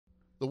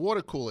The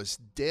Water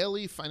Coolest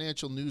daily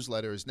financial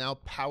newsletter is now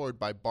powered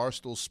by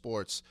Barstool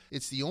Sports.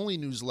 It's the only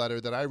newsletter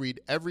that I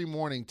read every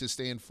morning to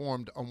stay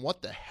informed on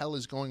what the hell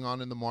is going on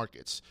in the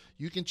markets.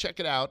 You can check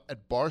it out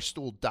at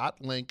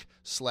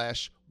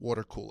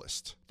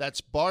barstool.link/watercoolest.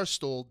 That's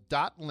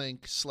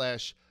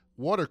barstool.link/watercoolest.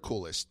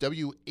 WATERCOOLEST.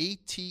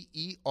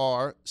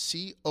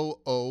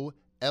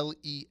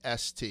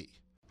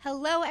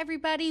 Hello,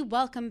 everybody.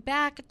 Welcome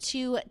back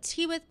to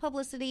Tea with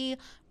Publicity,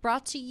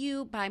 brought to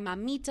you by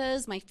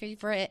Mamitas, my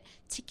favorite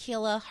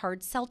tequila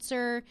hard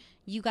seltzer.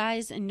 You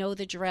guys know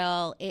the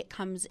drill. It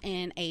comes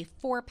in a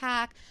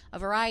 4-pack, a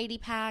variety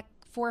pack,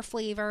 4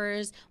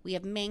 flavors. We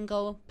have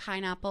mango,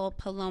 pineapple,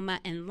 paloma,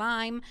 and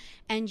lime.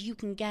 And you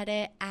can get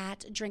it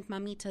at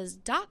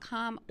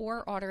drinkmamitas.com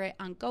or order it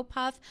on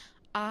GoPuff.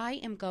 I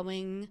am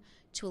going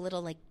to a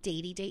little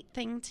datey date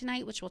thing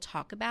tonight, which we'll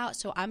talk about.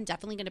 So I'm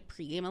definitely going to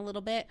pregame a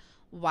little bit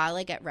while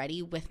I get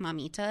ready with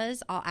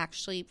Mamitas. I'll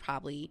actually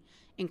probably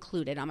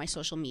include it on my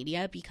social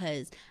media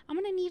because I'm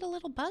going to need a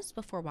little buzz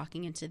before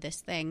walking into this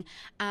thing.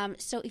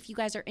 So if you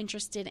guys are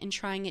interested in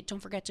trying it,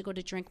 don't forget to go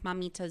to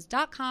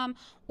drinkmamitas.com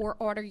or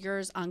order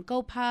yours on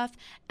GoPuff.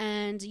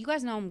 And you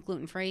guys know I'm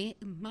gluten-free.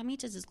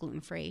 Mamitas is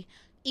gluten-free.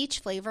 Each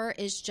flavor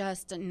is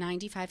just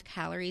 95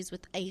 calories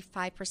with a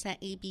 5%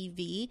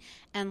 ABV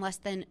and less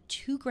than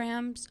 2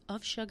 grams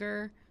of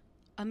sugar.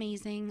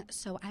 Amazing.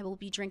 So I will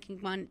be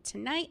drinking one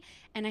tonight,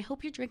 and I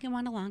hope you're drinking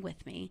one along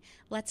with me.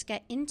 Let's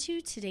get into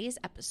today's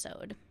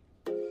episode.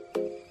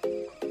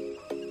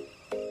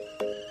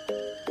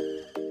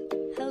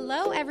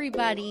 Hello,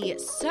 everybody.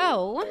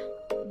 So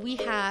we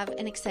have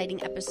an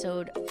exciting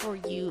episode for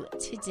you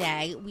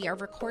today. We are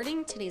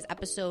recording today's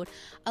episode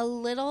a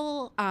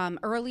little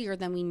earlier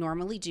than we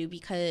normally do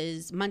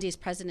because Monday's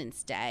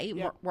President's Day.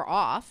 Yep. We're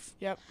off.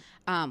 Yep.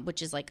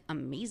 Which is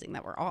amazing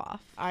that we're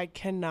off. I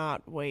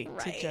cannot wait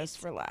to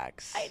just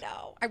relax. I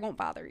know. I won't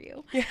bother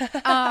you.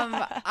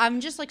 I'm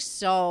just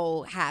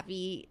so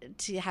happy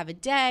to have a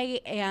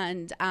day.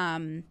 And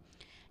so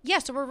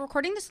we're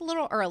recording this a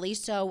little early.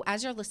 So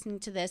as you're listening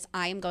to this,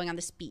 I'm going to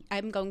the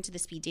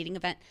speed dating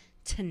event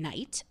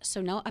tonight. So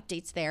no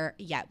updates there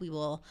yet. We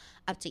will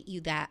update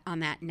you on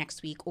that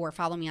next week, or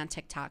follow me on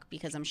TikTok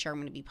because I'm sure I'm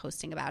going to be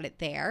posting about it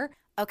there.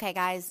 Okay,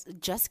 guys,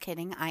 just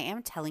kidding. I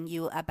am telling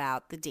you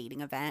about the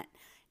dating event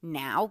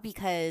now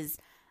because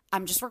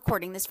I'm just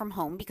recording this from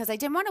home because I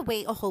didn't want to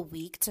wait a whole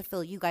week to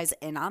fill you guys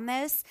in on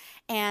this.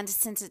 And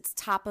since it's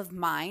top of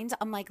mind,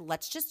 I'm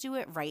let's just do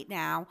it right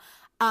now.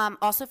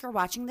 Also, if you're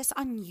watching this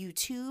on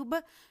YouTube,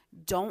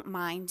 don't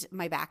mind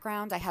my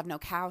background. I have no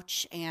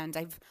couch and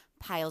I've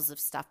piles of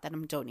stuff that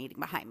I'm donating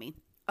behind me.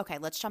 Okay,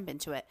 let's jump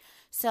into it.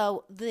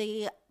 So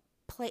the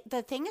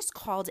thing is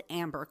called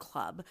Amber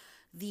Club,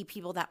 the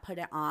people that put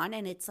it on,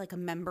 and it's a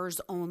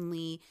members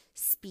only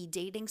speed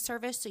dating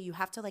service. So you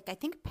have to I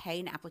think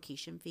pay an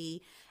application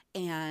fee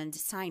and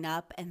sign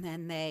up, and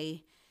then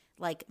they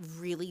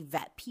really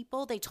vet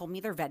people. They told me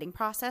their vetting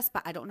process,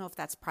 but I don't know if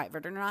that's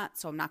private or not,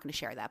 so I'm not going to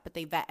share that. But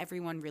they vet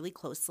everyone really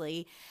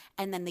closely,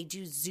 and then they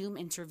do Zoom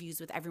interviews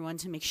with everyone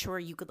to make sure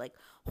you could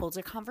hold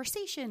a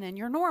conversation and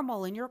you're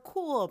normal and you're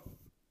cool.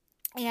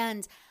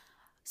 And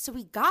so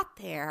we got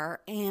there,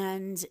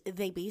 and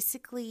they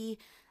basically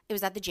 – it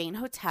was at the Jane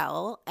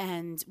Hotel,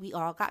 and we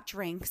all got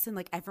drinks,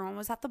 and everyone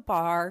was at the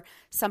bar.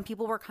 Some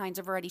people were kind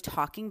of already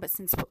talking, but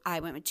since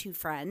I went with 2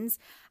 friends,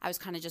 I was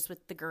kind of just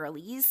with the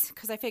girlies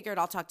because I figured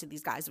I'll talk to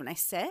these guys when I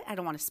sit. I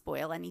don't want to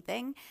spoil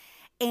anything.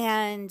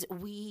 And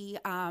we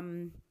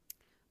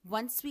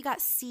once we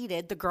got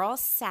seated, the girls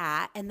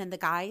sat, and then the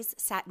guys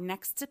sat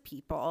next to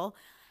people,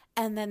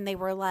 and then they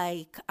were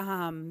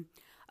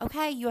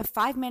okay, you have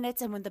 5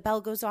 minutes, and when the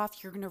bell goes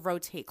off, you're going to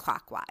rotate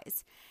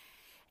clockwise.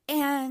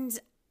 And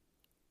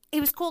it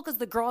was cool because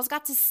the girls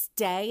got to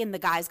stay and the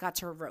guys got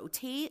to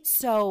rotate.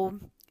 So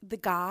the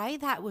guy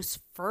that was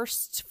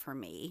first for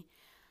me,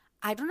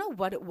 I don't know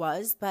what it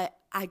was, but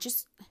I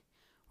just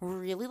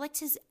really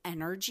liked his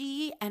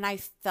energy, and I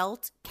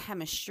felt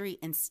chemistry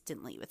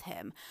instantly with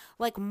him.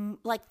 Like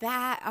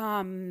that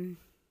in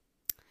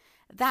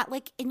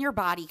your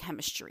body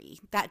chemistry,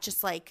 that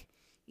just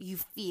you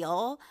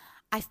feel.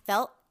 I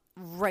felt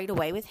right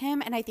away with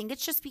him, and I think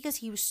it's just because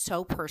he was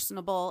so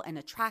personable and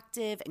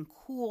attractive and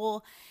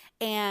cool,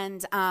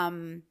 and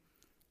I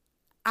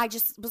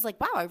just was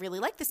wow, I really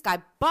like this guy.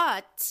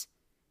 But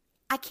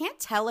I can't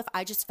tell if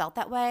I just felt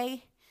that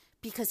way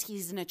because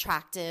he's an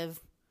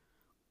attractive,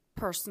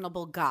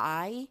 personable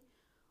guy.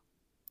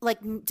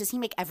 Does he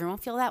make everyone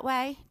feel that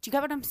way? Do you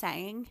get what I'm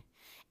saying?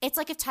 It's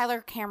if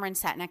Tyler Cameron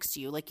sat next to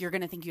you, you're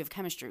gonna think you have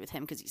chemistry with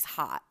him because he's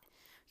hot.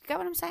 You get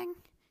what I'm saying?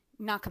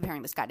 Not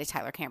comparing this guy to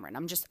Tyler Cameron.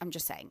 I'm just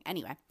saying.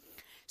 Anyway,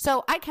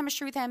 so I had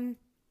chemistry with him.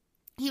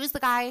 He was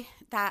the guy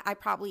that I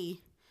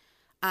probably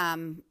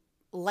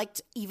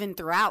liked even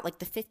throughout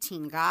the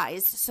 15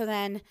 guys. So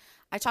then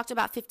I talked to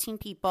about 15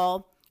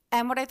 people.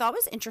 And what I thought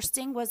was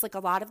interesting was a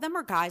lot of them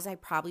are guys I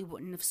probably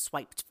wouldn't have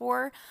swiped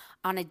for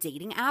on a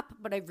dating app,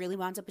 but I really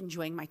wound up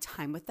enjoying my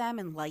time with them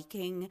and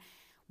liking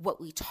what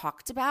we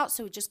talked about.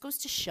 So it just goes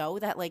to show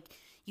that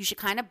you should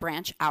kind of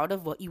branch out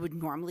of what you would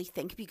normally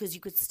think because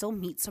you could still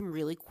meet some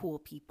really cool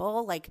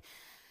people. Like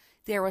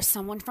there was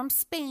someone from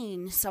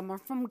Spain, someone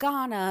from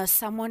Ghana,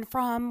 someone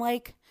from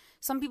like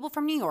some people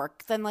from New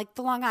York, then like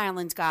the Long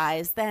Island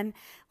guys, then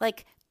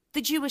like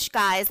the Jewish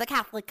guys, the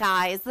Catholic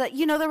guys, that,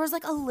 you know, there was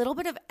like a little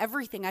bit of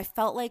everything. I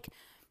felt like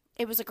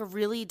it was like a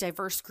really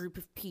diverse group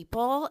of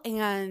people.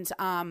 And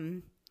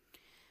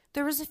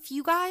there was a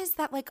few guys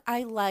that like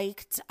I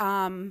liked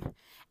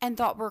and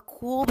thought were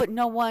cool, but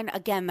no one,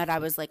 again, that I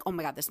was like, oh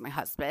my God, this is my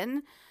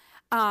husband.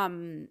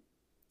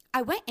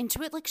 I went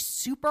into it like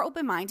super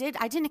open-minded.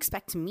 I didn't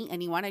expect to meet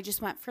anyone. I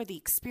just went for the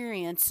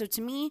experience. So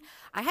to me,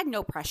 I had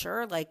no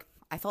pressure. Like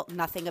I felt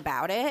nothing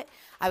about it.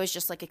 I was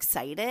just like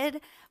excited.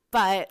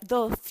 But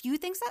a few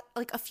things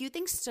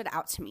stood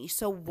out to me.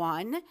 So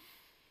one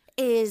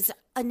is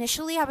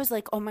initially I was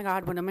like, oh my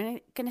God, what am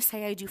I going to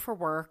say I do for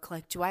work?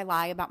 Like, do I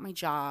lie about my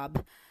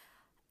job?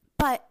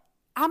 But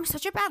I'm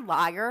such a bad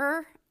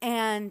liar.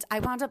 And I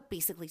wound up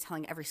basically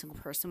telling every single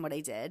person what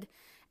I did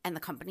and the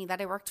company that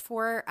I worked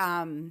for.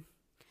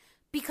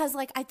 Because,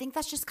 like, I think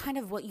that's just kind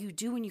of what you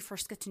do when you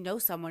first get to know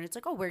someone. It's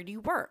like, oh, where do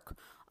you work?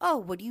 Oh,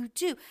 what do you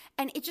do?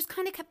 And it just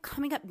kind of kept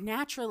coming up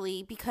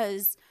naturally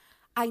because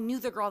I knew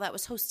the girl that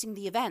was hosting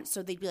the event.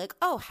 So they'd be like,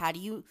 oh, how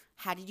did you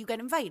get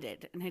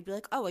invited? And I'd be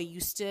like, oh, I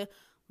used to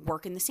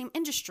work in the same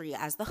industry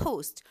as the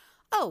host.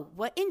 Oh,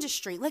 what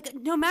industry? Like,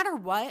 no matter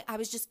what,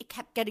 it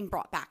kept getting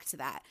brought back to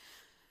that.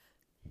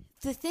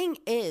 The thing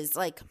is,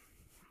 like,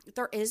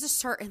 there is a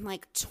certain,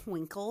 like,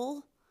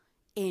 twinkle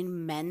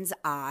in men's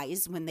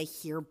eyes when they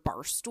hear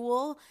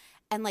Barstool.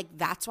 And like,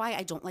 that's why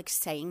I don't like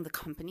saying the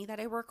company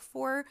that I work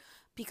for,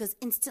 because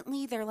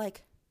instantly they're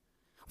like,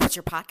 what's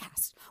your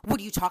podcast? What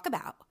do you talk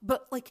about?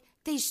 But like,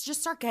 they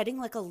just start getting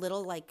like a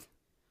little like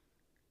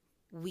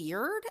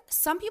weird.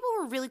 Some people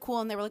were really cool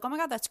and they were like, oh my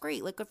God, that's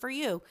great. Like, good for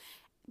you.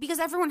 Because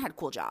everyone had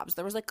cool jobs.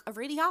 There was like a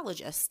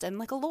radiologist and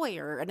like a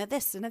lawyer and a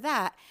this and a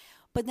that.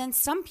 But then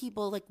some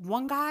people, like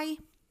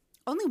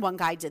only one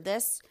guy did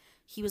this.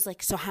 He was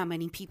like, so how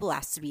many people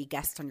asked to be a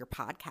guest on your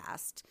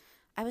podcast?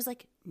 I was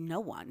like, no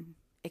one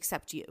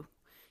except you.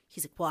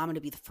 He's like, well, I'm going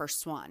to be the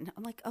first one.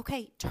 I'm like,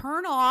 okay,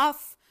 turn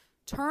off.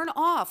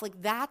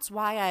 Like, that's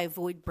why I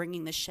avoid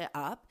bringing this shit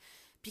up,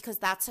 because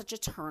that's such a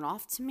turn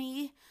off to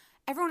me.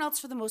 Everyone else,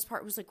 for the most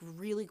part, was like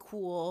really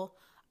cool.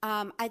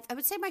 I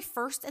would say my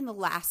first and the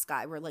last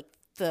guy were like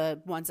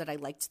the ones that I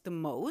liked the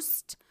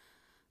most.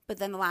 But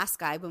then the last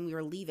guy, when we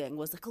were leaving,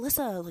 was like,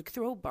 Alyssa, like,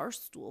 throw a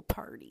Barstool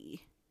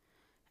party.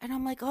 And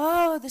I'm like,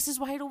 oh, this is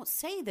why I don't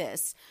say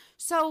this.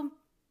 So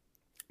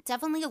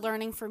definitely a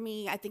learning for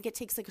me. I think it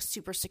takes like a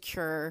super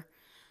secure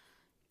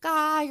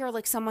guy or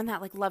like someone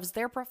that like loves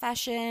their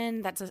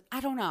profession. I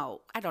don't know.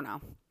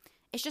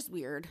 It's just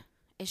weird.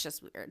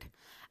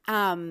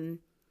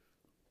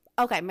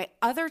 Okay, my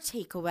other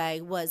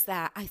takeaway was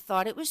that I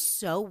thought it was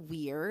so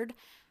weird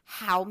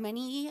how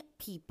many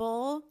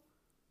people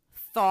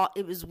thought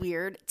it was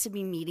weird to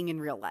be meeting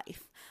in real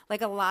life.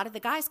 Like, a lot of the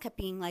guys kept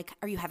being like,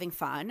 are you having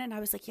fun? And I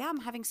was like, yeah,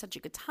 I'm having such a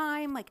good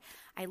time. Like,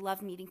 I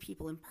love meeting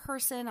people in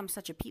person. I'm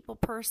such a people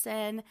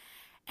person.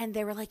 And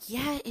they were like,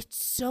 yeah,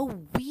 it's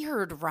so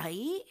weird,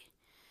 right?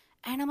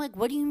 And I'm like,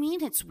 what do you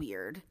mean it's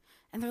weird?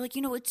 And they're like,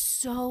 it's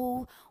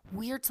so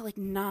weird to like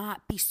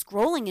not be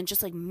scrolling and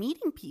just like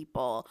meeting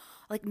people.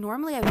 Like,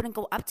 normally I wouldn't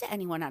go up to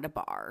anyone at a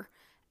bar.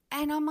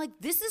 And I'm like,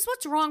 this is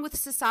what's wrong with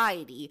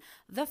society.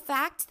 The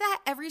fact that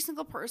every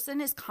single person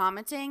is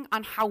commenting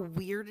on how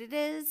weird it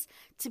is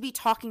to be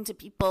talking to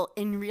people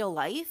in real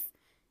life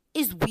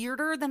is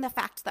weirder than the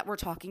fact that we're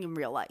talking in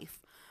real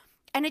life.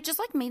 And it just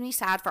like made me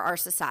sad for our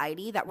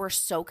society that we're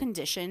so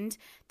conditioned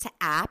to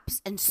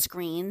apps and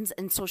screens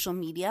and social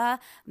media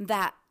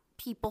that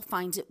people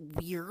find it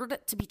weird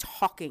to be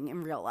talking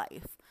in real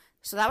life.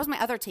 So that was my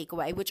other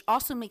takeaway, which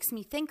also makes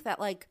me think that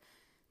like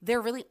they're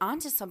really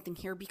onto something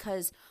here,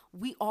 because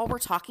we all were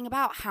talking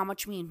about how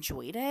much we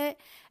enjoyed it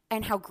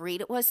and how great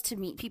it was to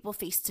meet people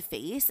face to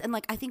face. And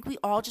like, I think we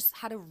all just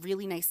had a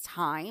really nice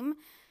time.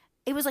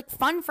 It was like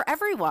fun for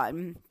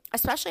everyone,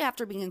 especially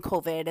after being in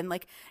COVID and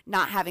like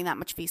not having that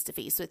much face to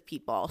face with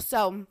people.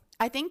 So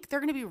I think they're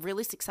going to be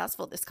really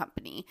successful, this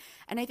company.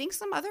 And I think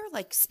some other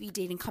like speed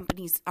dating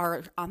companies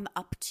are on the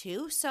up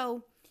too.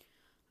 So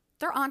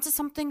they're onto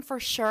something for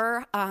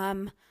sure.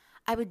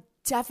 I would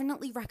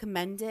definitely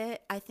recommend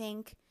it. I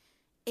think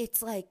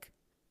it's like,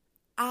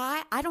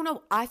 I don't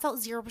know. I felt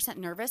 0%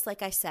 nervous,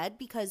 like I said,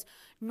 because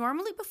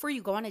normally before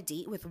you go on a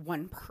date with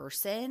one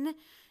person,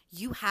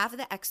 you have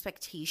the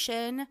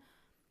expectation,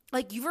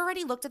 like you've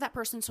already looked at that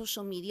person's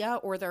social media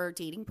or their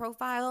dating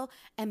profile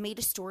and made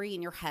a story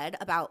in your head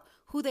about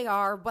who they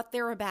are, what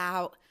they're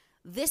about.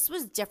 This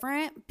was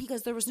different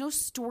because there was no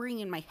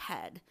story in my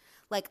head.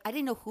 Like, I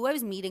didn't know who I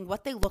was meeting,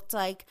 what they looked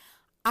like.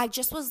 I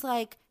just was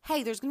like,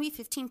 hey, there's going to be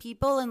 15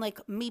 people and like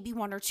maybe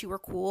one or two are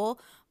cool.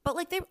 But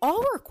like, they all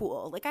were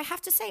cool. Like, I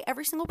have to say,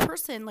 every single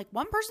person, like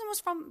one person was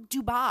from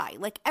Dubai.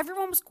 Like,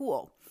 everyone was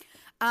cool.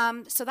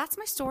 So that's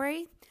my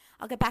story.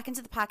 I'll get back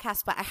into the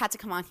podcast, but I had to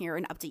come on here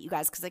and update you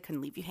guys because I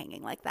couldn't leave you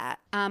hanging like that.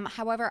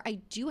 However,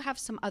 I do have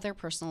some other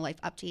personal life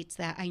updates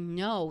that I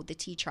know the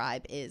Tea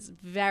Tribe is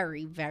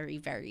very, very,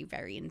 very,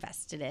 very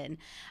invested in.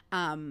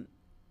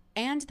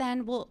 And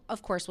then we'll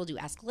do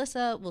Ask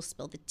Alyssa. We'll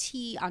spill the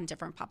tea on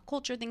different pop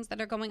culture things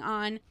that are going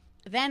on.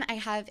 Then I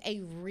have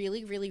a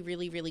really, really,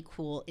 really, really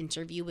cool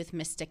interview with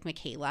Mystic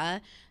Michaela,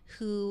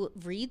 who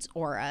reads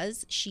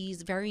auras.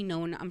 She's very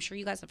known. I'm sure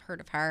you guys have heard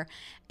of her.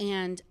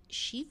 And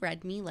she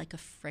read me like a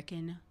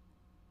freaking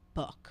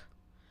book.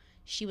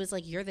 She was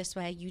like, you're this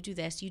way, you do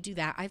this, you do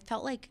that. I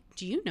felt like,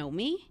 do you know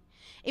me?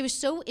 It was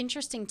so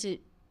interesting to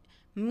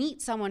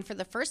meet someone for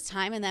the first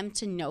time and them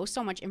to know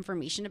so much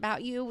information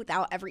about you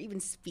without ever even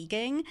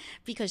speaking,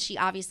 because she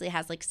obviously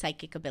has like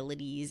psychic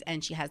abilities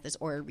and she has this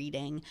aura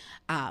reading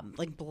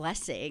like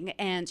blessing,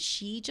 and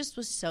she just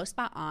was so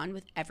spot on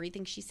with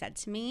everything she said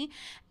to me.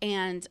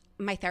 And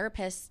my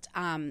therapist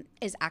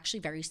is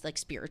actually very like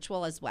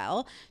spiritual as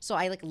well, so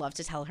I like love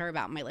to tell her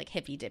about my like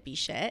hippy dippy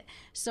shit.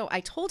 So I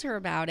told her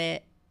about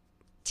it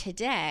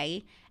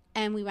today,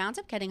 and we wound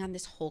up getting on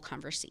this whole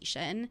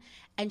conversation,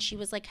 and she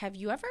was like, have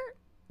you ever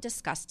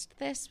discussed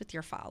this with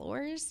your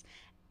followers?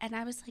 And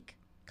I was like,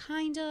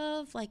 kind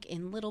of, like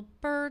in little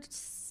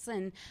bursts,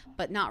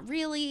 but not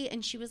really.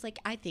 And she was like,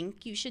 I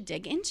think you should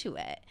dig into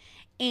it.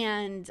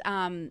 And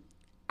I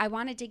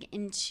want to dig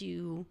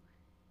into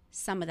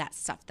some of that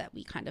stuff that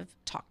we kind of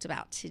talked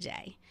about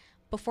today.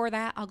 Before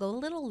that, I'll go a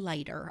little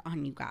lighter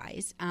on you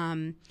guys.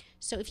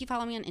 So if you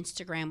follow me on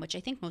Instagram, which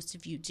I think most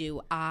of you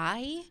do,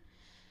 I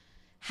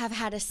have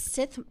had a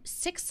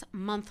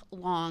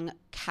 6-month-long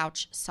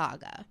couch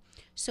saga.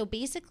 So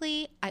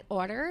basically, I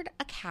ordered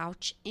a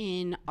couch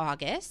in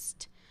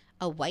August,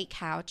 a white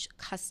couch,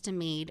 custom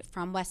made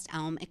from West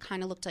Elm. It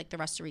kind of looked like the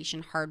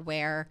Restoration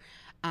Hardware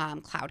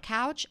cloud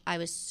couch. I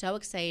was so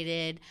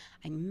excited.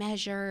 I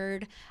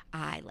measured.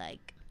 I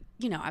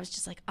was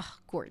just like, oh,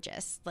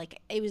 gorgeous. Like,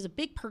 it was a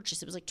big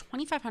purchase. It was like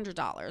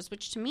 $2,500,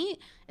 which to me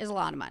is a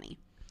lot of money.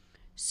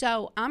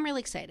 So I'm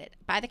really excited.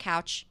 Buy the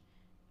couch.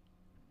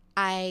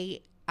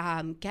 I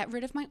get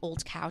rid of my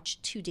old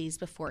couch 2 days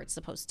before it's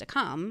supposed to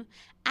come,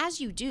 as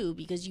you do,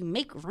 because you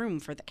make room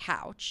for the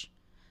couch.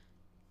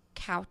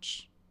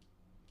 Couch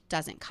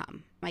doesn't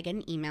come. I get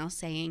an email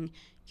saying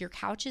your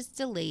couch is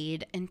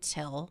delayed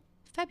until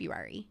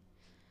February.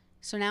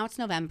 So now it's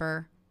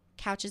November.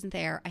 Couch isn't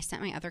there. I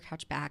sent my other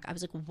couch back. I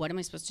was like, what am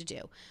I supposed to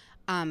do?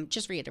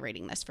 Just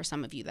reiterating this for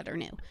some of you that are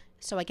new.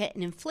 So I get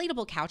an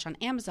inflatable couch on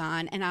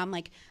Amazon, and I'm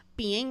like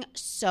being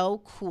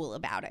so cool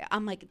about it.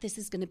 I'm like, this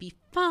is going to be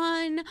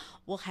fun.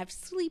 We'll have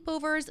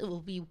sleepovers. It will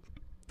be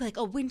like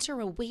a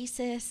winter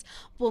oasis.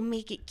 We'll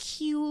make it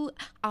cute.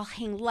 I'll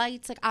hang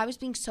lights. Like, I was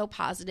being so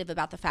positive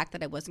about the fact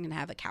that I wasn't going to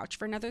have a couch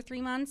for another 3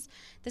 months.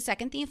 The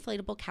second the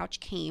inflatable couch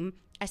came,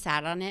 I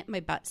sat on it. My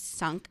butt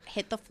sunk,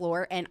 hit the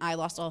floor, and I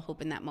lost all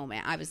hope in that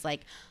moment. I was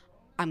like,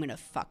 I'm going to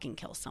fucking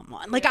kill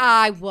someone. Like,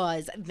 I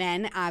was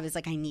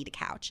like, I need a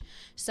couch.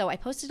 So I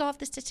posted all of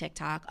this to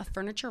TikTok. A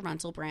furniture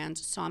rental brand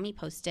saw me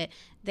post it.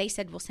 They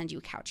said, we'll send you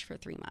a couch for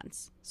 3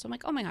 months. So I'm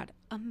like, oh my God,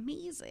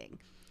 amazing.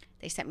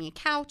 They sent me a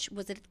couch.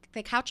 Was it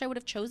the couch I would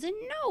have chosen?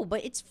 No,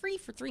 but it's free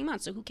for 3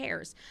 months, so who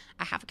cares?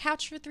 I have a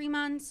couch for 3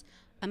 months.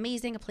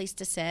 Amazing, a place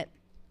to sit.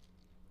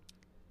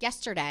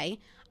 Yesterday,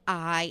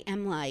 I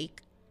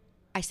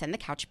send the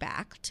couch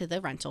back to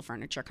the rental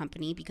furniture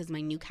company because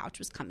my new couch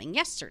was coming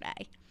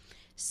yesterday.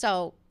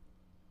 So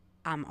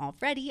I'm all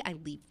ready. I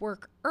leave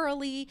work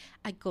early.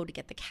 I go to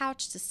get the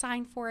couch to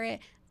sign for it.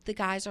 The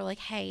guys are like,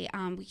 hey,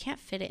 we can't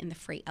fit it in the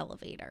freight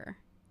elevator.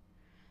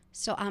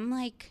 So I'm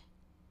like,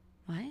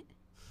 what?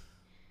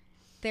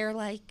 They're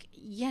like,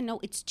 yeah, no,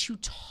 it's too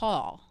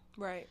tall.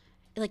 Right.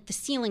 Like, the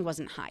ceiling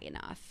wasn't high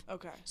enough.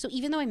 Okay. So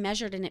even though I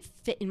measured and it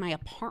fit in my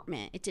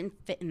apartment, it didn't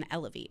fit in the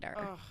elevator.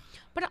 Ugh.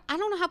 But I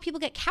don't know how people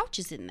get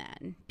couches in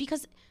then,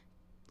 because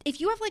if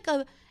you have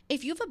a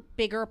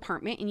bigger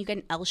apartment and you get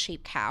an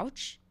L-shaped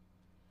couch,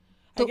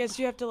 I guess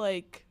you have to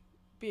like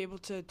be able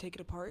to take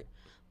it apart.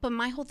 But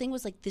my whole thing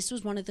was like, this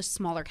was one of the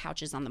smaller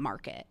couches on the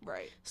market.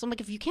 Right. So I'm like,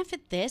 if you can't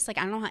fit this, like,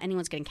 I don't know how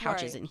anyone's getting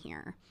couches in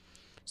here.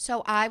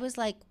 So I was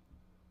like,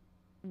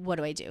 what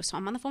do I do? So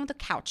I'm on the phone with a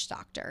couch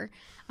doctor.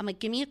 I'm like,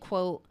 give me a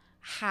quote.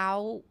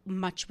 How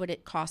much would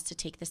it cost to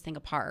take this thing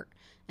apart?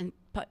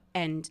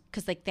 And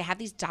because like they have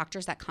these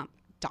doctors that come.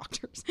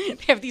 They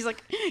have these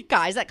like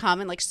guys that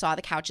come and like saw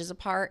the couches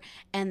apart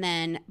and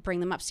then bring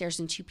them upstairs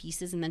in 2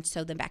 pieces and then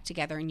sew them back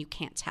together, and you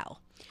can't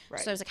tell.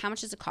 Right. So I was like, how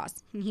much does it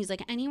cost? And he's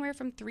like, anywhere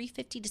from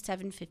 $350 to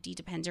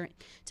 $750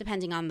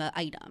 depending on the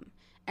item.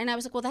 And I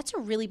was like, well, that's a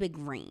really big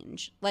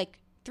range. Like,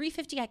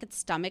 $350 I could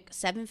stomach,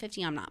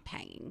 $750 I'm not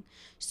paying.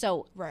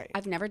 So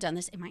I've never done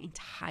this in my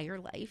entire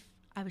life.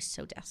 I was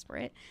so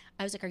desperate.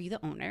 I was like, are you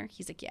the owner?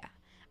 He's like, yeah.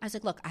 I was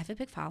like, look, I have a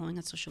big following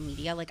on social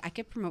media. Like, I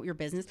could promote your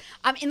business.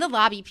 I'm in the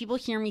lobby. People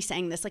hear me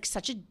saying this like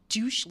such a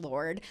douche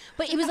lord.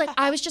 But it was like,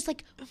 I was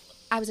like,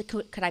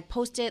 could I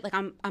post it? Like,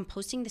 I'm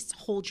posting this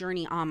whole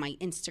journey on my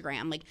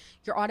Instagram. Like,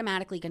 you're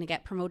automatically going to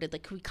get promoted.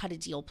 Like, could we cut a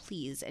deal,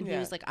 please? And he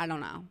was like, I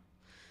don't know.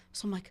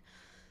 So I'm like,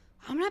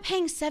 I'm not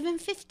paying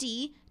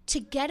 $750 to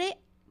get it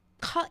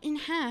cut in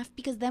half,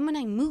 because then when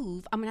I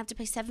move, I'm going to have to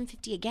pay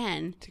 $750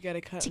 again to get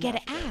it cut to get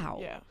it out.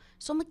 Yeah.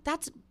 So I'm like,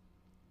 that's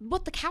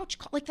what the couch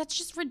like, that's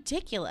just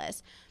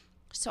ridiculous.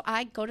 So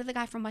I go to the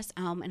guy from West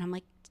Elm and I'm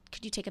like,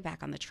 could you take it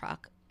back on the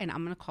truck? And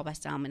I'm going to call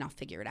West Elm and I'll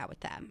figure it out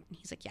with them. And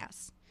he's like,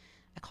 yes.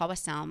 I call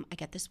West Elm. I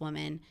get this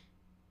woman.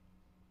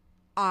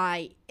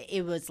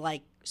 It was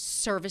like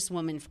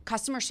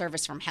customer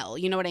service from hell.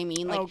 You know what I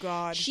mean? Like, oh,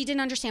 God. She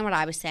didn't understand what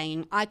I was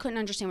saying. I couldn't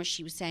understand what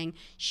she was saying.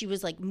 She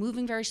was like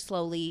moving very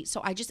slowly.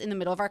 So I just, in the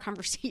middle of our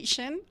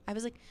conversation, I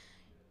was like,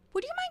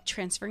 would you mind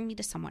transferring me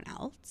to someone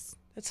else?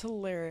 That's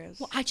hilarious.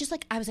 Well, I was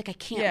like, I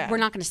can't, we're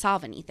not going to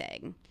solve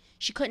anything.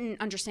 She couldn't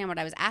understand what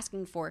I was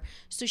asking for.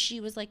 So she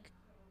was like,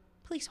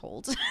 please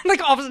hold.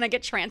 Like, all of a sudden I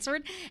get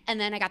transferred. And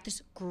then I got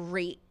this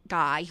great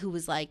guy who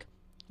was like,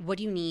 what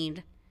do you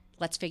need?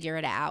 Let's figure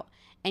it out.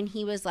 And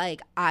he was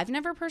like, I've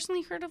never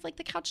personally heard of like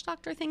the couch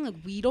doctor thing. Like,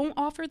 we don't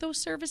offer those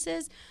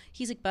services.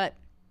 He's like, but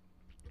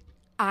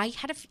I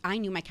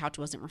knew my couch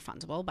wasn't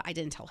refundable, but I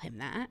didn't tell him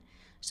that.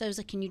 So I was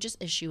like, can you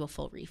just issue a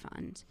full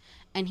refund?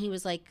 And he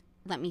was like,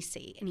 let me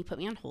see. And he put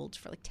me on hold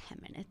for like 10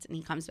 minutes. And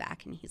he comes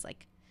back and he's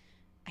like,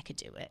 I could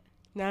do it.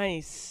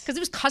 Nice. Because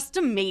it was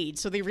custom made,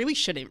 so they really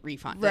shouldn't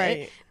refund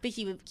it. But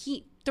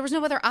there was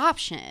no other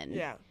option.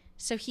 Yeah.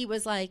 So he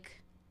was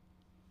like,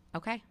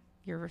 okay,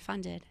 you're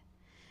refunded.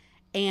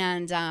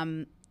 And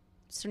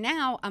so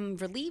now I'm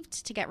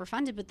relieved to get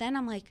refunded, but then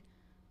I'm like,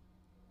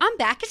 I'm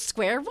back at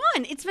square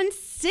one. It's been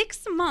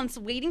 6 months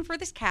waiting for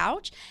this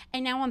couch,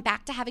 and now I'm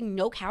back to having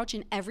no couch,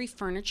 and every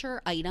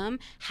furniture item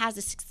has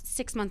a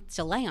 6-month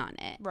delay on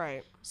it.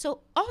 Right.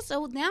 So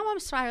also now I'm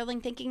spiraling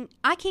thinking,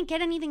 I can't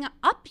get anything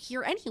up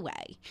here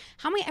anyway.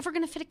 How am I ever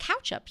going to fit a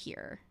couch up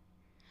here?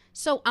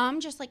 So I'm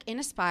just like in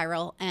a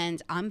spiral,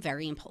 and I'm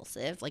very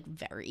impulsive, like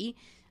very.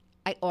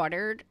 I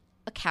ordered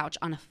a couch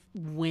on a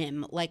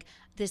whim, like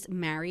this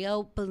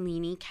Mario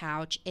Bellini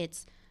couch.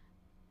 It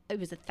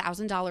was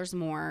 $1,000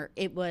 more.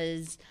 It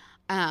was,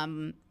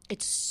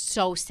 it's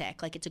so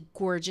sick. Like, it's a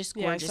gorgeous,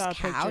 gorgeous I saw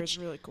couch. a picture. It's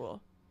really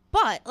cool.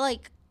 But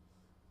like,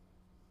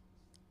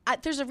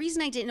 there's a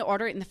reason I didn't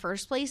order it in the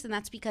first place, and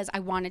that's because I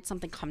wanted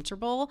something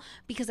comfortable,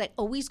 because I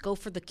always go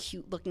for the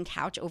cute looking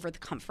couch over the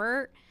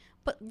comfort.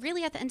 But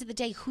really, at the end of the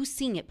day, who's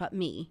seeing it but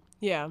me?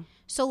 Yeah.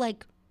 So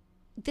like,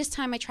 this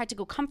time I tried to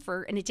go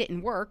comfort and it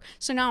didn't work.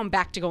 So now I'm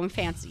back to going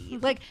fancy.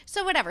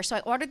 So whatever. So I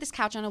ordered this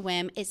couch on a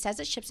whim. It says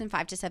it ships in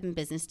 5 to 7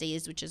 business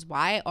days, which is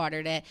why I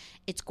ordered it.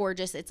 It's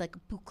gorgeous. It's like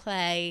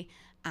boucle,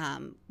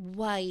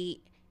 white.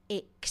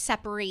 It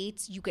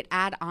separates. You could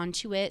add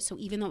onto it. So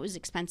even though it was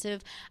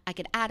expensive, I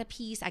could add a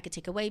piece. I could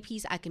take away a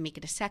piece. I could make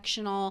it a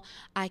sectional.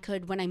 I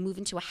could, when I move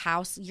into a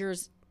house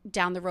years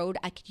down the road,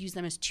 I could use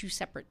them as 2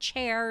 separate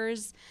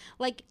chairs.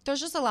 Like,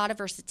 there's just a lot of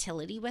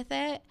versatility with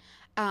it.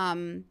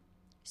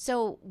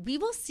 So we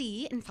will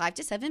see in 5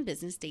 to 7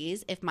 business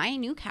days if my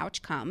new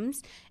couch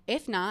comes.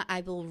 If not, I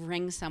will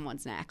wring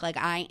someone's neck. Like,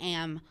 I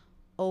am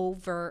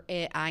over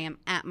it. I am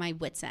at my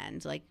wit's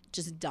end. Like,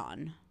 just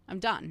done. I'm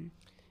done.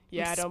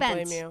 Yeah, I'm I don't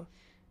spent. blame you.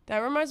 That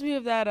reminds me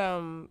of that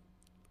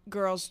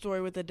girl's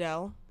story with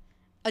Adele.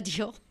 A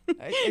deal.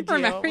 A deal.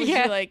 Remember?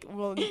 Yeah.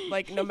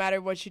 She, no matter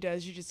what she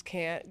does, you just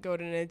can't go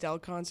to an Adele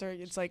concert.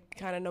 It's like,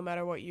 kind of no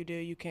matter what you do,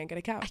 you can't get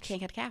a couch. I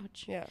can't get a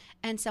couch. Yeah.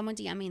 And someone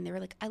DM'd me and they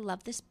were like, I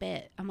love this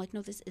bit. I'm like,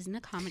 no, this isn't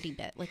a comedy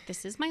bit. Like,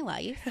 this is my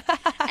life.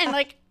 And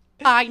like,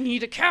 I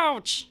need a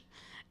couch.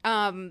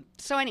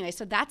 So anyway,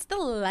 so that's the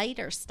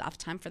lighter stuff.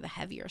 Time for the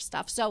heavier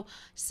stuff. So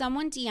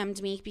someone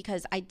DM'd me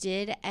because I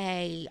did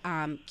a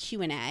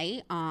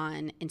Q&A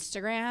on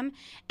Instagram,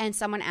 and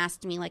someone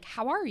asked me like,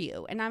 how are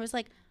you? And I was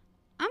like,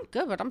 I'm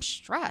good, but I'm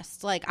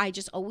stressed. Like, I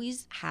just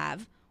always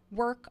have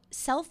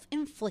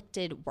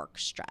self-inflicted work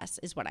stress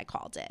is what I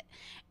called it.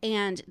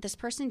 And this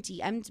person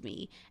DM'd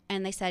me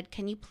and they said,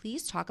 can you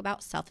please talk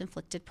about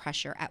self-inflicted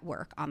pressure at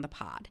work on the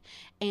pod?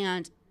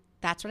 And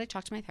that's what I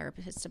talked to my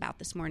therapist about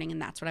this morning,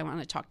 and that's what I want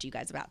to talk to you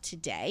guys about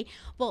today.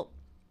 Well,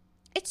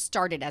 it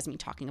started as me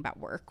talking about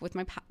work with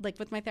my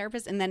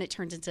therapist, and then it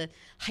turned into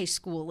high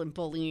school and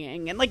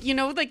bullying, and like, you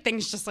know, like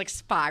things just like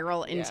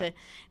spiral into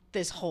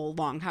this whole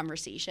long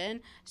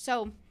conversation.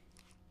 So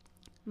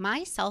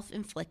my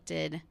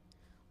self-inflicted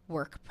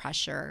work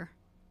pressure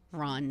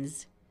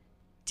runs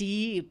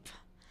deep.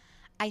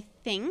 I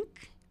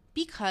think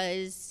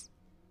because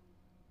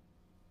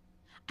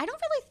I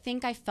don't really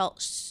think I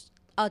felt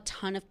a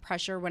ton of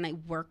pressure when I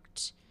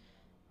worked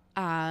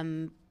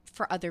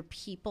for other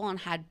people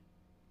and had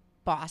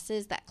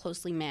bosses that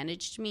closely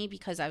managed me,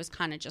 because I was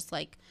kind of just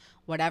like,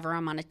 whatever,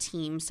 I'm on a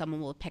team, someone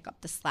will pick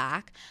up the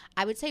slack.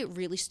 I would say it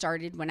really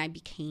started when I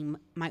became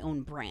my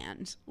own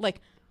brand.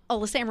 Like,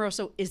 Alyssa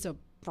Amoroso is a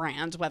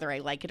brand, whether I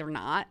like it or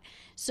not.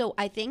 So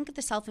I think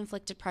the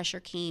self-inflicted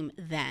pressure came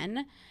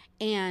then.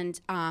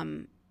 And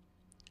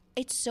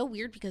it's so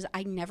weird because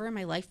I never in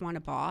my life want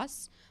a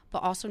boss, but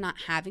also not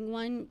having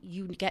one,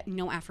 you get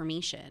no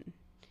affirmation.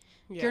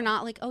 Yeah. You're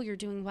not like, oh, you're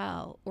doing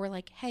well, or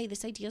like, hey,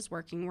 this idea is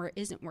working or it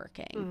isn't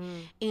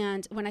working.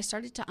 And when I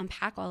started to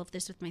unpack all of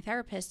this with my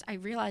therapist, I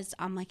realized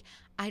I'm like,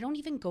 I don't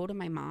even go to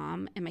my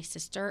mom and my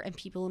sister and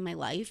people in my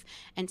life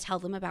and tell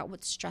them about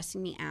what's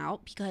stressing me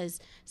out, because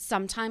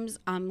sometimes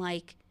I'm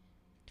like,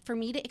 for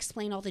me to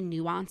explain all the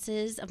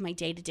nuances of my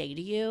day-to-day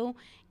to you,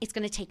 it's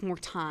going to take more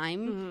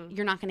time.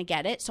 You're not going to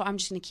get it, so I'm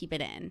just going to keep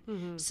it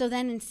in. So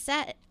then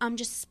instead, I'm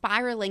just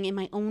spiraling in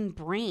my own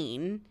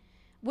brain,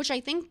 which I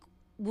think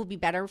will be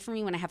better for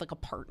me when I have like a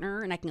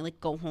partner and I can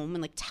like go home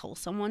and like tell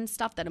someone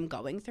stuff that I'm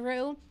going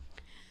through.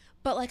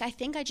 But like, I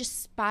think I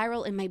just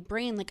spiral in my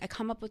brain. Like I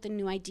come up with a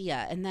new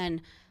idea and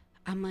then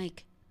I'm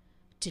like,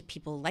 do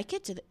people like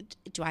it?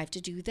 Do I have to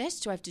do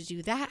this? Do I have to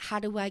do that? How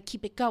do I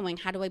keep it going?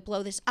 How do I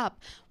blow this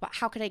up?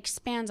 How could I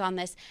expand on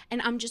this?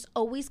 And I'm just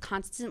always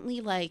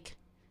constantly like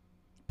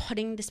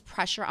putting this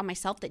pressure on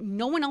myself that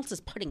no one else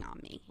is putting on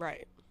me.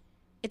 Right.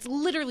 It's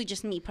literally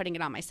just me putting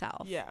it on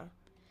myself. Yeah.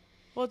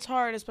 Well, it's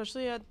hard,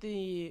 especially at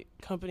the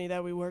company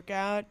that we work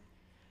at.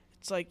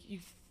 It's like you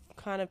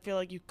kind of feel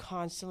like you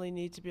constantly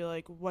need to be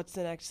like, what's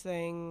the next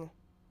thing?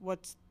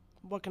 What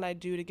can I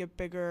do to get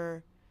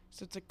bigger?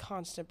 So it's a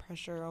constant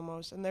pressure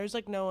almost. And there's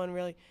like no one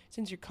really,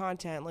 since your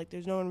content, like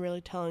there's no one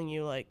really telling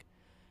you like,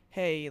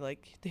 hey,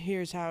 like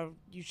here's how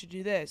you should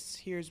do this.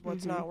 Here's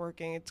what's not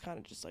working. It's kind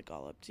of just like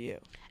all up to you.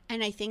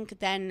 And I think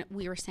then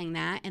we were saying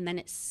that, and then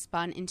it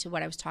spun into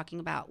what I was talking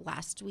about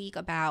last week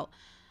about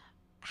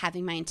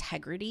having my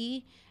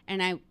integrity.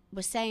 And I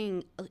was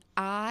saying,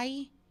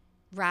 I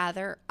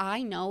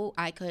know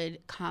I could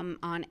come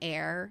on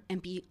air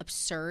and be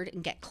absurd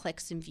and get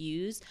clicks and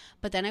views,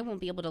 but then I won't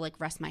be able to like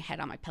rest my head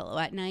on my pillow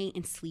at night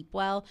and sleep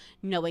well,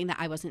 knowing that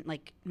I wasn't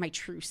like my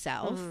true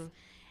self.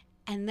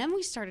 And then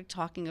we started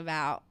talking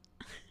about,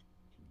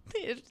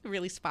 it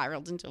really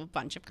spiraled into a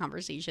bunch of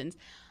conversations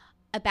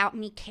about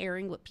me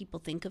caring what people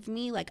think of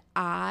me. Like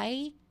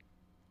I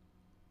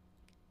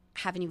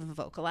haven't even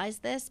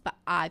vocalized this, but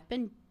I've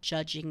been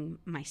judging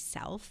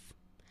myself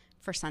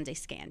for Sunday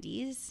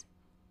Scandies.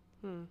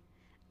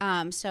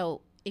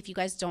 So if you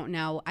guys don't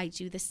know, I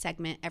do this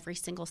segment every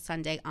single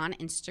Sunday on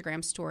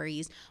Instagram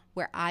stories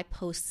where I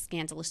post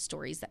scandalous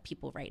stories that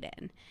people write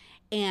in.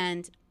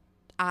 And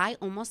I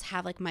almost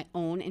have like my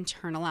own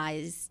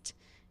internalized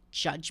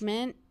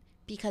judgment,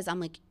 because I'm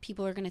like,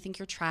 people are going to think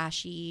you're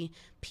trashy.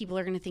 People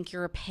are going to think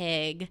you're a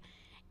pig.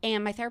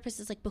 And my therapist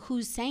is like, but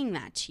who's saying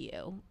that to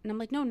you? And I'm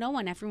like, no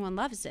one. Everyone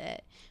loves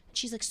it. And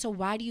she's like, so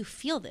why do you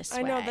feel this way?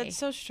 I know, that's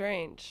so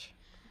strange.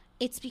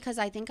 It's because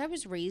I think I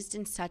was raised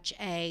in such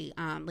a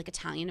like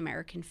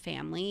Italian-American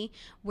family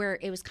where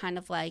it was kind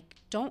of like,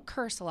 don't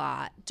curse a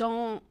lot.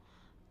 Don't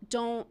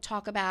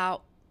talk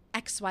about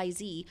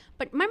XYZ.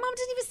 But my mom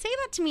doesn't even say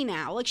that to me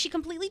now. Like, she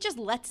completely just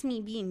lets me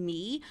be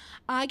me.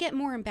 I get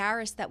more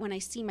embarrassed that when I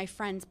see my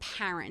friends'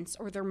 parents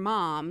or their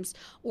moms,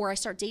 or I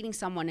start dating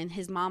someone and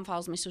his mom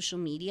follows my social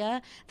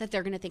media, that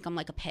they're going to think I'm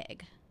like a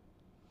pig.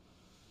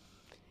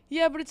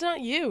 Yeah, but it's not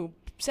you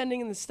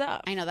sending in the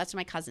stuff. I know, that's what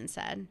my cousin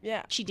said.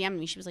 Yeah. She DM'd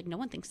me. She was like, no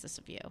one thinks this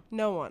of you.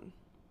 No one.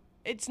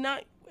 It's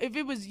not,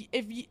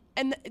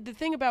 and the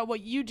thing about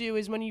what you do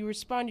is when you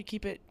respond, you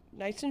keep it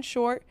nice and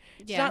short.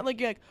 It's not like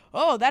you're like,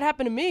 oh, that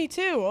happened to me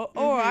too.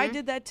 Or I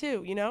did that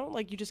too, you know?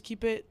 Like, you just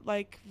keep it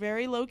like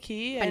very low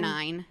key. And,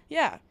 benign.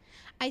 Yeah.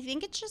 I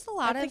think it's just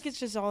I think it's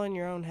just all in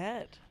your own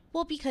head.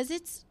 Well, because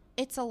it's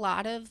a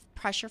lot of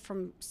pressure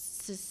from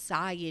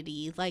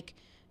society, like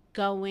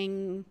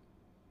going,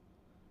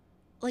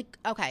 like,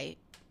 okay,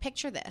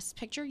 picture this.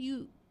 Picture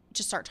you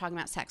just start talking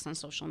about sex on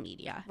social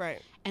media.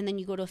 Right. And then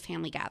you go to a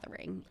family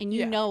gathering and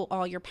you know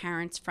all your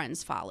parents'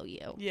 friends follow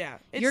you. Yeah.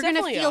 You're going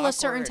to feel a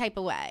certain type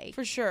of way.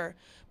 For sure.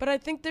 But I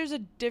think there's a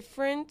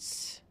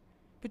difference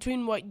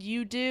between what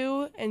you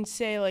do and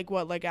say like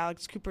what like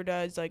Alex Cooper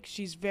does. Like,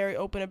 she's very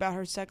open about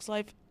her sex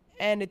life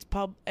and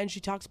and she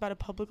talks about it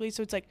publicly.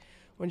 So it's like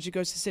when she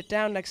goes to sit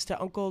down next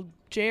to Uncle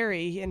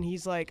Jerry and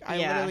he's like, I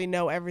literally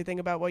know everything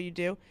about what you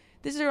do.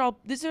 These are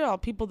all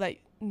people that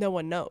no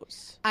one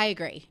knows. I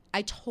agree.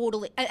 I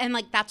totally, and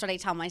like that's what I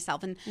tell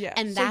myself. And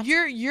and so that's,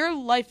 your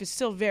life is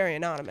still very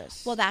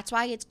anonymous. Well, that's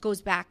why it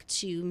goes back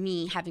to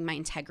me having my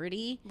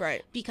integrity,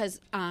 right?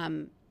 Because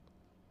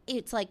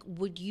it's like,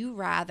 would you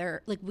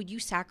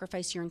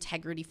sacrifice your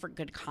integrity for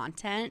good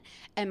content?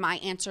 And my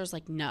answer is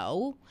like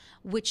no,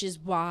 which is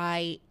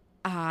why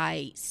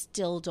I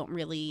still don't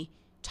really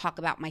talk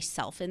about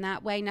myself in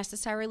that way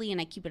necessarily,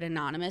 and I keep it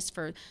anonymous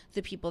for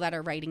the people that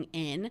are writing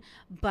in.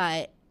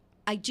 But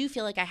I do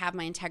feel like I have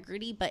my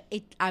integrity, but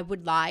I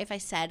would lie if I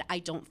said I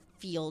don't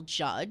feel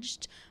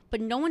judged.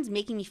 But no one's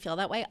making me feel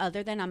that way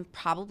other than I'm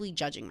probably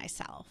judging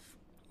myself.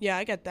 Yeah,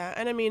 I get that.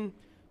 And I mean,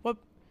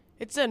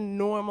 it's a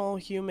normal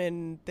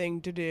human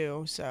thing to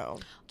do, so.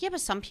 Yeah,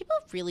 but some people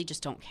really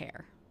just don't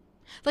care.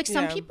 Like,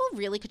 some people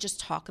really could just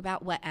talk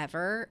about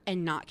whatever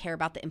and not care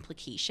about the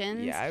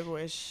implications. Yeah, I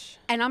wish.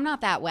 And I'm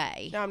not that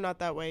way. No, I'm not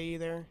that way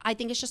either. I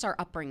think it's just our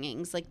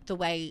upbringings, like the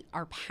way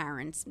our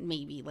parents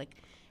maybe like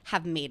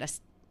have made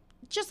us.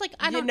 Just like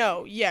I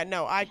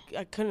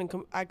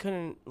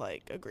couldn't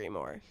like agree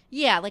more.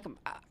 Yeah, like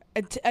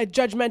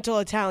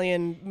judgmental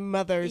Italian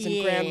mothers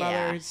and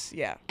grandmothers.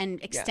 Yeah.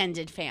 And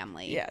extended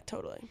family. Yeah,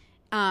 totally.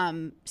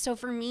 So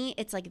for me,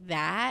 it's like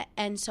that.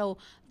 And so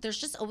there's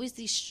just always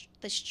the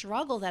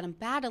struggle that I'm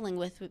battling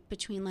with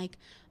between like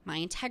my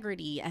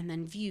integrity and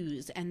then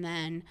views. And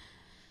then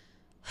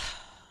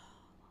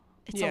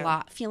it's a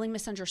lot. Feeling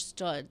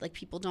misunderstood. Like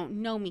people don't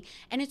know me.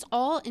 And it's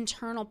all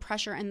internal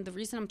pressure. And the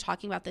reason I'm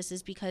talking about this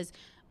is because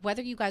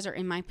whether you guys are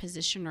in my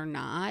position or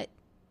not,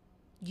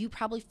 you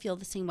probably feel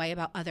the same way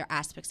about other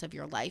aspects of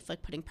your life,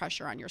 like putting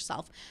pressure on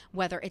yourself,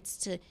 whether it's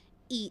to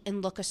eat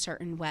and look a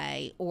certain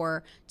way,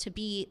 or to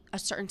be a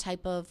certain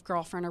type of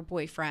girlfriend or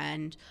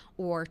boyfriend,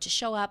 or to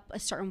show up a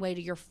certain way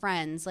to your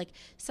friends. Like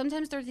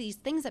sometimes there are these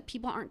things that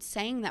people aren't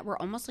saying that we're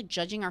almost like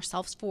judging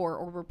ourselves for,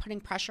 or we're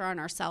putting pressure on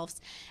ourselves.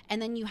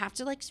 And then you have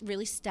to like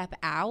really step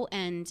out.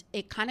 And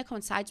it kind of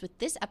coincides with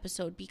this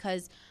episode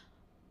because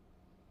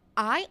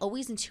I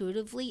always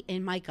intuitively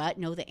in my gut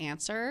know the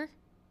answer.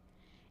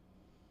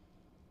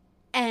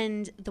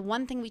 And the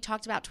one thing we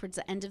talked about towards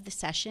the end of the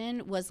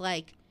session was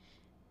like,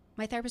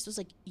 my therapist was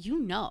like, you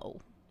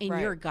know, in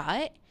your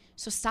gut,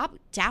 so stop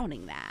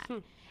doubting that.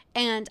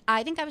 And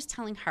I think I was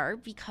telling her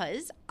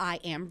because I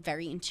am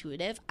very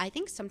intuitive. I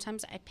think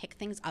sometimes I pick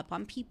things up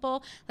on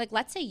people. Like,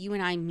 let's say you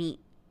and I meet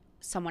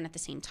someone at the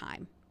same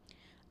time.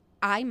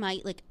 I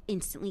might like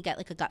instantly get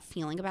like a gut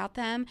feeling about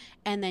them,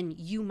 and then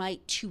you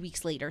might 2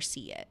 weeks later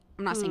see it.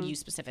 I'm not saying you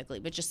specifically,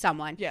 but just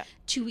someone.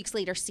 2 weeks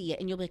later see it,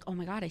 and you'll be like, oh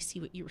my God, I see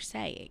what you were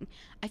saying.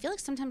 I feel like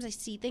sometimes I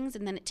see things,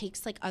 and then it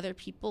takes like other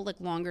people like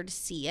longer to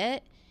see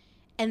it.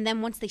 And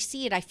then once they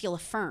see it, I feel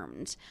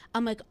affirmed.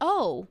 I'm like,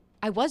 oh,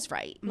 I was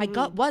right. My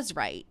gut was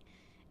right.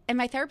 And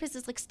my therapist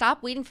is like,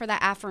 stop waiting for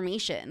that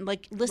affirmation.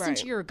 Like, listen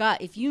to your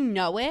gut. If you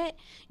know it,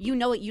 you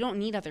know it. You don't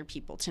need other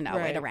people to know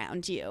it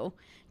around you.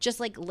 Just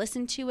like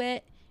listen to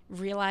it,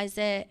 realize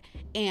it.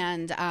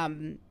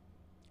 And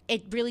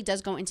it really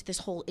does go into this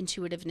whole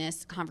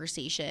intuitiveness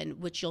conversation,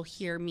 which you'll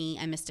hear me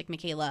and Mystic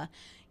Michaela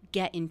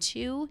get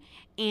into.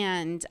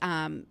 And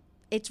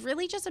it's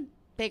really just a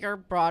bigger,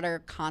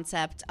 broader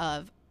concept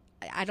of,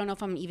 I don't know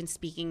if I'm even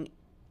speaking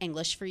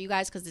English for you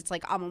guys because it's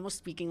like I'm almost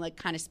speaking like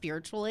kind of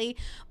spiritually,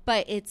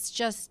 but it's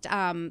just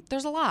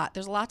there's a lot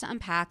to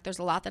unpack. There's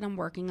a lot that I'm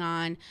working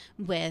on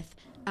with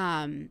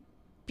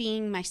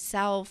being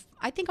myself.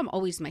 I think I'm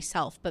always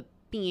myself, but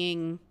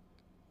being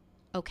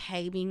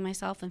okay being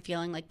myself and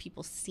feeling like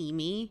people see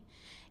me,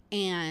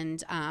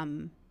 and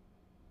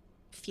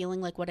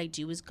feeling like what I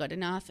do is good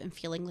enough, and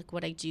feeling like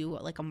what I do,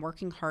 like I'm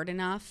working hard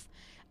enough,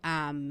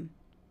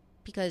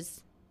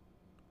 because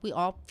we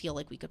all feel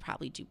like we could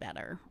probably do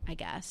better, I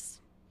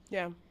guess.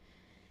 Yeah.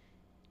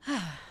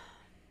 I'm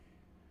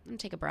gonna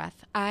take a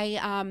breath.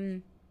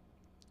 I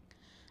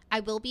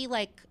will be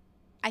like,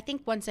 I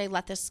think once I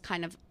let this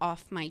kind of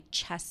off my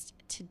chest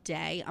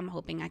today, I'm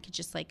hoping I could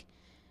just like,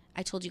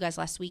 I told you guys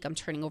last week, I'm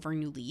turning over a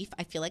new leaf.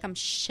 I feel like I'm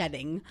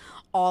shedding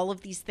all of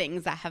these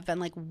things that have been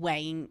like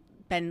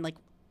been like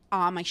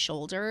on my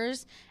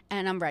shoulders,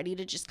 and I'm ready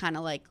to just kind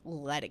of like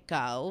let it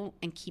go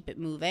and keep it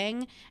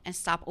moving and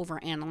stop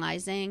over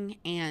analyzing,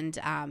 and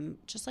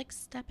just like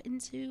step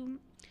into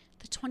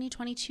the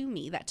 2022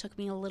 me that took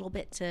me a little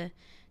bit to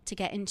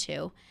get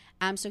into.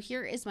 So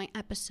here is my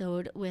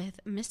episode with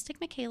Mystic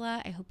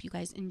Michaela. I hope you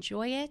guys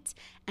enjoy it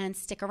and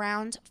stick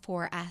around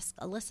for Ask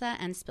Alyssa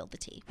and Spill the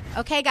Tea.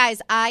 Okay,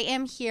 guys, I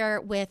am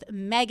here with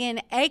Megan,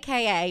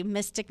 aka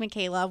Mystic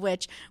Michaela,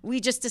 which we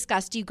just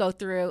discussed. You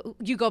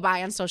go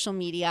by on social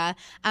media.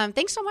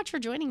 Thanks so much for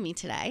joining me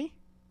today.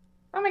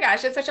 Oh my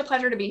gosh, it's such a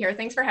pleasure to be here.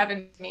 Thanks for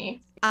having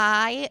me.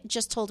 I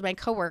just told my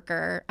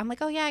coworker, I'm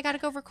like, oh yeah, I got to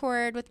go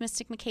record with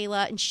Mystic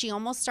Michaela. And she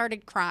almost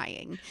started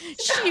crying.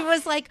 She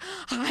was like,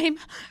 I'm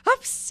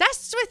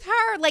obsessed with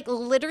her. Like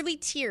literally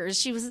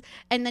tears.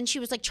 And then she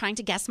was like trying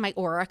to guess my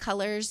aura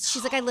colors.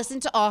 She's like, I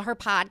listened to all her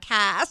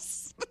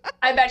podcasts.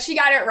 I bet she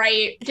got it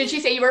right. Did she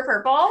say you were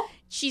purple?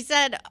 She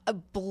said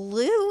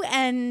blue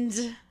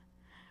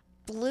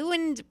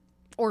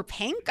or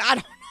pink. I don't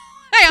know.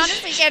 I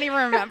honestly can't even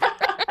remember.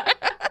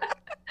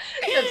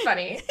 That's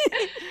funny.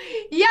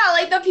 Yeah,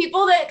 like the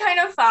people that kind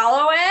of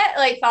follow it,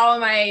 like follow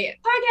my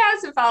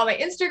podcast and follow my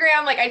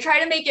Instagram, like I try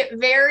to make it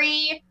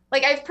very,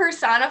 like I've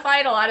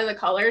personified a lot of the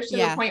colors to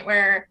the point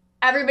where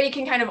everybody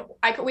can kind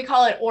of, we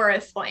call it aura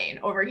explain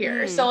over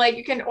here. So like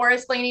you can aura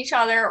explain each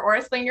other, aura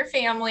explain your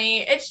family.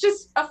 It's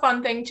just a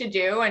fun thing to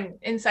do and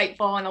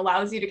insightful, and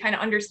allows you to kind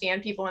of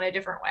understand people in a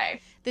different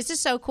way. This is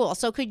so cool.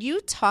 So could you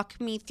talk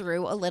me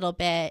through a little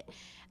bit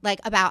like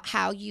about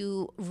how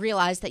you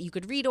realized that you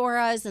could read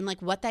auras, and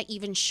like what that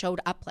even showed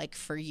up like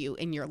for you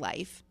in your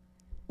life?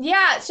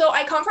 Yeah. So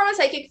I come from a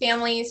psychic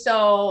family.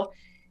 So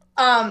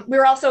we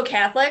were also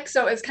Catholic.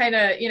 So it's kind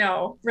of,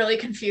 really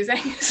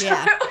confusing. So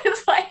it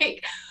was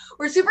like,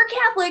 we're super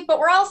Catholic, but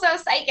we're also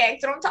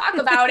psychic, so don't talk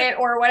about it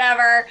or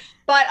whatever.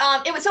 But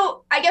it was,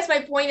 so I guess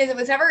my point is it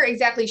was never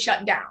exactly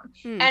shut down,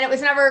 and it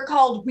was never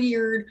called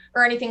weird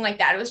or anything like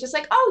that. It was just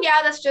like, oh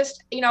yeah, that's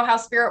just, how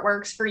spirit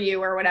works for you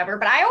or whatever.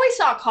 But I always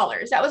saw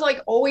colors. That was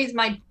like always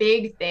my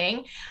big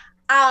thing.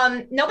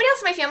 nobody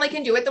else in my family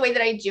can do it the way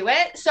that I do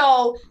it.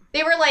 So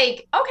they were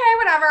like, okay,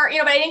 whatever,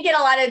 but I didn't get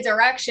a lot of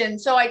direction.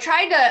 So I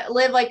tried to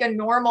live like a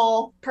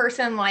normal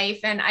person life,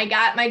 and I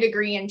got my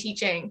degree in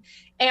teaching.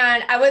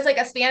 And I was like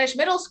a Spanish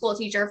middle school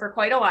teacher for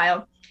quite a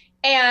while.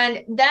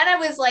 And then I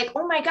was like,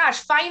 oh my gosh,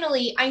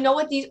 finally, I know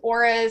what these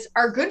auras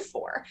are good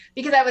for,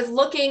 because I was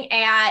looking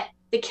at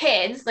the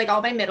kids, like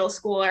all my middle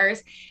schoolers,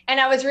 and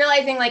I was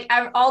realizing like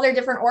all their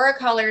different aura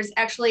colors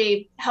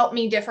actually helped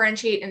me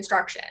differentiate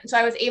instruction. So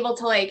I was able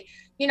to like,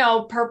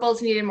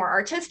 purples needed more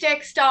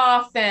artistic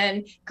stuff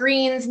and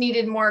greens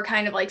needed more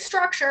kind of like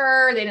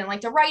structure. They didn't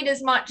like to write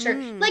as much or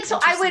so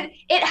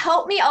it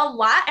helped me a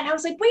lot. And I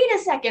was like, wait a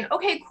second.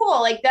 Okay,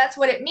 cool. Like that's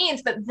what it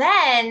means. But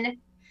then,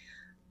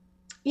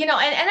 and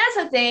that's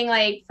the thing,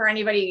 like for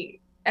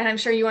anybody, and I'm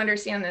sure you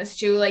understand this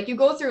too, like you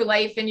go through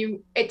life and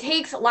it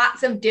takes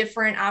lots of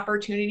different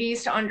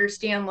opportunities to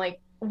understand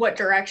like what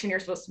direction you're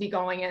supposed to be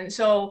going in.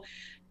 So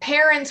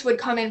parents would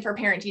come in for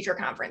parent-teacher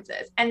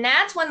conferences. And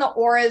that's when the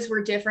auras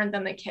were different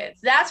than the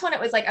kids. That's when it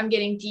was like, I'm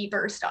getting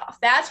deeper stuff.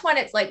 That's when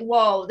it's like,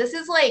 whoa, this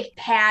is like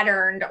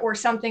patterned or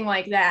something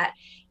like that.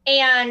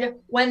 And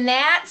when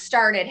that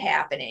started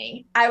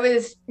happening, I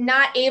was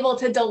not able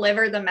to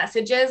deliver the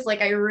messages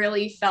like I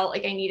really felt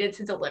like I needed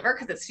to deliver,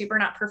 because it's super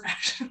not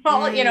professional,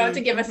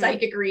 to give a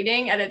psychic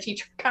reading at a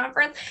teacher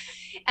conference.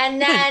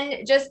 And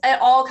then just it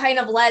all kind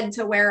of led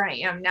to where I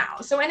am now.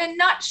 So in a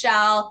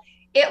nutshell,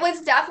 it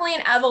was definitely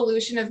an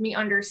evolution of me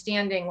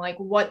understanding like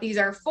what these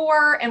are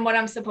for and what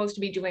I'm supposed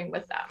to be doing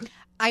with them.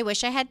 I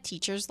wish I had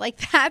teachers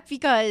like that,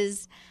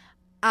 because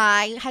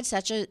I had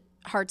such a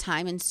hard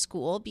time in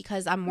school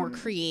because I'm more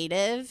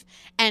creative,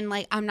 and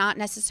like I'm not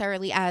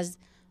necessarily as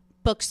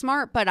book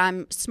smart, but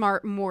I'm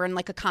smart more in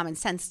like a common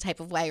sense type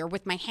of way, or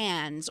with my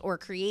hands, or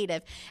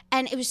creative.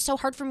 And it was so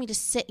hard for me to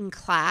sit in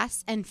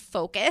class and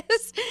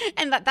focus.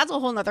 And that's a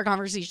whole nother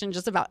conversation,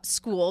 just about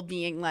school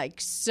being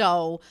like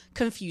so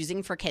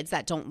confusing for kids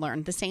that don't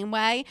learn the same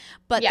way.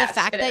 But yes, the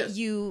fact that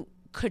you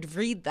could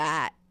read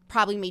that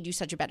probably made you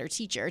such a better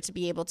teacher to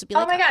be able to be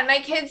like, oh my God, my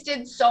kids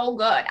did so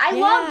good. I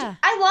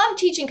love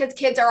teaching because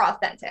kids are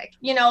authentic,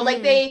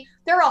 like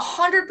they're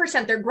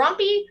 100%, they're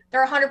grumpy.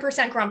 They're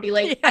 100% grumpy.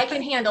 Like I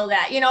can handle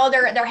that.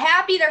 They're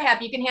happy. They're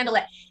happy. You can handle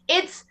it.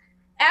 It's,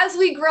 as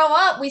we grow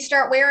up, we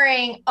start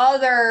wearing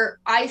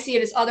I see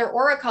it as other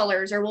aura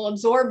colors, or we'll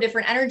absorb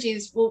different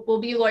energies.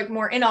 We'll be like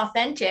more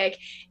inauthentic.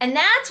 And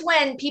that's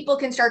when people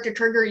can start to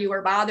trigger you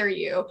or bother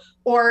you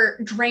or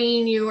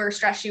drain you or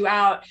stress you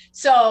out.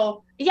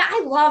 So yeah,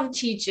 I love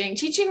teaching.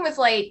 Teaching with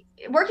like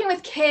working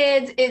with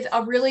kids is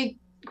a really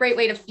great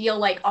way to feel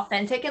like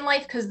authentic in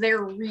life, because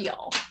they're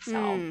real.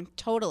 So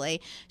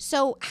totally.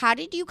 So how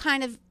did you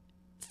kind of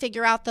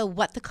figure out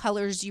what the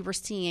colors you were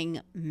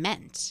seeing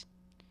meant?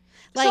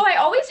 Like, so I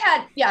always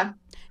had,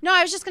 No,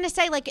 I was just going to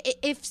say, like,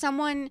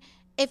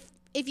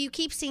 if you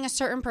keep seeing a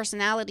certain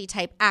personality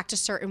type act a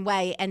certain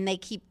way and they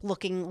keep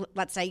looking,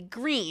 let's say,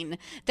 green,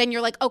 then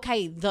you're like,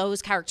 okay,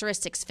 those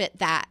characteristics fit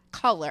that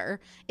color.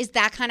 Is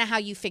that kind of how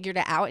you figured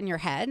it out in your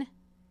head?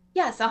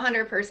 Yes,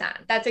 100%.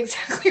 That's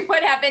exactly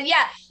what happened.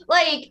 Yeah.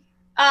 Like,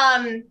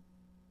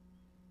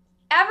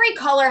 every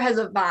color has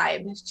a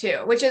vibe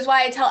too, which is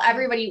why I tell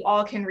everybody you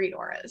all can read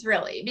auras,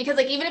 really. Because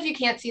like, even if you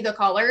can't see the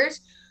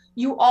colors,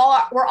 we're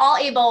all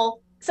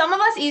able, some of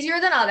us easier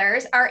than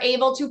others are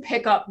able to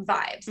pick up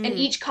vibes, and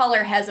each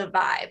color has a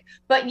vibe.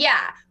 But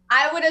yeah,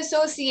 I would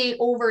associate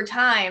over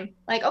time,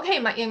 like, okay,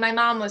 my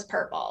mom was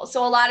purple.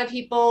 So a lot of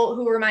people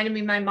who reminded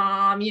me of my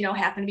mom,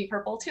 happen to be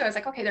purple too. I was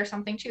like, okay, there's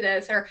something to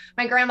this. Or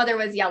my grandmother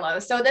was yellow.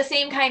 So the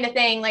same kind of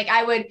thing, like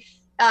I would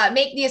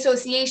make the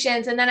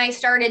associations. And then I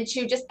started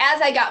to, just as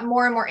I got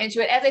more and more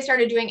into it, as I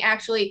started doing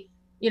actually,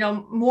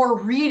 more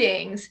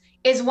readings,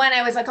 is when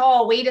I was like,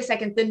 oh, wait a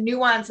second, the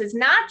nuance is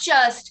not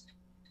just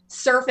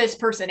surface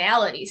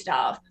personality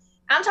stuff.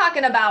 I'm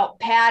talking about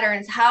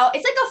patterns, how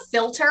it's like a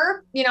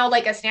filter,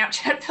 like a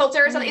Snapchat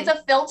filter or something. It's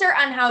a filter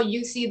on how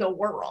you see the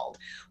world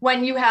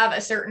when you have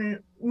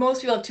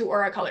most people have 2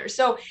 aura colors.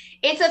 So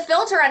it's a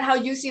filter on how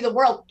you see the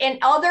world, and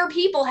other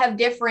people have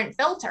different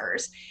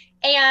filters.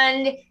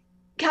 And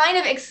kind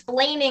of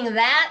explaining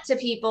that to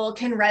people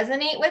can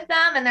resonate with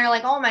them, and they're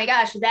like, oh my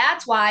gosh,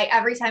 that's why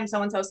every time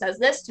so-and-so says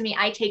this to me,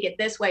 I take it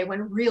this way,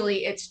 when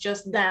really it's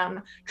just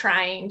them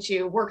trying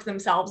to work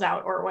themselves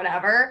out or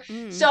whatever.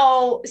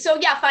 So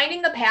yeah,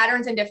 finding the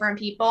patterns in different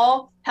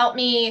people helped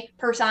me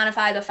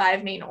personify the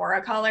 5 main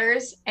aura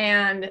colors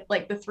and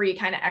like the 3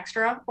 kind of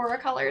extra aura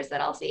colors that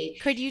I'll see.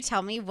 Could you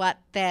tell me what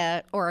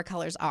the aura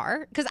colors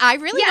are? Because I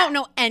really don't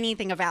know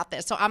anything about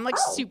this, so I'm like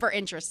super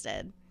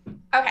interested.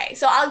 Okay,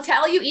 so I'll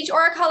tell you each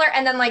aura color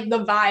and then like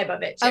the vibe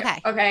of it too. Okay.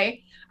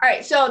 All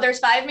right, so there's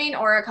 5 main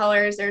aura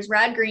colors. There's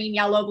red, green,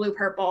 yellow, blue,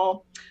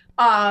 purple.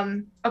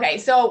 Okay,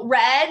 so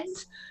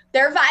reds,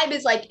 their vibe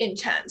is like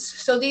intense.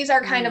 So these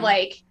are kind of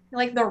like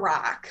The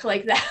Rock,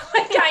 like that,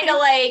 kind of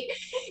like,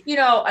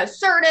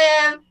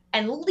 assertive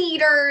and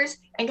leaders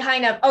and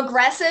kind of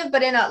aggressive,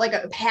 but in a like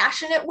a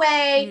passionate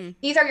way.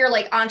 These are your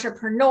like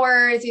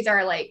entrepreneurs. These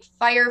are like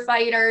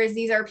firefighters.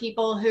 These are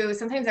people who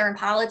sometimes they're in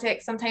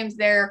politics, sometimes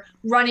they're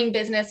running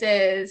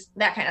businesses,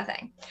 that kind of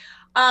thing.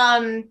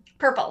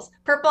 Purples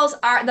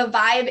are, the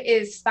vibe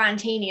is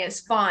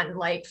spontaneous, fun,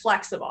 like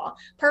flexible.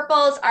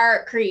 Purples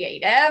are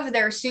creative.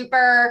 They're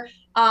super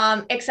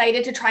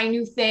excited to try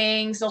new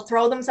things. They'll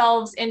throw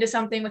themselves into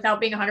something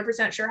without being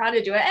 100% sure how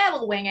to do it.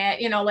 We'll wing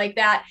it, like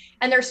that.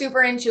 And they're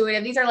super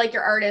intuitive. These are like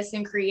your artists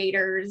and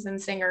creators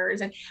and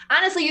singers. And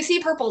honestly, you see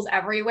purples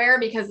everywhere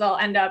because they'll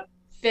end up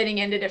fitting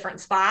into different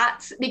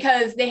spots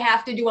because they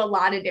have to do a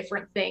lot of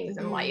different things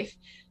in life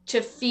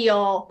to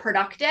feel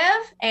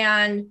productive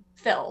and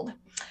filled.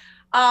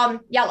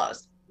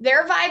 Yellows.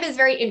 Their vibe is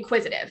very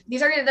inquisitive.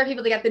 These are the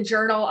people that got the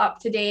journal up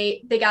to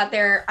date. They got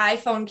their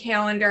iPhone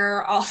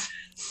calendar all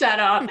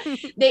set up.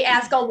 They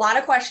ask a lot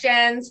of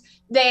questions.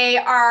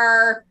 They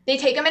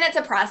take a minute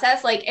to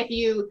process. Like if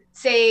you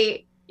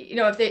say,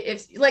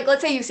 if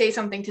let's say you say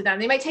something to them,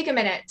 they might take a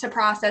minute to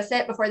process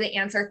it before they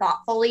answer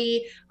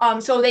thoughtfully.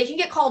 So they can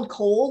get called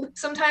cold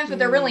sometimes, but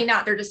they're really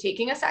not. They're just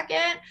taking a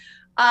second.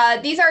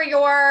 These are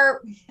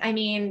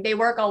they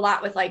work a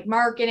lot with like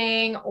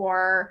marketing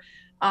or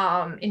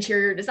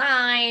interior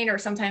design, or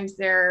sometimes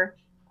they're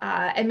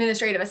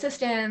administrative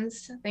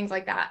assistants, things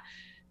like that.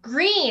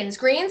 Green's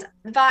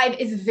vibe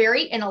is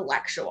very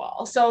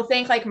intellectual. So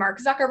think like Mark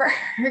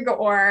Zuckerberg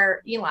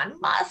or Elon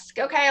Musk.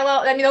 Okay,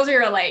 those are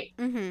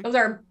your those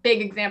are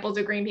big examples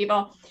of green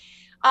people.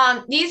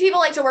 These people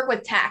like to work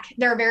with tech.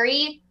 They're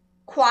very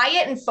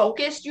quiet and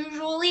focused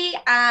usually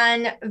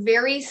on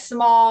very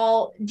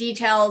small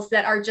details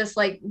that are just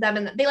like them,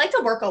 and they like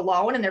to work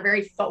alone and they're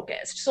very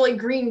focused. So like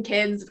green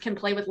kids can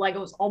play with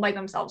Legos all by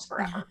themselves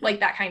forever, like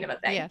that kind of a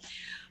thing.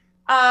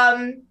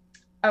 Yeah.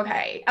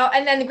 Okay. Oh,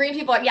 and then the green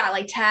people,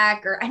 like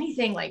tech or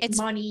anything like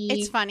money.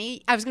 It's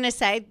funny. I was gonna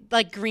say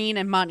like green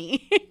and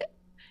money.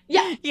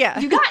 Yeah. Yeah.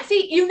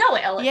 You know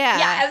it, Ellen. Yeah.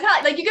 Yeah.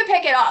 It's like you can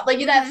pick it up.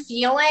 Like that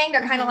feeling.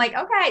 They're kind of like,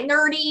 okay,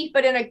 nerdy,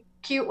 but in a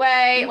cute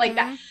way, like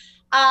that.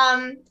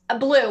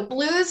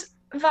 Blue's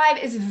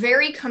vibe is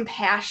very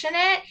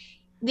compassionate.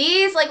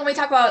 These, like when we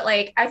talk about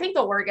like, I think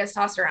the word gets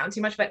tossed around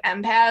too much, but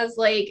empaths,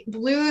 like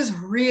blues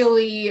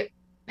really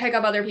pick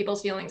up other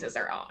people's feelings as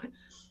their own.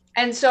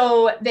 And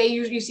so they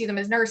usually see them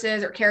as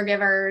nurses or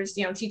caregivers,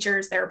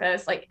 teachers,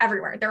 therapists, like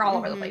everywhere. They're all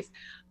over the place.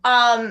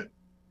 They're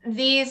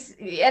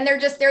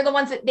the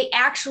ones that they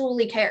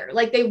actually care.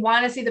 Like they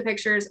want to see the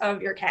pictures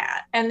of your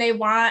cat and they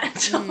want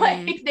to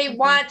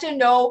want to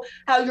know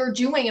how you're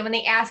doing. And when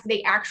they ask,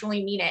 they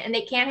actually mean it. And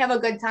they can't have a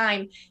good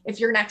time if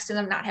you're next to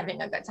them not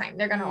having a good time.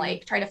 They're going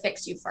to try to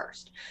fix you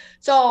first.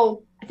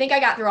 So I think I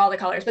got through all the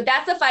colors, but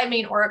that's the 5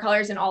 main aura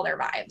colors and all their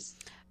vibes.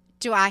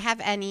 Do I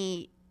have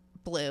any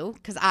blue?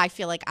 Because I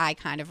feel like I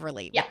kind of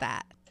relate with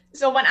that.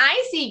 So when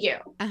I see you,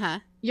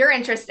 you're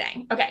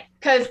interesting. Okay.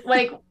 Cause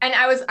and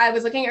I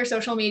was looking at your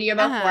social media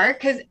before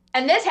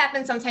and this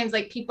happens sometimes,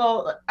 like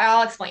people,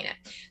 I'll explain it.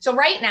 So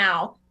right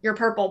now you're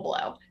purple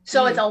blue.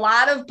 So it's a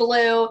lot of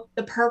blue.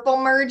 The purple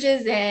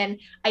merges in.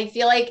 I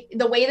feel like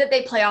the way that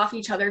they play off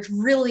each other is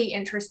really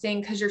interesting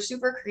because you're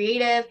super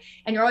creative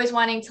and you're always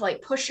wanting to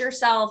like push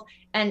yourself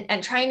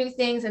and try new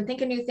things and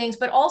think of new things,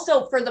 but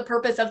also for the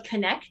purpose of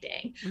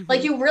connecting.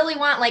 Like you really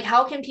want, like,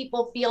 how can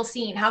people feel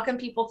seen? How can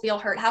people feel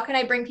heard? How can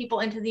I bring people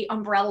into the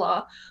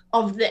umbrella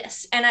of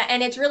this?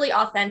 And it's really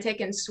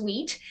authentic and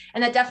sweet.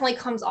 And that definitely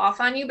comes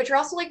off on you, but you're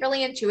also like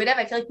really intuitive.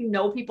 I feel like you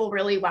know people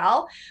really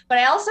well, but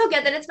I also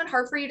get that it's been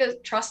hard for you to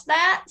trust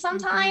that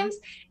sometimes.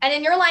 And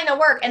in your line of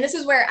work, and this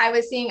is where I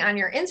was seeing on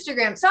your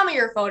Instagram, some of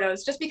your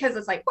photos, just because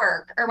it's like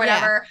work or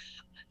whatever,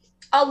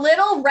 a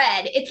little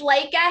red. It's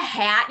like a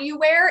hat you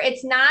wear.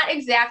 It's not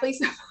exactly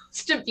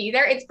supposed to be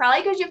there. It's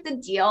probably because you have to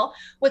deal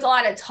with a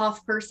lot of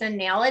tough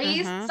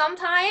personalities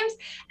sometimes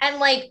and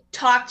like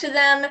talk to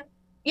them,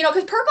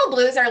 because purple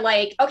blues are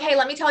like, okay,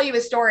 let me tell you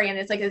a story. And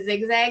it's like a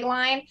zigzag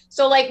line.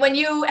 So like when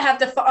you have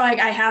to,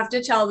 I have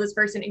to tell this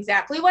person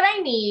exactly what I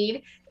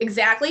need,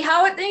 exactly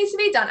how it needs to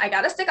be done. I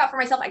got to stick up for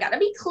myself. I got to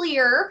be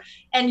clear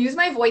and use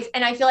my voice.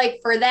 And I feel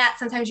like for that,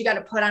 sometimes you got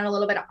to put on a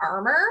little bit of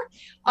armor.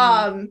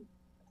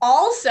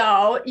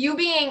 Also, you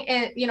being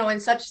in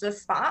such the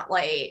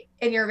spotlight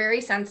and you're a very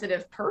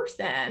sensitive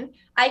person,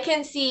 I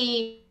can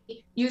see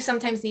you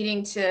sometimes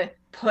needing to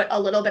put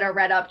a little bit of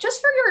red up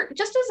just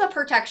as a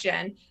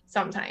protection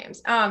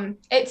sometimes.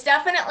 It's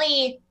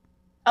definitely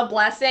a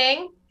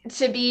blessing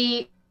to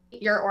be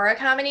your aura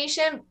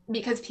combination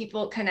because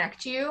people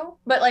connect you,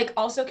 but like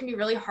also can be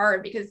really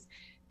hard because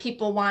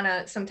people want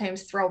to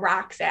sometimes throw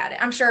rocks at it.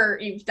 I'm sure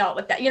you've dealt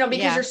with that,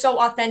 because you're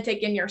so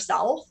authentic in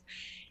yourself.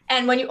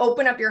 And when you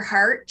open up your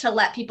heart to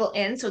let people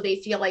in so they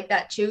feel like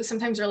that too,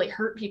 sometimes really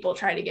hurt people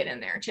try to get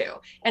in there too.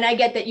 And I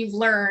get that you've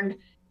learned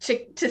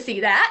to see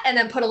that and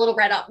then put a little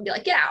red up and be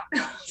like, get out.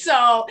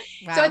 So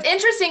it's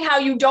interesting how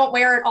you don't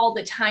wear it all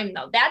the time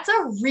though. That's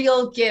a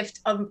real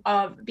gift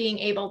of being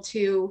able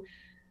to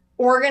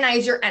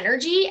organize your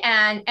energy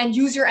and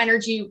use your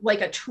energy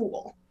like a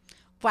tool.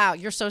 Wow,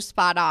 you're so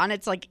spot on.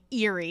 It's like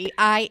eerie.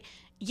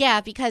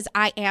 Because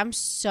I am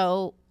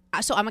so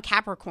so I'm a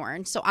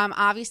Capricorn, so I'm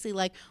obviously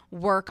like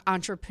work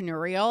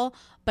entrepreneurial,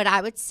 but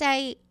I would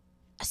say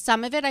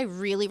some of it I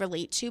really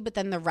relate to, but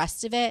then the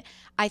rest of it,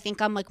 I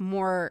think I'm like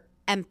more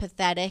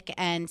empathetic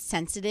and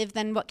sensitive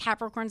than what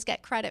Capricorns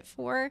get credit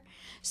for.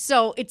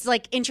 So it's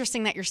like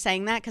interesting that you're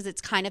saying that, because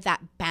it's kind of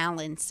that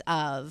balance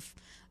of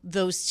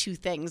those two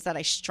things that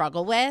I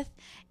struggle with.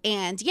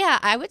 And yeah,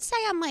 I would say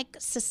I'm like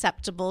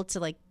susceptible to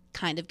like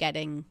kind of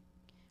getting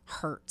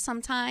hurt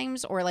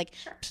sometimes, or like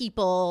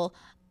people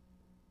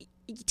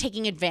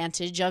taking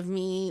advantage of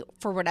me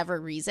for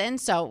whatever reason.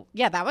 So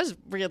yeah, that was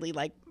really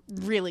like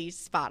really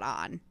spot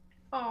on.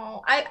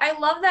 Oh, I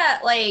love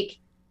that, like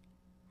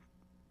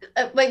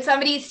when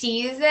somebody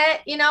sees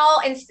it, you know,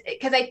 and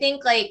because I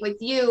think like with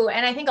you,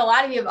 and I think a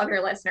lot of you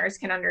other listeners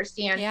can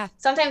understand,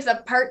 sometimes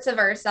the parts of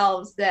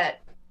ourselves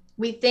that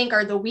we think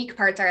are the weak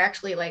parts are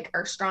actually like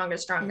our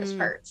strongest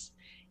parts.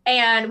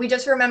 And we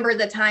just remember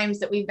the times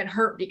that we've been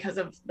hurt because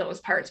of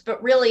those parts.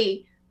 But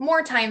really,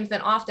 more times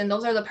than often,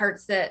 those are the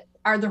parts that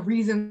are the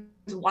reasons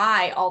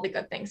why all the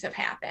good things have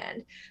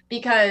happened.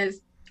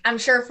 Because I'm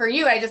sure for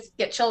you, I just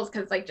get chills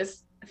because like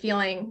just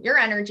feeling your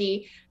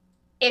energy.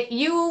 If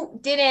you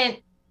didn't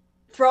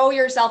throw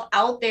yourself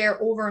out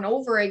there over and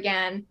over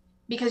again,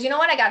 because you know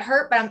what, I got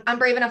hurt, but I'm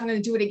brave enough, I'm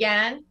going to do it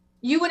again,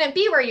 you wouldn't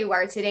be where you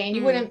are today, and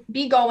you wouldn't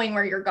be going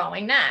where you're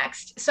going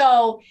next.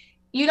 So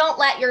you don't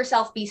let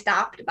yourself be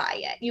stopped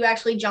by it. You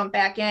actually jump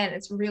back in.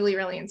 It's really,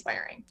 really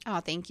inspiring. Oh,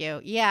 thank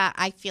you. Yeah,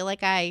 I feel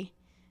like I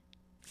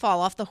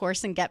fall off the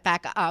horse and get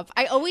back up.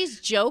 I always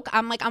joke,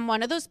 I'm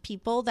one of those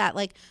people that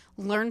like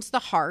learns the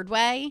hard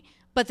way,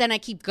 but then I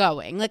keep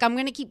going. Like I'm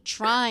going to keep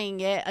trying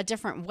it a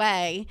different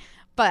way,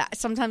 but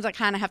sometimes I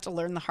kind of have to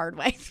learn the hard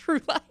way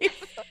through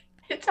life.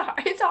 It's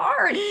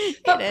hard.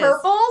 But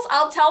purples,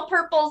 I'll tell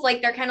purples,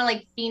 like they're kind of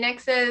like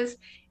phoenixes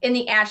in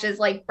the ashes,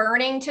 like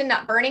burning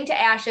to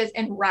ashes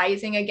and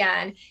rising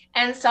again.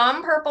 And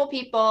some purple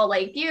people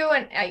like you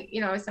and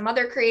you know, some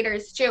other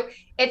creators too,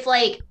 it's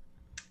like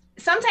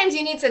sometimes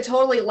you need to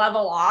totally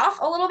level off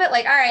a little bit,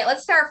 like, all right,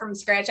 let's start from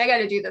scratch. I got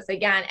to do this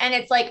again. And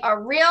it's like a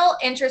real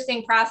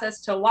interesting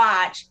process to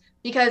watch,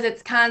 because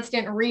it's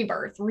constant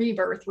rebirth.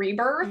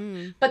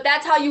 But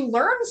that's how you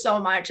learn so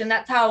much. And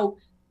that's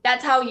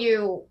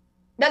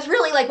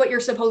really like what you're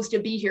supposed to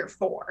be here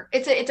for.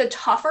 It's a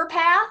tougher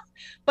path,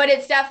 but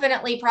it's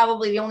definitely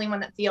probably the only one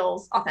that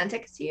feels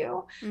authentic to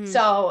you.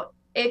 So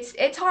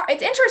it's hard.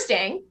 It's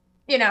interesting,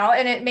 you know,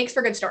 and it makes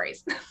for good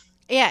stories.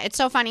 Yeah, it's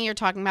so funny you're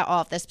talking about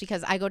all of this,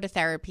 because I go to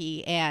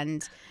therapy,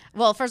 and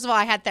well, first of all,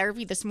 I had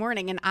therapy this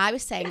morning, and I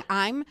was saying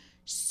I'm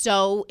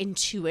so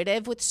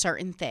intuitive with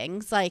certain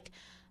things. Like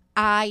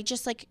I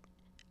just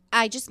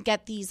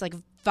get these like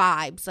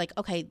vibes, like,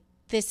 okay,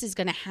 this is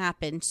going to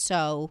happen.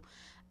 So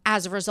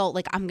as a result,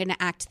 like I'm going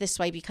to act this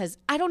way, because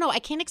I don't know, I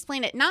can't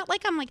explain it. Not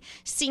like I'm like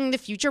seeing the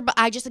future, but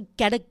I just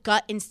get a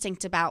gut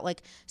instinct about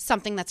like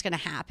something that's going to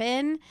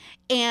happen.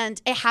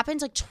 And it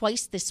happened like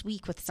twice this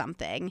week with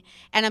something.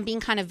 And I'm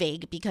being kind of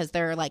vague because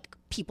they're like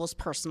people's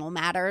personal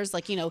matters,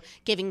 like, you know,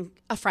 giving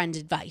a friend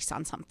advice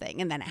on something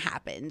and then it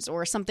happens,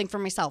 or something for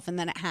myself and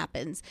then it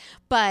happens.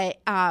 But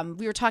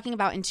we were talking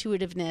about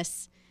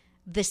intuitiveness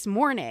this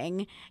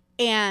morning,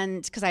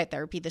 and because I had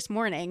therapy this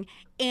morning,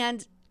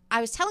 and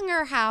I was telling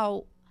her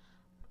how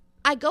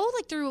I go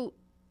like through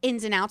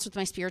ins and outs with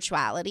my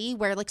spirituality,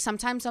 where like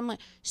sometimes I'm like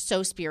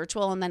so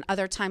spiritual, and then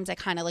other times I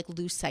kind of like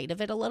lose sight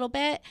of it a little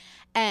bit.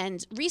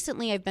 And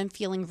recently I've been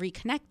feeling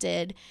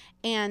reconnected,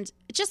 and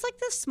just like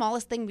the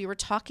smallest thing, we were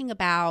talking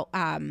about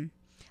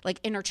like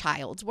inner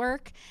child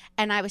work,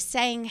 and I was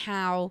saying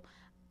how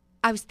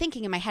I was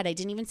thinking in my head, I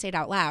didn't even say it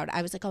out loud.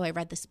 I was like, oh, I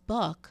read this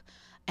book,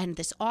 and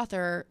this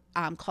author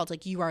called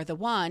like You Are the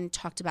One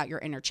talked about your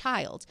inner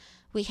child.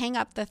 We hang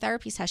up the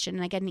therapy session,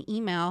 and I get an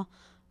email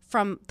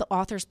from the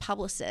author's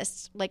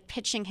publicist, like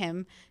pitching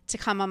him to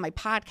come on my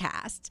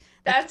podcast.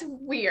 That's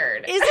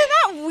weird. Isn't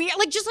that weird?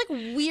 Like just like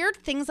weird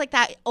things like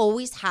that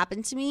always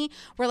happen to me,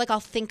 where like I'll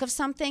think of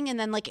something and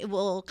then like it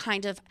will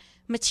kind of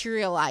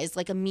materialize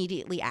like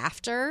immediately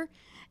after.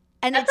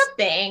 And that's a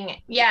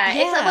thing. Yeah.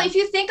 It's like, if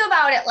you think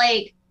about it,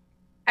 like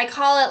I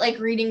call it like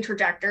reading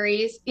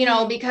trajectories, you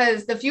know,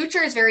 because the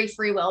future is very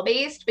free will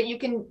based, but you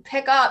can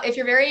pick up, if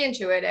you're very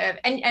intuitive,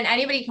 and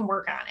anybody can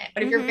work on it.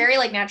 But if you're very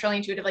like naturally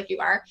intuitive like you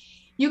are,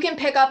 you can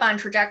pick up on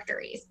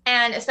trajectories.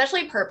 And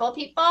especially purple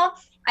people,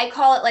 I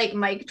call it like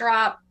mic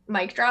drop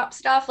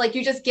stuff. Like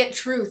you just get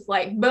truth,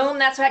 like boom,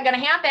 that's what's going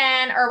to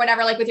happen, or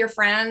whatever, like with your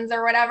friends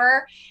or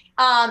whatever.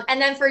 And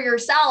then for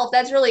yourself,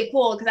 that's really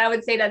cool, because I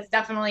would say that's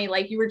definitely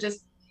like you were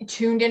just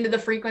tuned into the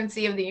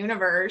frequency of the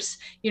universe,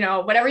 you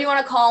know, whatever you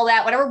want to call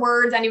that, whatever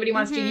words anybody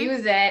wants to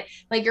use it.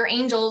 Like your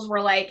angels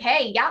were like,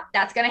 hey, yep,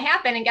 that's going to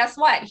happen. And guess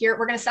what? Here,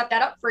 we're going to set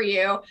that up for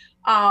you.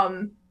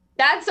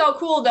 That's so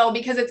cool though,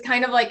 because it's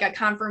kind of like a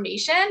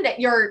confirmation that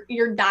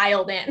you're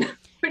dialed in,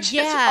 which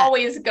is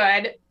always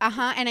good.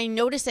 And I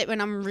notice it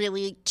when I'm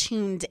really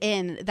tuned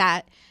in,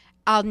 that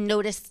I'll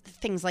notice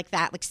things like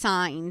that, like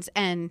signs,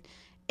 and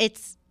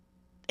it's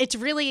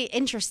really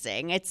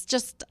interesting. It's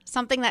just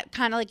something that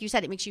kind of, like you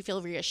said, it makes you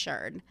feel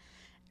reassured.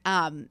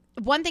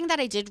 One thing that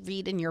I did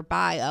read in your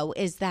bio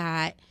is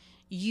that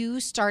you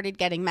started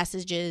getting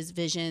messages,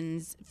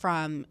 visions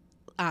from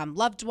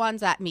loved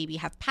ones that maybe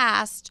have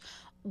passed.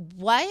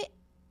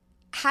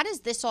 How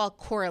does this all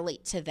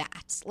correlate to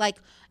that? Like,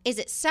 is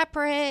it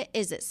separate?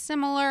 Is it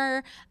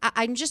similar?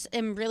 I'm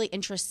really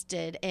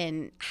interested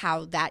in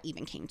how that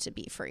even came to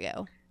be for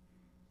you.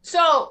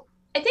 So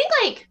I think,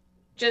 like,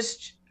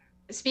 just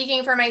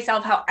speaking for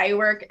myself, how I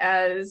work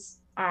as,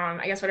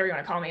 I guess whatever you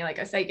want to call me, like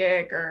a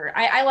psychic, or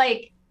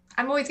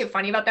I'm always get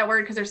funny about that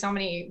word because there's so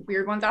many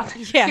weird ones out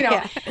there. Yeah, you know,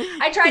 yeah.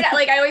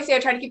 I always say I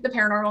try to keep the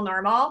paranormal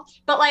normal,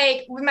 but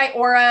like with my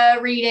aura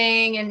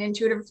reading and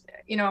intuitive,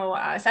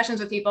 sessions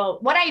with people,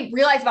 what I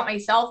realized about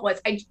myself was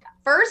I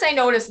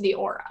noticed the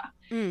aura.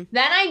 Then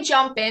I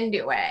jump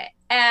into it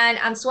and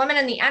I'm swimming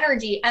in the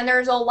energy, and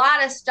there's a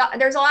lot of stuff.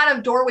 There's a lot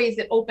of doorways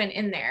that open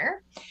in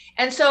there.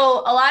 And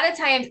so a lot of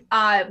times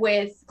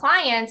with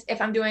clients,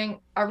 if I'm doing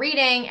a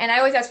reading, and I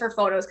always ask for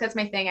photos because it's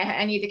my thing,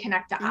 I need to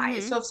connect to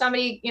eyes. So if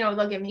somebody,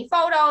 they'll give me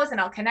photos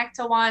and I'll connect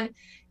to one.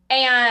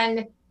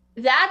 And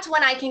that's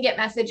when I can get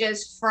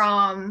messages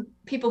from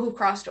people who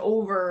crossed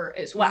over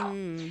as well.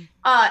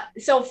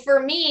 So for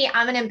me,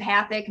 I'm an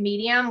empathic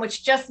medium,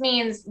 which just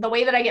means the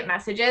way that I get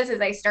messages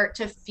is I start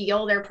to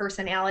feel their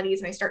personalities,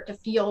 and I start to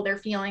feel their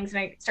feelings,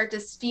 and I start to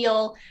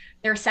feel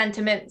their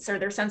sentiments or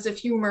their sense of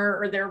humor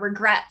or their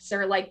regrets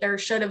or like their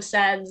should have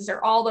said's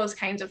or all those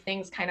kinds of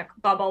things kind of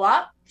bubble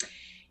up.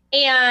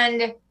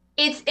 And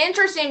it's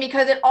interesting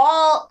because it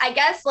all, I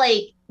guess,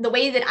 like the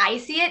way that I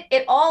see it,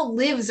 it all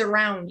lives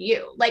around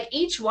you. Like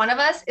each one of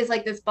us is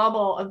like this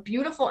bubble of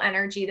beautiful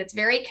energy that's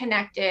very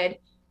connected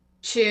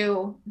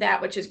to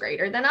that which is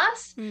greater than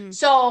us.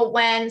 So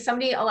when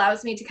somebody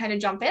allows me to kind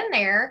of jump in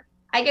there,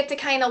 I get to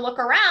kind of look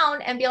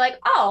around and be like,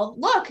 oh,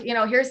 look,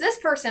 here's this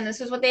person. This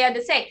is what they had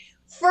to say.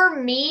 For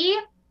me,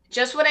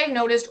 just what I've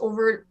noticed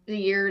over the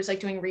years, like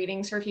doing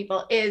readings for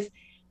people, is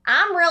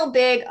I'm real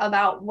big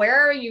about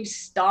where are you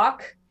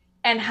stuck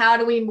and how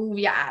do we move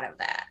you out of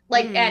that?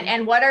 Like,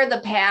 and what are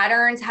the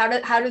patterns? How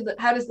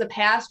does the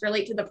past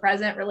relate to the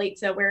present, relate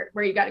to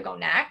where you got to go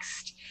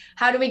next?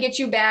 How do we get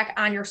you back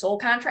on your soul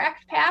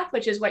contract path,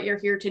 which is what you're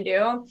here to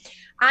do?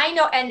 I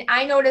know. And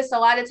I notice a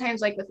lot of times,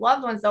 like with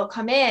loved ones, they'll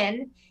come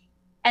in,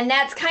 and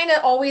that's kind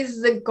of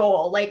always the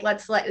goal. Like,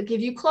 let's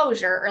give you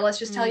closure, or let's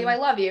just tell you I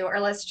love you, or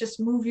let's just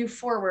move you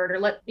forward, or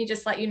let me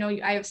just let you know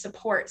I have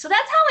support. So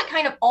that's how it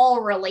kind of all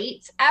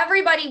relates.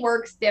 Everybody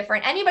works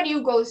different. Anybody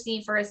you go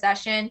see for a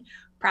session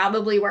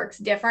probably works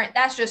different.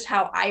 That's just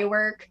how I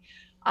work.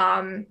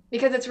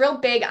 Because it's real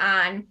big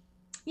on,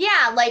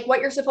 like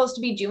what you're supposed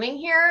to be doing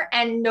here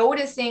and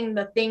noticing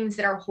the things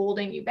that are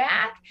holding you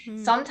back.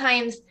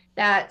 Sometimes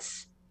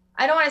that's,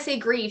 I don't want to say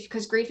grief,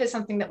 because grief is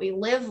something that we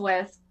live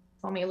with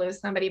when we lose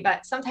somebody,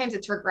 but sometimes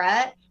it's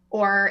regret,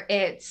 or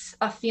it's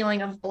a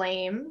feeling of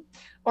blame,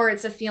 or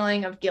it's a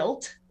feeling of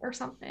guilt or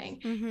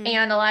something.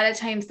 And a lot of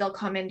times they'll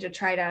come in to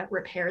try to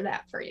repair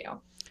that for you.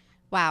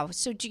 Wow.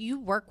 So do you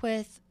work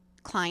with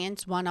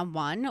clients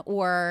one-on-one,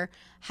 or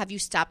have you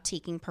stopped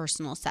taking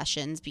personal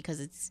sessions because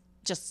it's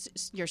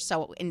just, you're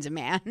so in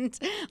demand?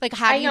 Like,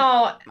 how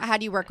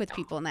do you work with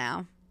people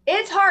now?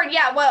 It's hard.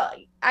 Yeah. Well,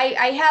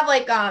 I have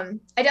like, I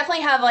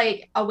definitely have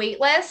like a wait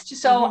list.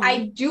 So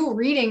I do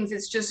readings.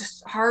 It's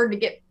just hard to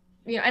get,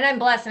 and I'm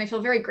blessed and I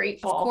feel very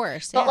grateful. Of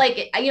course. But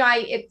like,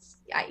 I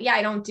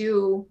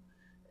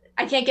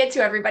can't get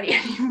to everybody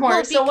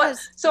anymore. Well,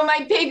 so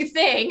my big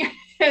thing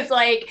is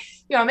like,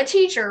 I'm a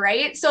teacher,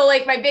 right? So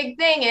like my big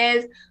thing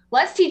is,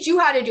 let's teach you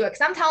how to do it.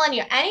 Cause I'm telling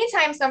you,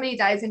 anytime somebody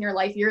dies in your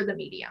life, you're the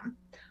medium.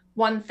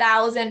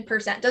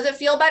 1000%. Does it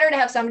feel better to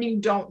have somebody you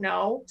don't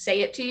know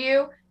say it to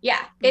you?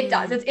 Yeah, it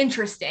does. It's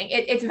interesting.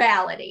 It's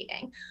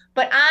validating.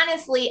 But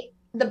honestly,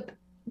 the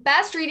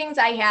best readings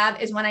I have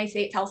is when I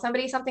tell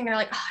somebody something, they're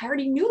like, oh, I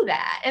already knew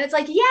that. And it's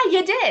like, yeah,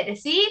 you did.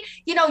 See,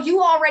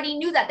 you already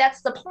knew that.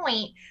 That's the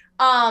point.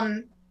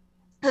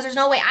 Because there's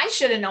no way I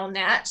should have known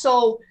that.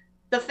 So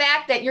the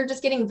fact that you're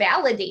just getting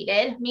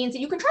validated means that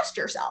you can trust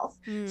yourself.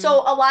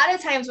 So a lot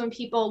of times when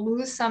people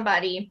lose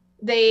somebody,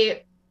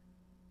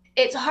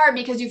 it's hard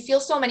because you feel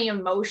so many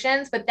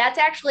emotions, but that's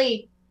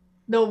actually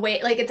the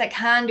way, like it's a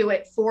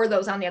conduit for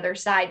those on the other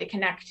side to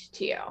connect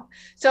to you.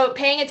 So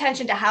paying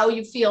attention to how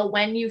you feel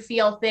when you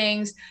feel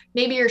things,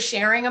 maybe you're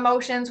sharing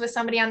emotions with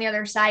somebody on the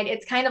other side.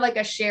 It's kind of like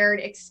a shared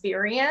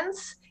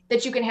experience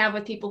that you can have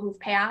with people who've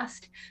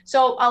passed.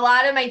 So a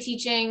lot of my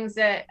teachings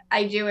that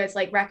I do is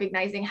like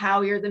recognizing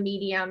how you're the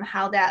medium,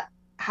 how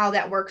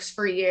that works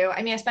for you.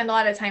 I mean, I spend a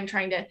lot of time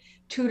trying to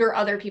tutor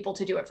other people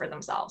to do it for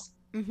themselves.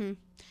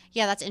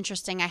 Yeah, that's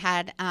interesting. I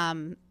had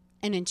an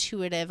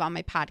intuitive on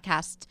my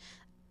podcast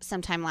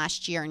sometime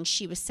last year, and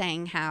she was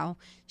saying how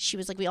she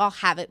was like, we all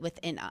have it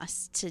within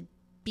us to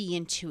be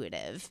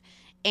intuitive,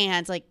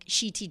 and like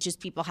she teaches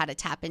people how to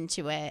tap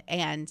into it.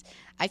 And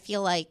I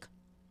feel like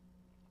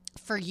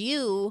for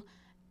you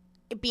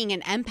being an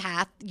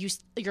empath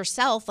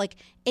yourself, like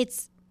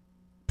it's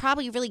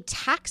probably really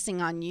taxing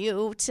on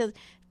you to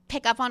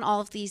pick up on all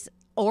of these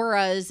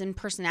auras and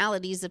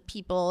personalities of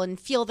people and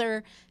feel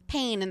their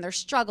pain and their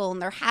struggle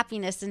and their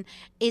happiness. And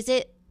is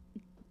it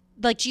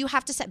like, do you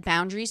have to set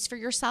boundaries for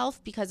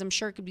yourself? Because I'm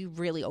sure it could be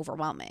really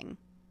overwhelming.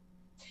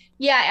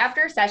 Yeah,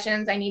 after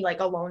sessions, I need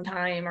like alone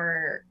time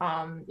or,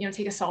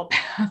 take a salt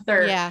bath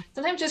or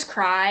sometimes just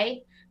cry.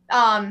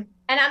 And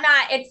I'm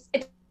not,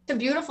 it's a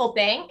beautiful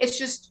thing. It's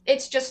just,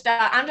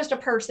 I'm just a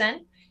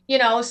person,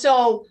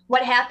 so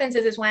what happens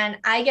is when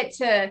I get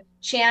to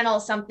channel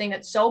something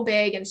that's so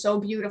big and so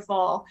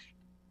beautiful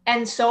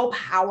and so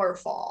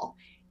powerful,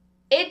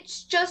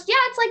 it's just,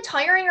 it's like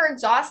tiring or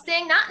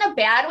exhausting, not in a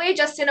bad way,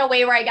 just in a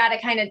way where I got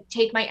to kind of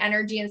take my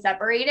energy and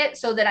separate it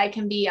so that I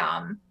can be,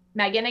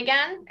 Megan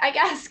again, I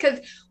guess, because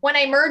when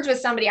I merge with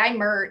somebody, I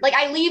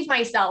leave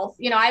myself,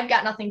 I've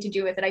got nothing to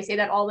do with it. I say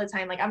that all the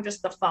time, like I'm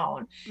just the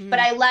phone, but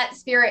I let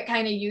spirit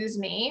kind of use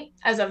me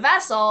as a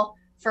vessel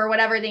for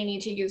whatever they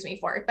need to use me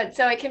for. But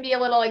so it can be a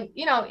little, like,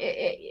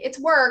 it's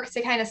work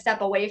to kind of step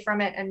away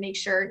from it and make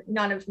sure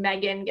none of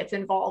Megan gets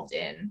involved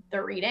in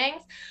the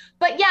readings.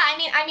 But yeah,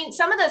 I mean,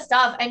 some of the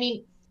stuff,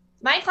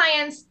 my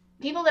clients,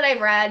 people that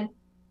I've read,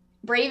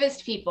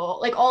 bravest people,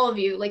 like all of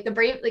you, like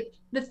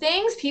the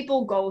things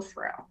people go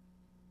through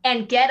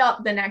and get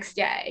up the next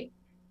day.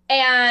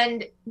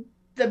 And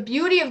the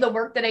beauty of the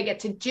work that I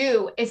get to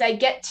do is I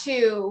get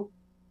to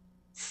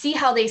see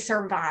how they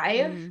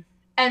survive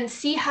and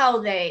see how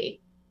they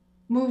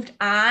moved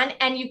on.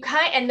 And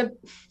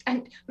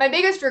and my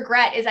biggest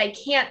regret is I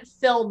can't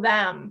fill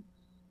them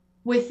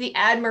with the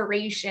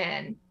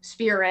admiration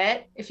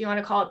spirit, if you want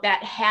to call it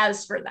that,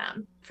 has for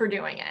them for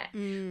doing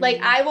it. Like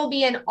I will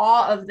be in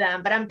awe of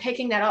them, but I'm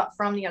picking that up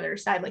from the other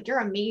side. Like, you're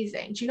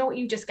amazing. Do you know what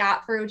you just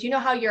got through? Do you know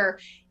how you're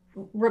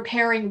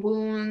repairing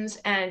wounds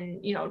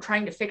and,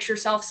 trying to fix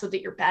yourself so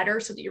that you're better,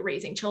 so that you're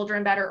raising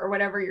children better or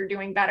whatever you're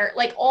doing better,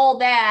 like all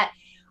that.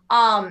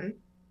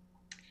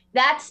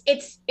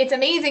 It's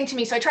amazing to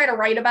me. So I try to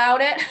write about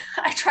it.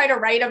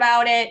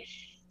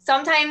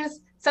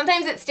 Sometimes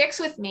it sticks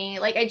with me.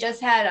 Like I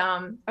just had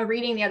a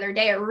reading the other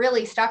day. It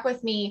really stuck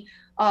with me.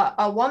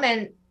 A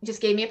woman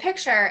just gave me a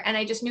picture and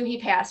I just knew he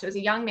passed. It was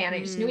a young man. I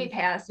just knew he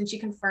passed, and she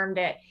confirmed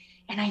it.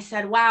 And I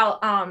said, wow,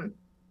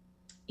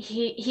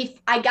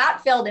 I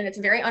got filled, and it's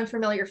a very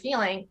unfamiliar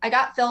feeling. I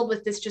got filled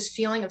with this just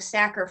feeling of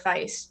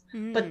sacrifice,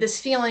 but this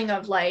feeling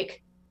of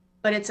like,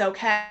 but it's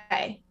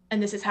okay.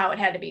 And this is how it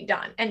had to be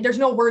done. And there's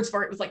no words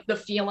for it. It was like the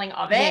feeling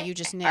of it. Yeah, you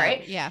just knew.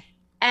 Right? Yeah.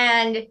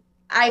 And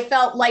I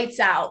felt lights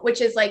out,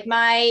 which is like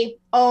my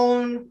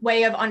own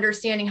way of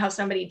understanding how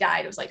somebody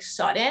died. It was like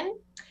sudden.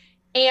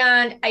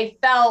 And I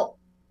felt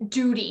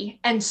duty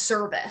and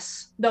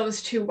service,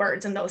 those two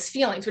words and those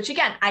feelings, which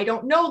again, I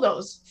don't know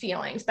those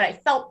feelings, but I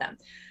felt them.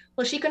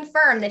 Well, she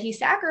confirmed that he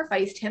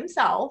sacrificed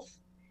himself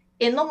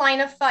in the line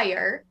of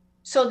fire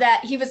so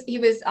that he was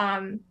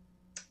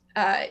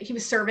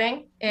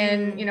serving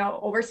in,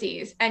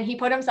 overseas, and he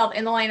put himself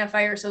in the line of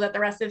fire so that the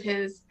rest of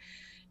his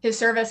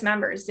service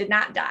members did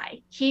not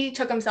die. He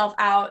took himself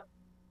out,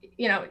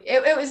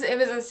 it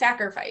was a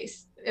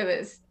sacrifice. It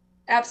was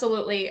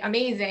absolutely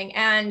amazing.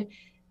 And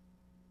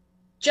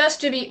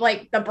just to be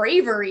like the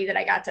bravery that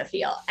I got to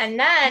feel. And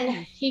then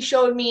he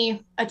showed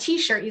me a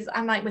t-shirt.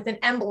 I'm like, with an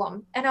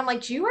emblem. And I'm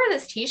like, do you wear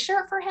this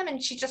t-shirt for him?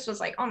 And she just was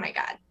like, oh my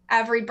God,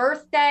 every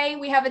birthday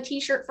we have a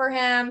t-shirt for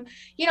him,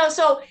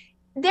 so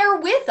they're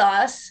with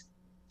us.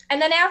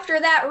 And then after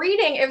that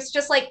reading, it was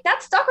just like,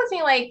 that stuck with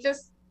me. Like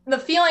just the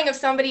feeling of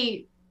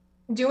somebody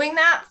doing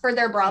that for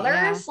their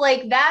brothers.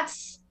 Like so that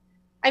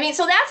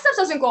stuff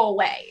doesn't go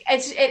away.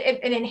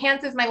 It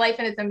enhances my life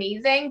and it's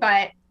amazing.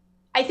 But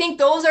I think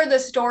those are the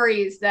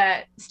stories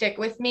that stick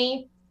with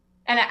me,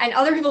 and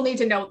other people need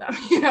to know them,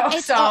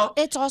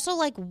 It's also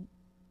like,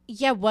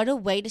 yeah, what a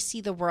way to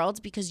see the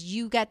world, because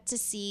you get to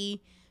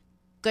see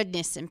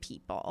goodness in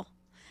people.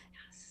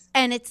 Yes.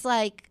 And it's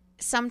like,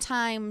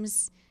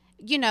 sometimes,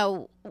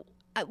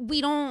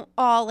 we don't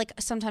all like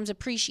sometimes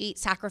appreciate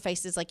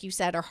sacrifices, like you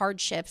said, or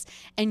hardships.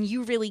 And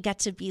you really get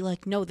to be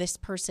like, no, this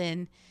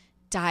person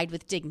died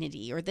with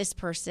dignity, or this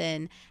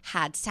person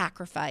had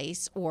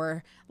sacrifice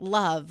or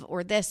love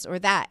or this or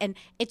that. And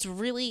it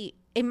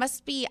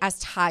must be as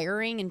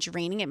tiring and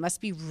draining. It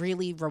must be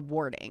really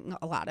rewarding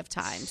a lot of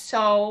times.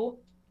 So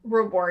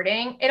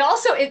rewarding. It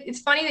also, it's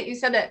funny that you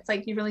said that. It's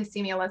like, you really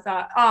see me,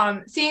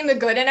 Alyssa, seeing the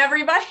good in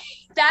everybody.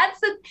 And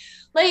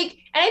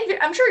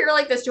I'm sure you're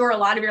like this too, or a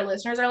lot of your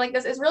listeners are like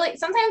this. It's really,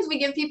 sometimes we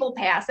give people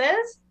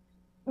passes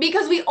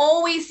because we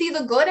always see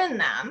the good in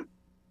them,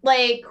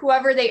 like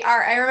whoever they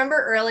are. I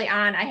remember early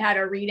on, I had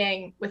a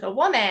reading with a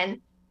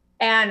woman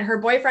and her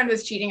boyfriend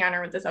was cheating on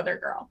her with this other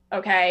girl.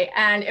 Okay.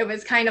 And it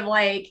was kind of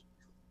like,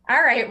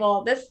 all right,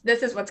 well, this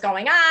is what's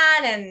going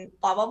on and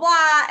blah, blah,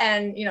 blah.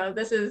 And,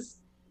 this is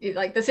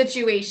like the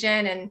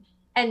situation.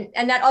 And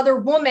that other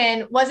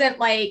woman wasn't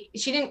like,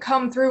 she didn't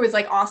come through as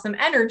like awesome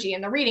energy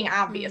in the reading,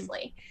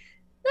 obviously.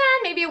 Then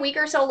maybe a week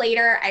or so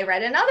later, I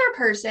read another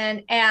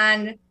person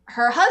and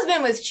her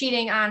husband was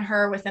cheating on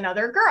her with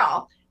another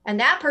girl. And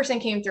that person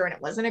came through and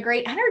it wasn't a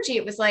great energy.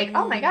 It was like,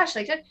 oh my gosh,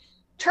 like it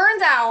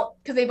turns out,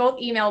 because they both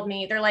emailed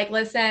me, they're like,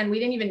 listen, we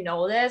didn't even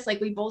know this. Like,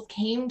 we both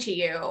came to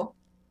you.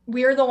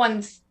 We're the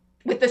ones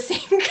with the same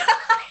guy.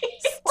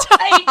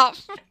 Stop.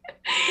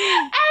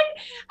 And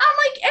I'm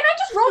like, and I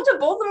just wrote told to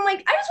both of them,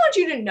 like, I just want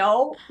you to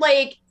know,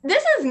 like,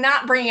 this is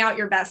not bringing out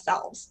your best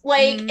selves.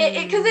 Like,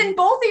 because in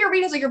both of your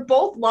readings, like, you're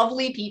both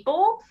lovely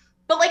people,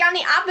 but like on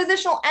the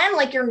oppositional end,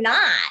 like, you're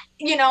not,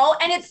 you know?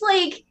 And it's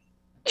like,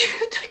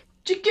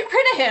 get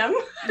rid of him.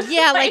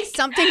 Yeah, like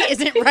something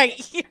isn't right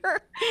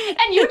here.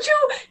 And you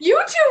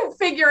two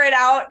figure it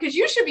out, because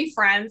you should be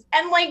friends,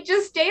 and like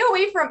just stay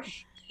away from,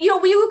 you know,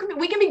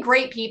 we can be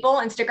great people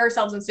and stick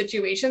ourselves in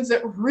situations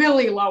that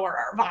really lower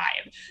our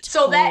vibe.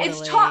 So that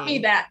it's taught me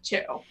that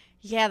too.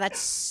 Yeah, that's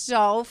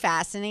so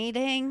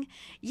fascinating.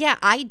 Yeah,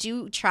 I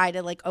do try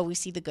to like always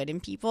see the good in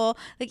people.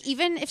 Like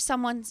even if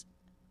someone's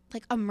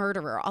like a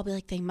murderer, I'll be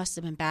like, they must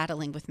have been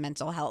battling with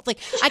mental health. Like,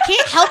 I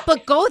can't help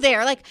but go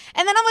there. Like,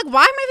 and then I'm like,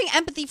 why am I having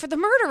empathy for the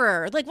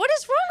murderer? Like, what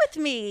is wrong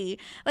with me?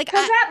 Like,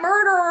 because that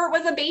murderer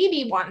was a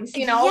baby once,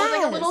 you know, yes.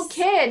 like a little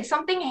kid.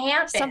 Something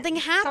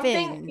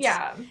happened.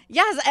 Yeah.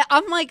 Yes.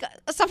 I'm like,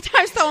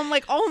 sometimes though, I'm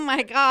like, oh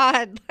my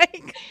God,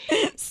 like,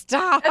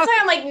 stop. That's why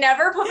I'm like,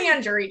 never put me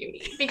on jury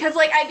duty, because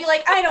like, I'd be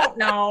like, I don't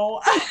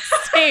know.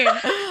 Same.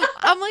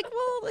 I'm like,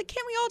 well, like,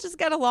 can't we all just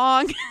get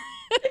along?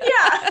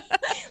 Yeah.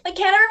 Like,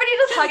 can't everybody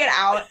just hug it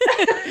out?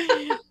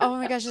 Oh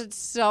my gosh, it's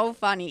so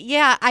funny.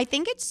 Yeah, I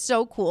think it's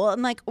so cool.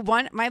 And like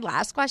my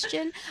last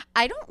question,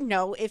 I don't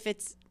know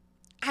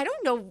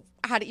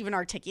how to even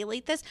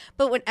articulate this,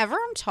 but whenever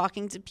I'm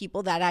talking to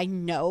people that I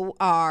know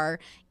are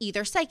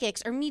either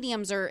psychics or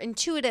mediums or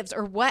intuitives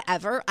or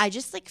whatever, I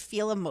just like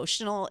feel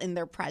emotional in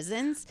their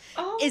presence.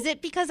 Oh. Is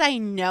it because I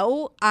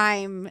know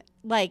I'm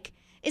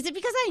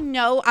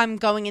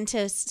going into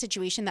a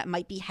situation that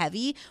might be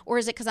heavy, or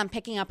is it because I'm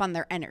picking up on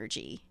their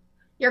energy?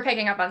 You're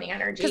picking up on the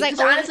energy. Because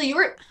honestly, you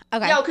were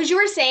because you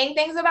were saying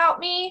things about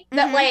me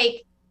that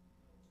like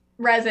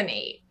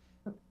resonate.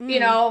 You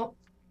know,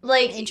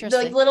 like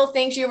the little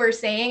things you were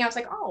saying. I was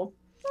like, oh,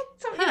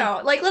 so, you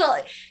know, like little,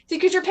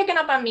 because you're picking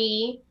up on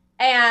me,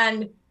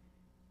 and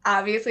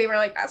obviously we're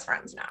like best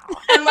friends now.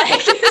 And like,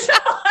 so,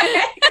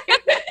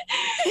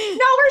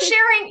 no, we're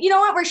sharing, you know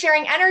what? We're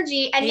sharing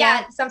energy. And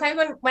yet sometimes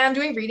when I'm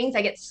doing readings,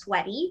 I get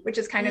sweaty, which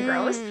is kind of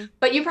gross,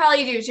 but you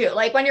probably do too.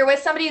 Like when you're with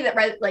somebody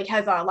that like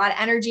has a lot of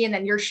energy, and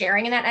then you're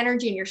sharing in that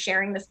energy, and you're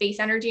sharing the space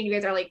energy, and you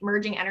guys are like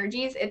merging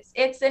energies.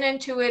 It's an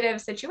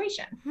intuitive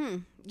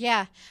situation.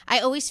 Yeah. I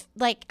always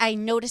I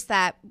notice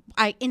that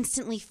I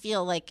instantly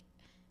feel like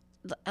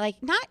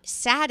not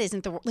sad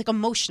isn't the like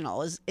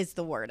emotional is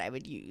the word I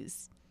would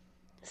use.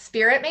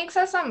 Spirit makes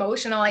us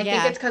emotional. I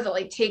think it's because it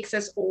like takes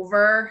us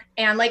over.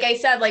 And like I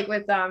said, like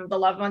with the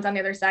loved ones on the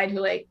other side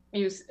who like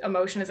use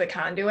emotion as a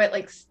conduit,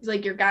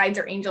 like your guides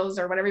or angels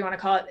or whatever you want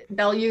to call it,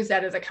 they'll use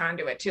that as a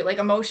conduit too. Like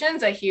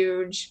emotion's a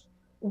huge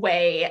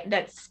way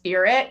that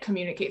spirit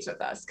communicates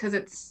with us, because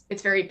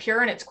it's very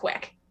pure and it's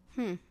quick.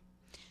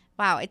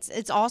 Wow,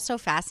 it's all so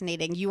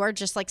fascinating. You are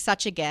just like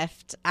such a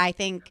gift. I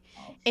think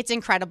it's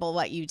incredible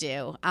what you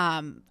do.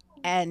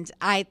 And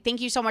I thank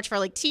you so much for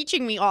like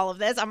teaching me all of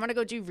this. I'm going to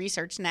go do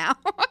research now.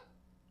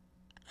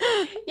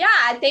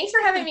 Yeah. Thanks for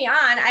having me on.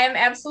 I am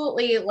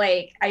absolutely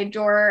like, I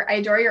adore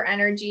your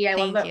energy. I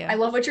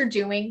love what you're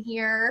doing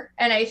here.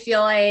 And I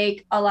feel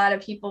like a lot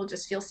of people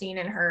just feel seen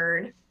and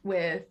heard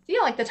with, you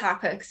know, like the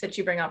topics that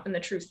you bring up and the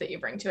truths that you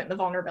bring to it and the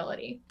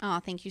vulnerability. Oh,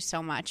 thank you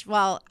so much.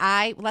 Well,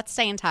 let's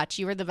stay in touch.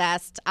 You were the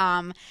best.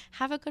 Have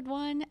a good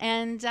one.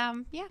 And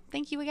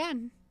thank you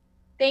again.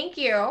 Thank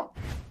you.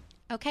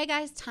 Okay,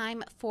 guys,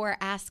 time for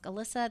Ask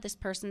Alyssa. This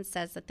person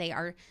says that they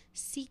are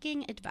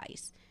seeking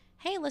advice.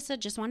 Hey, Alyssa,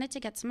 just wanted to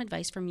get some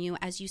advice from you,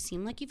 as you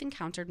seem like you've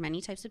encountered many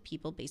types of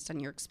people based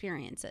on your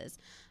experiences.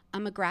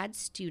 I'm a grad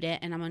student,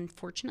 and I'm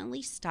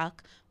unfortunately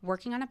stuck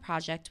working on a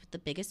project with the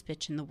biggest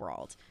bitch in the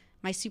world.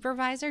 My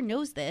supervisor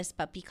knows this,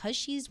 but because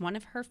she's one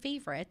of her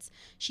favorites,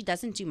 she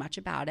doesn't do much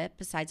about it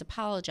besides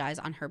apologize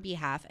on her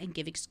behalf and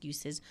give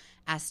excuses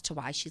as to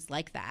why she's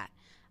like that.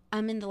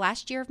 I'm in the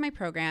last year of my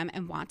program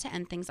and want to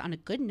end things on a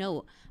good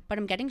note, but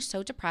I'm getting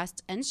so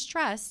depressed and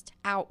stressed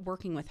out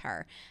working with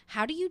her.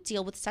 How do you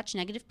deal with such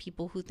negative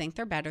people who think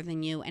they're better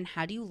than you, and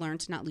how do you learn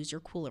to not lose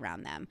your cool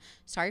around them?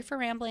 Sorry for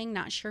rambling,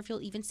 not sure if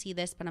you'll even see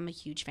this, but I'm a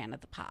huge fan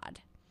of the pod.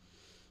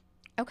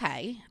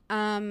 Okay.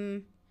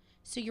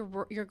 So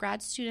you're a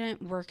grad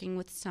student working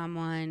with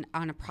someone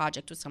on a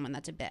project with someone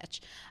that's a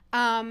bitch.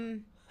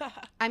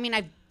 I mean,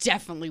 I've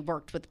definitely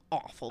worked with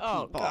awful people.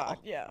 Oh, God,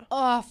 yeah.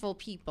 Awful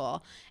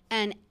people.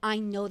 And I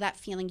know that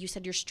feeling. You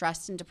said you're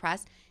stressed and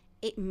depressed.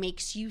 It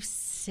makes you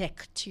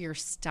sick to your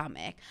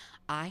stomach.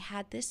 I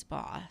had this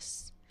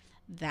boss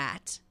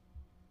that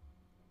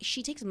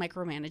she takes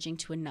micromanaging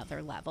to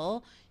another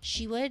level.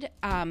 She would,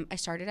 I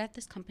started at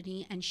this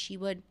company, and she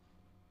would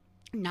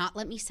not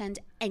let me send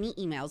any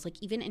emails,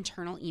 like even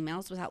internal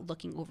emails, without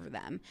looking over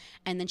them.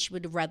 And then she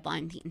would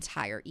redline the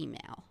entire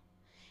email.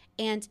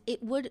 And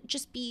it would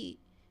just be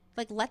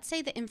like, let's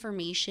say the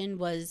information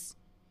was,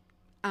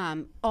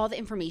 all the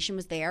information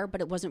was there, but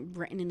it wasn't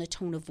written in the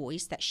tone of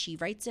voice that she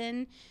writes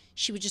in.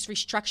 She would just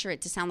restructure it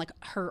to sound like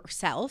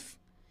herself,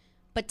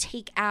 but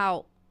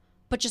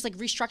just like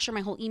restructure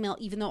my whole email,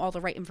 even though all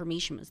the right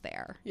information was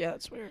there. Yeah,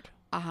 that's weird.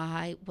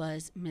 I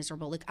was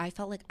miserable. Like I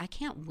felt like I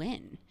can't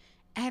win.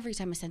 every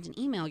time I send an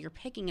email, you're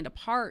picking it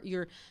apart.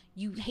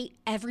 You hate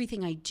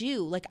everything I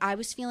do. Like, I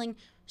was feeling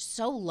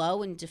so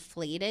low and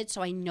deflated.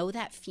 So I know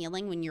that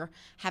feeling when you're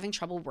having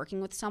trouble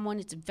working with someone.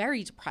 It's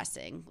very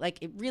depressing. Like,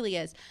 it really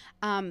is.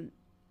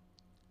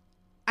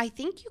 I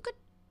think you could.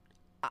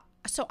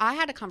 So I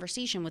had a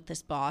conversation with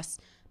this boss.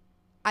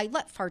 I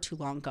let far too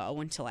long go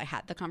until I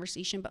had the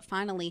conversation. But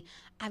finally,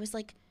 I was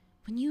like,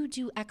 when you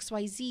do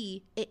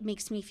XYZ, it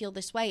makes me feel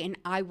this way. And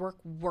I work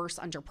worse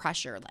under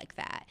pressure like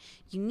that.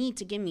 You need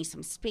to give me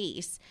some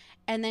space.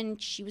 And then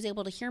she was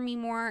able to hear me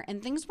more.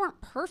 And things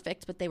weren't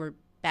perfect, but they were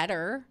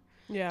better.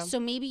 Yeah. So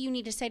maybe you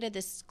need to say to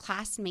this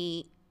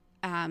classmate,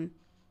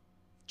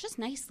 just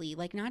nicely,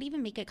 like, not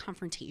even make it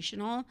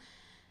confrontational.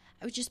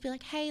 I would just be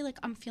like, hey, like,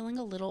 I'm feeling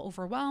a little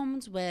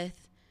overwhelmed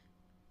with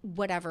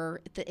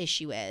whatever the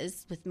issue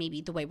is, with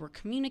maybe the way we're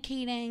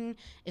communicating.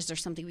 Is there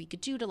something we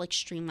could do to, like,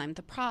 streamline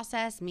the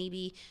process?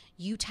 Maybe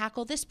you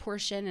tackle this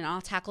portion and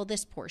I'll tackle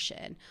this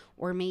portion.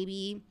 Or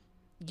maybe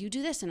you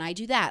do this and I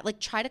do that.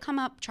 Like, try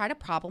to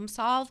problem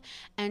solve.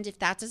 And if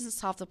that doesn't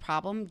solve the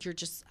problem,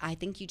 I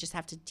think you just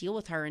have to deal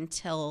with her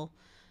until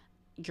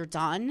you're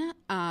done.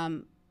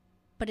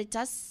 But it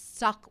does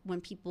suck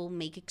when people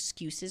make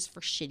excuses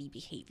for shitty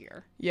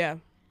behavior. Yeah.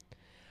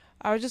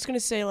 I was just going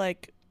to say,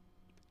 like,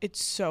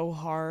 it's so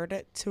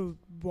hard to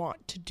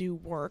want to do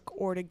work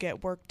or to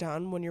get work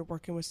done when you're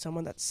working with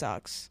someone that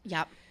sucks.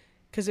 Yep.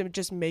 Because it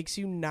just makes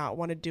you not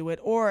want to do it,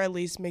 or at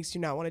least makes you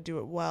not want to do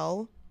it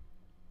well.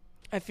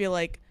 I feel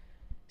like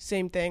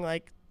same thing,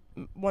 like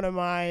one of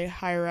my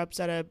higher ups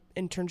at a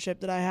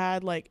internship that I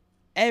had, like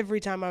every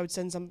time I would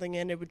send something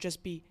in, it would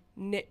just be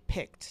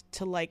nitpicked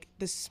to like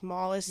the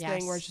smallest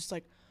thing where it's just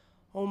like,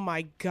 oh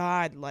my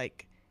God,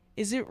 like,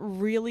 is it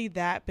really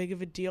that big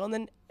of a deal? And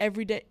then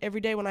every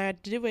day when I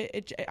had to do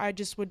it, I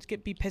just would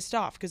be pissed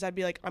off because I'd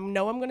be like, I'm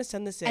going to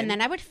send this in. And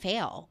then I would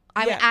fail.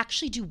 I would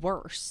actually do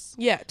worse.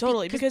 Yeah,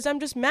 totally. Because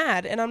I'm just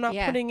mad and I'm not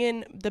putting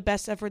in the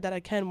best effort that I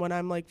can when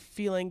I'm like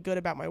feeling good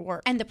about my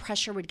work. And the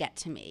pressure would get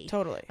to me.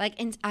 Totally. Like,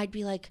 and I'd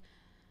be like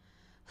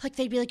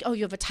they'd be like, oh,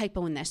 you have a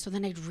typo in this. So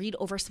then I'd read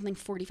over something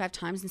 45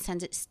 times and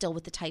send it still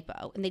with the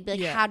typo. And they'd be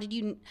like, how did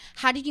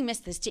you miss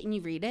this? Didn't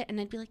you read it? And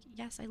I'd be like,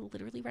 yes, I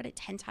literally read it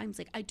 10 times.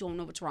 Like, I don't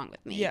know what's wrong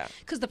with me. Yeah.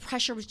 Because the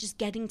pressure was just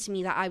getting to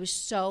me that I was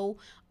so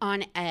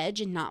on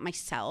edge and not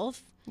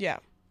myself. Yeah.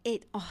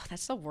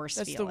 That's the worst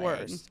feeling. That's the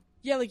worst.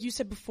 Yeah, like you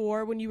said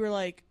before, when you were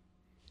like,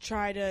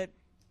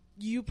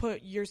 you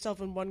put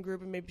yourself in one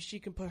group and maybe she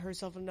can put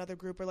herself in another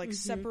group, or like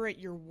separate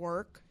your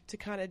work to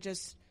kind of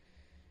just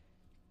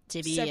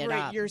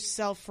separate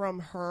yourself from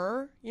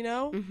her, you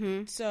know?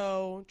 Mm-hmm.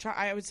 So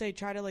I would say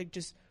try to like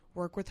just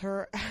work with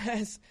her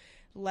as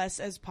less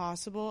as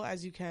possible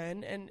as you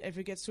can. And if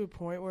it gets to a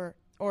point where,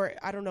 or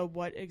I don't know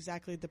what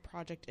exactly the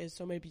project is,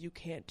 so maybe you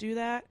can't do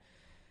that,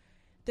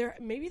 there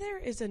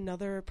is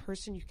another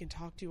person you can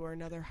talk to or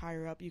another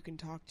higher up you can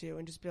talk to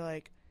and just be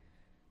like,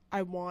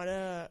 I want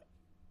to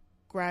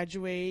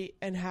graduate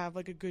and have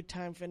like a good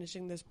time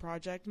finishing this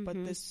project, but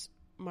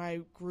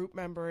my group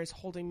member is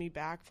holding me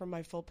back from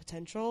my full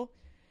potential.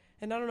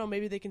 And I don't know,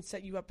 maybe they can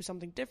set you up for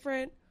something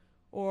different,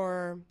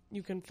 or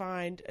you can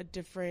find a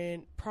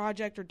different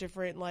project or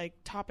different like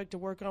topic to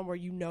work on where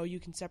you know you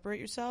can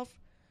separate yourself.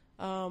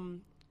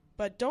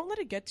 But don't let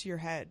it get to your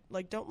head.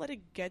 Like, don't let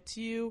it get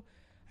to you.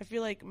 I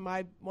feel like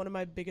one of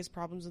my biggest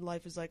problems in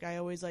life is like I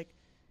always like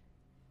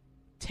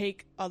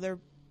take other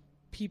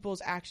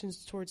people's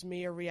actions towards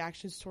me or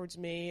reactions towards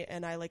me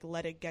and I like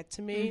let it get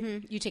to me.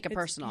 Mm-hmm. You take it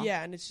personal.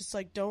 Yeah, and it's just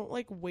like, don't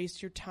like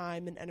waste your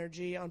time and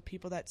energy on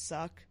people that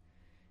suck.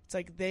 It's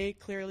like they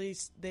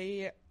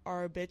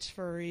are a bitch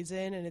for a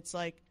reason, and it's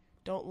like,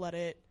 don't let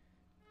it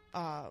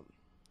I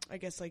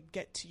guess like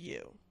get to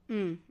you.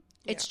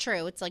 It's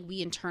true. It's like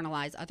we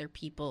internalize other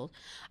people.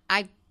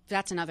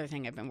 That's another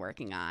thing I've been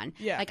working on.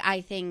 Yeah. Like, I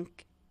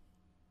think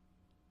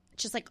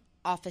just like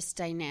office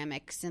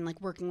dynamics and like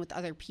working with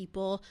other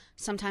people,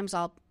 sometimes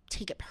I'll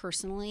take it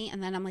personally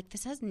and then I'm like,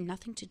 this has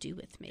nothing to do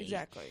with me.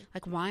 Exactly.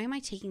 Like, why am I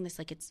taking this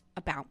like it's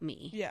about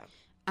me? Yeah.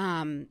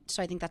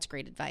 So I think that's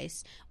great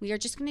advice. We are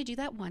just going to do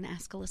that one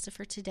Ask Alyssa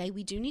for today.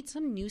 We do need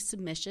some new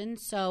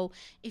submissions. So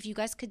if you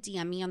guys could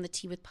DM me on the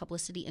Tea with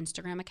Publicity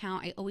Instagram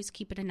account, I always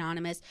keep it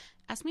anonymous.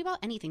 Ask me about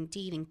anything: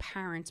 dating,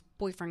 parents,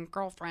 boyfriend,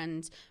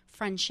 girlfriends,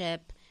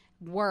 friendship,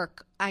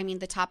 work. I mean,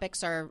 the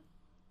topics are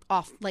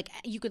off. Like,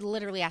 you could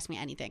literally ask me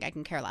anything. I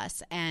can care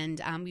less.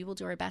 And we will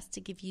do our best to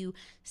give you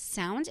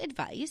sound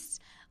advice.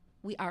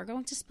 We are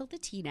going to spill the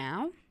tea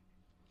now.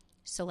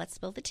 So let's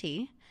spill the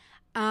tea.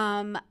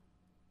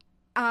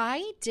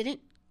 I didn't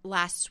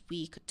last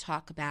week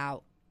talk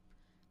about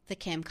the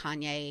Kim,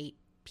 Kanye,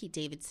 Pete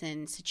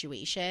Davidson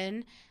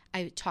situation.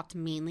 I talked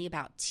mainly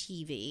about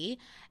TV.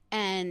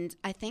 And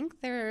I think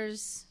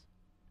there's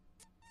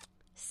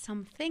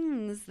some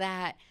things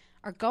that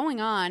are going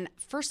on.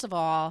 First of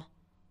all,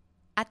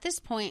 at this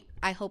point,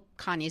 I hope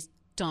Kanye's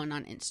done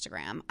on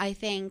Instagram. I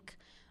think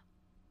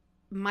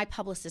my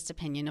publicist's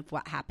opinion of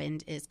what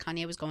happened is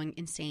Kanye was going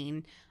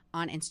insane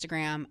on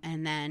Instagram,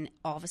 and then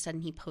all of a sudden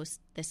he posts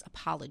this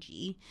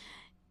apology,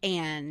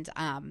 and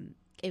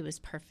it was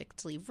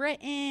perfectly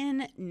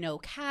written, no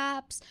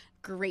caps,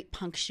 great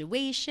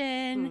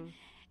punctuation.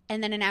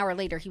 And then an hour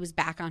later, he was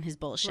back on his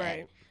bullshit.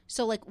 Right.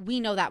 So, like, we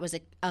know that was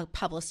a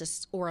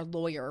publicist or a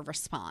lawyer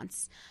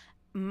response.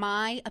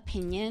 My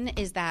opinion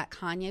is that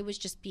Kanye was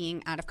just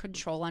being out of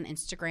control on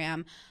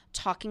Instagram,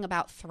 talking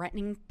about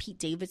threatening Pete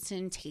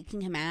Davidson,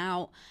 taking him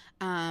out,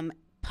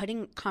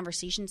 putting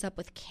conversations up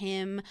with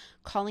Kim,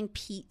 calling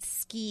Pete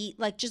skeet,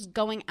 like just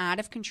going out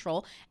of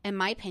control. And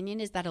my opinion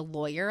is that a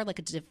lawyer, like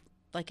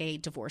a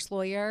divorce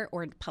lawyer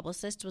or a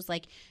publicist, was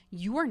like,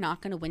 you are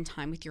not going to win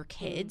time with your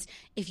kids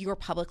if you are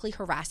publicly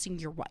harassing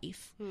your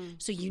wife.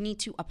 So you need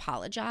to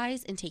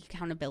apologize and take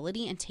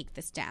accountability and take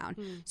this down.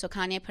 So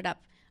Kanye put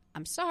up,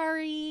 I'm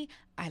sorry,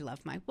 I love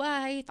my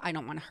wife, I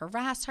don't want to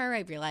harass her. I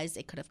realized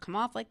it could have come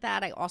off like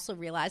that. I also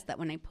realized that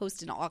when I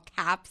post in all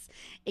caps,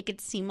 it could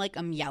seem like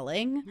I'm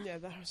yelling. Yeah,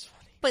 that was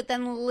funny. But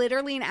then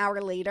literally an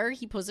hour later,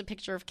 he posted a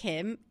picture of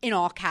Kim in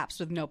all caps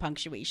with no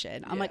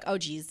punctuation. I'm like, oh,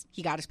 geez,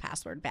 he got his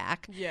password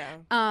back. Yeah.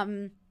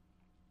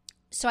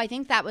 So I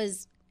think that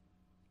was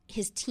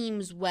his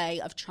team's way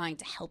of trying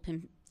to help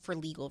him for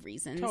legal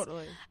reasons.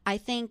 Totally. I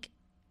think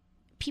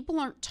people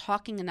aren't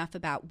talking enough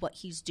about what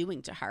he's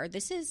doing to her.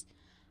 This is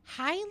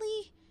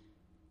highly...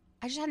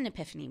 I just had an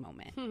epiphany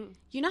moment.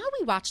 You know how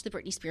we watch the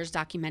Britney Spears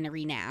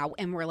documentary now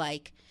and we're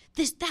like,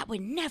 that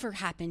would never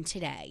happen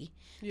today.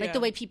 Yeah. Like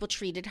the way people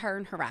treated her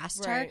and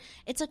harassed her.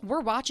 It's like we're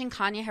watching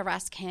Kanye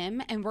harass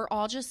Kim and we're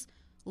all just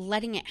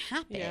letting it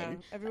happen. Yeah,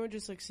 everyone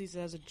just like sees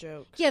it as a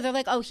joke. Yeah, they're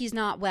like, oh, he's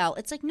not well.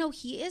 It's like, no,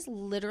 he is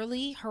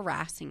literally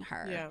harassing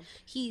her. Yeah.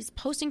 He's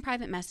posting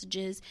private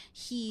messages.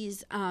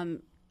 He's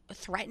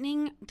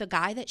threatening the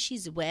guy that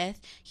she's with.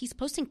 He's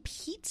posting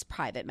Pete's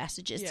private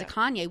messages to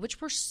Kanye,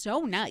 which were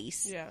so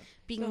nice. Yeah.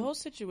 The whole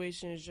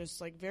situation is just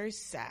like very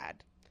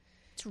sad.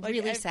 It's like,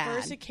 really sad. At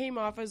first it came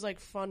off as like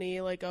funny,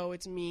 like, oh,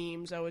 it's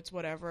memes, oh, it's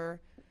whatever.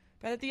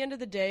 But at the end of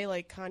the day,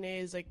 like,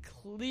 Kanye is like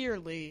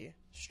clearly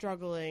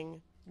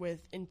struggling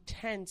with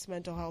intense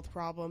mental health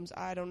problems.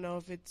 I don't know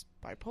if it's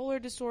bipolar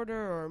disorder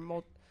or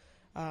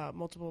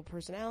multiple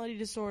personality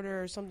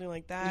disorder or something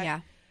like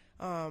that.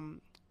 Yeah.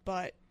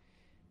 But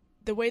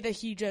the way that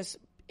he just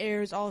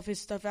airs all of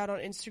his stuff out on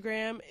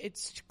Instagram,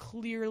 it's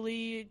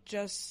clearly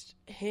just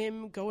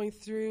him going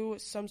through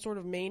some sort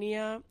of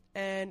mania,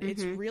 and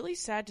it's really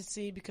sad to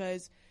see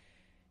because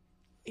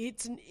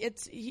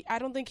I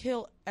don't think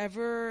he'll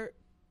ever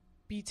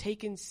be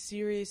taken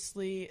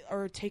seriously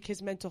or take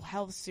his mental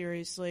health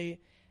seriously,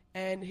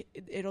 and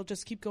it'll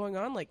just keep going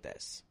on like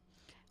this.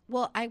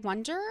 Well, I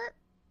wonder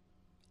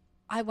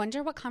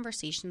what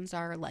conversations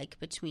are like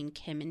between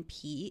Kim and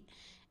Pete.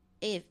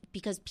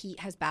 Because Pete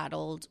has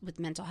battled with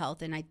mental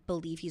health and I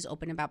believe he's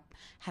open about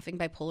having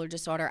bipolar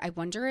disorder, I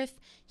wonder if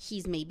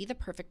he's maybe the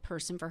perfect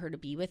person for her to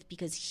be with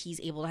because he's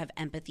able to have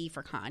empathy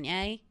for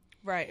Kanye.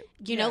 Right.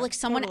 You know, like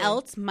someone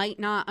else might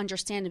not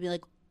understand and be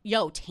like,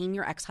 yo, tame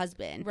your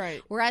ex-husband.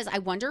 Right. Whereas I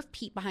wonder if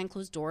Pete behind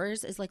closed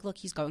doors is like, look,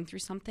 he's going through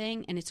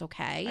something and it's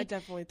okay. I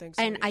definitely think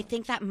so. And I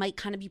think that might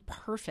kind of be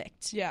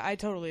perfect. Yeah, I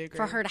totally agree.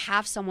 For her to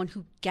have someone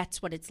who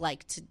gets what it's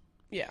like to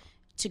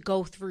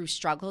go through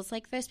struggles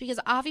like this, because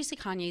obviously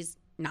Kanye's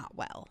not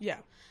well. Yeah.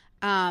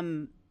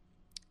 And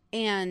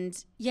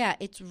yeah,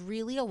 it's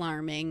really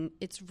alarming.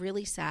 It's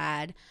really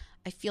sad.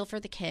 I feel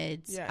for the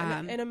kids. Yeah.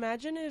 And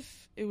imagine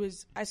if it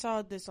was, I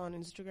saw this on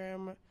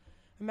Instagram.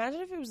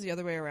 Imagine if it was the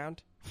other way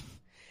around.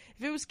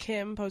 If it was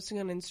Kim posting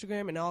on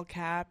Instagram in all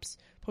caps,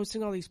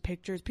 posting all these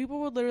pictures, people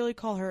would literally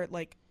call her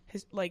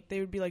they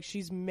would be like,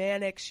 she's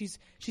manic, she's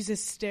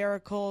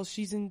hysterical,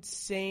 she's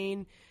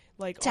insane.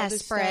 Like desperate. All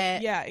this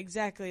stuff. Yeah,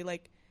 exactly.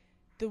 Like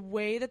the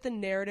way that the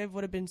narrative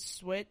would have been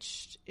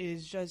switched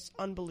is just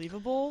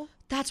unbelievable.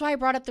 That's why I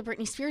brought up the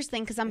Britney Spears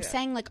thing, because I'm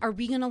saying, like, are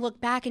we going to look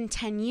back in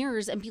 10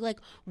 years and be like,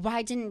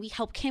 why didn't we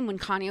help Kim when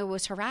Kanye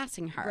was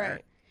harassing her?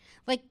 Right.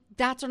 Like,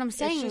 that's what I'm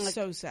saying. It's just like,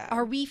 so sad.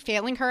 Are we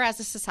failing her as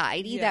a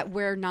society that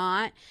we're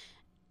not?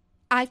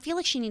 I feel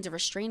like she needs a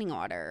restraining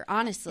order,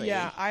 honestly.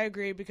 Yeah, I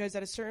agree, because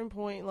at a certain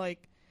point,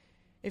 like,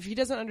 if he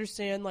doesn't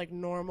understand, like,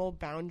 normal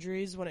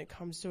boundaries when it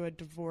comes to a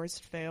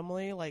divorced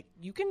family, like,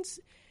 you can...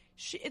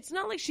 it's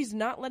not like she's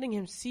not letting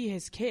him see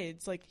his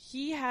kids. Like,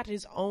 he had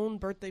his own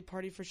birthday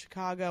party for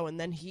Chicago, and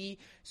then he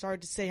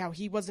started to say how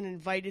he wasn't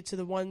invited to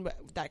the one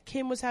that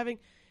Kim was having.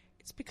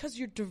 It's because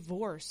you're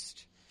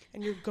divorced,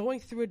 and you're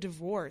going through a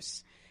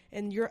divorce,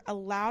 and you're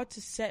allowed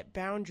to set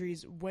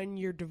boundaries when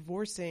you're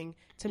divorcing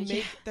to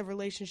make the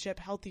relationship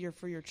healthier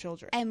for your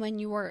children. And when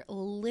you are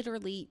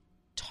literally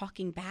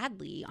talking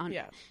badly on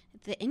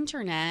the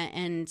internet,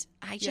 and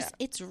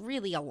it's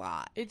really a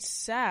lot. It's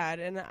sad,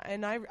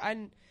 and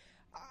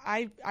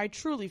I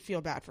truly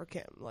feel bad for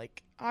Kim.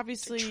 Like,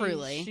 obviously,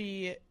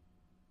 she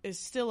is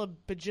still a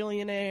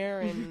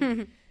bajillionaire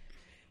and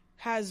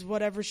has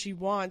whatever she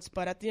wants,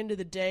 but at the end of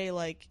the day,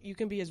 like, you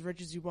can be as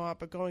rich as you want,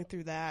 but going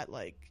through that,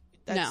 like,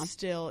 that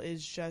still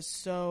is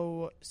just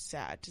so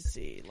sad to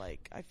see.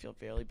 Like, I feel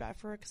really bad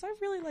for her because I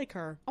really like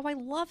her. Oh, I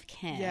love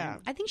Kim. Yeah.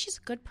 I think she's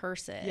a good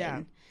person.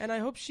 Yeah. And I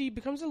hope she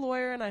becomes a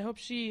lawyer, and I hope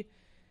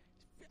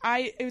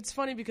it's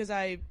funny because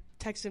I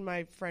texted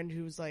my friend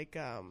who's like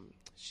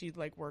she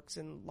like works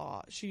in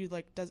law. She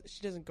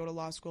doesn't go to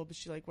law school, but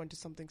she like went to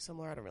something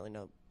similar. I don't really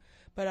know.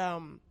 But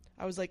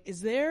I was like,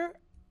 is there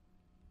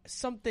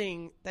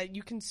something that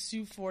you can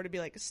sue for to be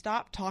like,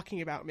 stop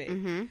talking about me?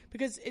 Mm-hmm.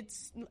 Because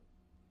it's,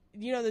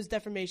 you know, there's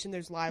defamation,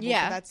 there's libel.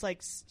 Yeah. But that's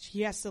like,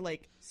 he has to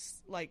like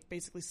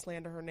basically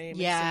slander her name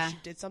Yeah. and say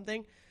she did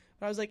something.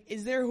 But I was like,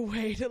 is there a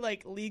way to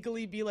like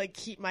legally be like,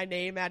 keep my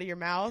name out of your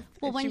mouth?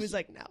 Well, and she was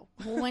like, no.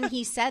 Well, when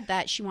he said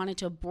that, she wanted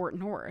to abort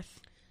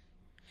North.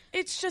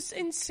 It's just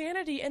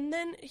insanity. And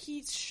then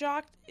he's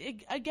shocked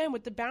again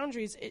with the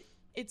boundaries.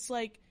 It's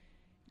like,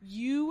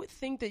 you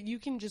think that you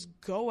can just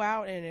go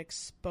out and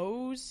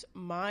expose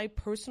my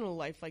personal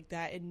life like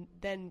that, and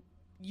then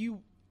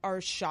you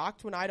are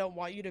shocked when I don't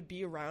want you to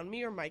be around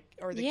me or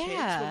the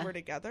kids when we're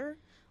together?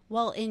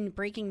 Well, in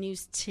breaking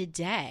news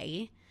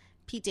today,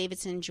 Pete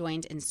Davidson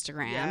joined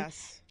Instagram.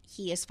 Yes.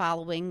 He is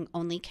following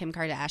only Kim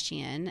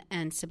Kardashian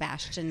and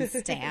Sebastian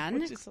Stan.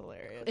 Which is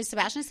hilarious. Is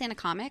Sebastian Stan a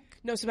comic?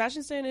 No,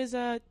 Sebastian Stan is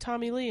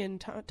Tommy Lee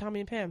and Tommy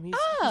and Pam. He's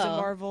a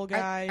Marvel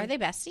guy. Are they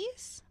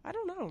besties? I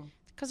don't know.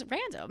 Because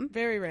random.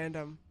 Very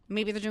random.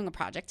 Maybe they're doing a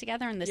project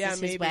together, and this is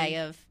his way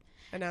of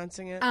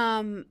announcing it.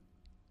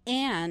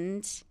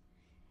 And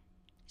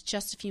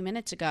just a few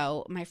minutes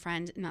ago, my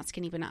friend Not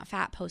Skinny But Not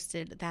Fat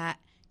posted that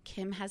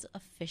Kim has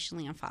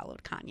officially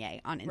unfollowed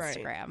Kanye on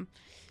Instagram. Right.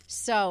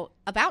 So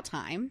about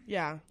time.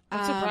 Yeah,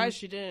 I'm surprised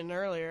she didn't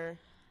earlier.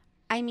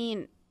 I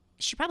mean,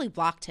 she probably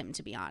blocked him,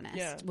 to be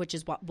honest, which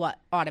is what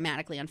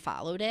automatically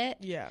unfollowed it.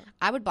 Yeah,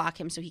 I would block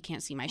him so he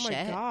can't see my shit.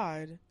 Oh my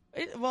God.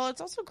 Well,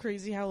 it's also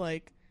crazy how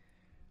like,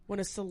 when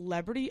a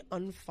celebrity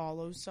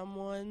unfollows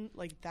someone,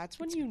 like that's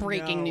when it's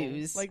breaking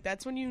news. Like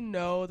that's when you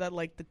know that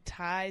like the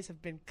ties have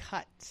been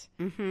cut.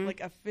 Mm-hmm. Like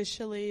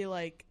officially,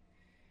 like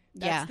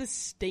that's the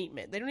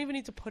statement. They don't even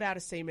need to put out a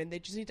statement. They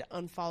just need to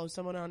unfollow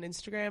someone on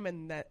Instagram,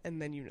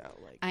 and then you know.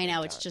 Like I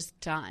know it's just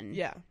done.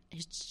 Yeah,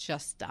 it's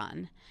just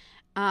done.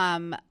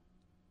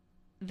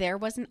 There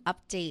was an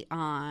update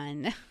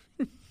on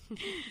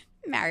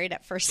Married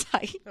at First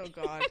Sight. Oh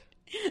God.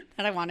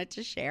 That I wanted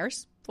to share.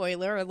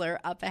 Spoiler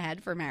alert up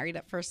ahead for Married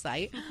at First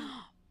Sight.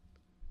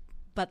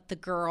 But the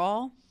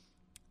girl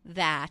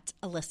that,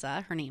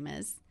 Alyssa, her name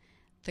is,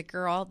 the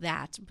girl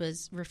that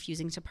was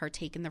refusing to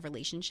partake in the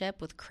relationship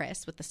with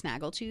Chris with the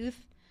snaggletooth,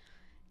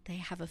 they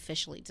have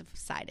officially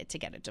decided to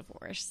get a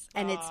divorce.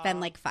 And it's been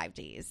like 5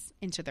 days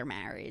into their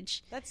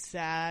marriage. That's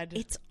sad.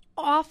 It's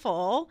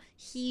awful.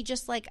 He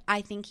just like,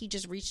 I think he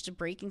just reached a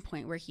breaking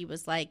point where he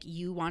was like,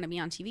 you want to be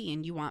on TV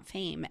and you want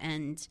fame,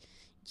 and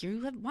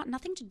you want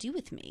nothing to do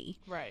with me.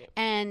 Right.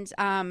 And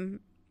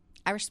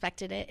I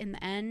respected it in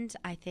the end.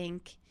 I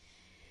think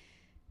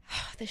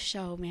the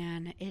show,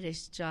 man, it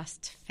is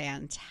just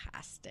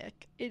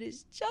fantastic. It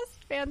is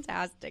just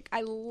fantastic.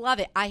 I love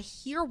it. I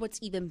hear what's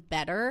even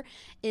better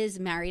is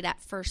Married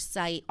at First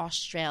Sight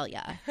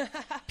Australia.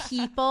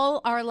 People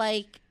are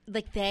like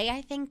they,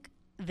 I think,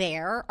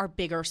 there are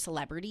bigger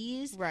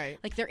celebrities. Right.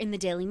 Like they're in the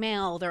Daily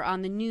Mail, they're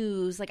on the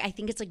news. Like I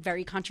think it's like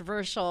very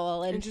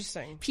controversial. And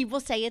interesting. People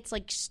say it's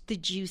like the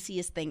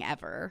juiciest thing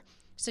ever.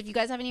 So if you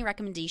guys have any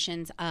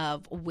recommendations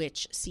of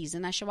which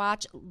season I should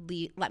watch,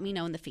 let me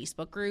know in the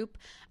Facebook group.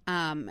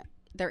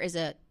 There is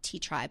a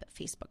T-Tribe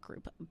Facebook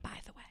group, by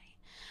the way.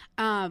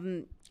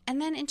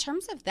 And then in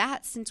terms of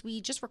that, since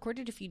we just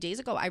recorded a few days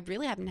ago, I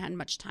really haven't had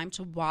much time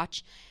to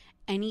watch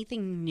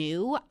anything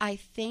new. I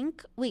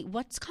think, wait,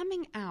 what's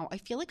coming out? I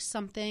feel like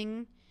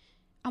something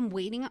I'm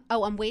waiting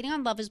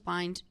on Love is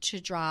Blind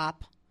to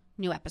drop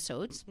new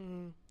episodes.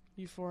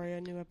 Euphoria,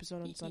 new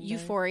episode on Sunday.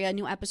 Euphoria,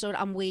 new episode.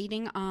 I'm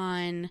waiting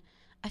on,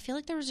 I feel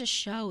like there was a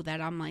show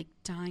that I'm like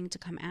dying to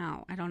come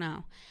out. I don't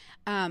know.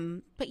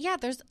 But yeah,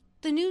 there's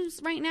the news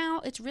right now.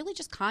 It's really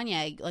just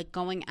Kanye like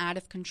going out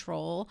of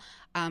control.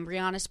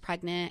 Rihanna's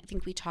pregnant. I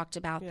think we talked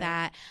about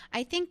that.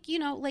 I think, you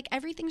know, like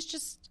everything's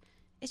just,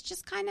 it's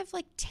just kind of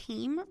like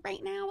tame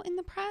right now in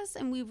the press,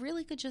 and we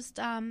really could just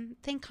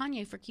thank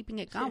Kanye for keeping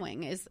it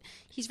going.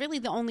 He's really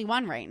the only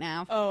one right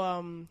now.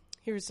 Oh,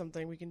 here's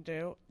something we can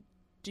do.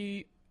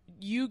 Do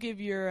you give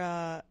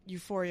your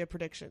Euphoria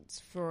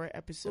predictions for the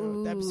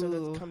episode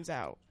that comes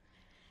out?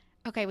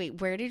 Okay, wait,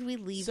 where did we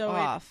leave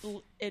off?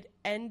 off? It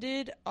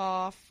ended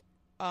off.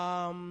 Hold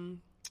on,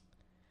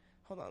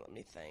 let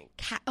me think.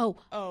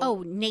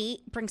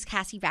 Nate brings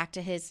Cassie back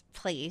to his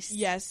place.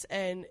 Yes,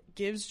 and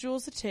gives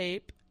Jules the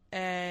tape.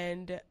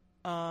 And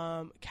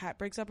Kat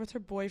breaks up with her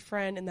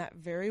boyfriend in that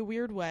very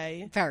weird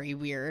way. Very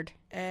weird.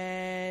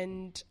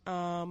 And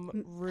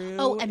Rue.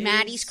 Oh, and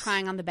Maddie's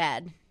crying on the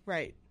bed.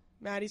 Right,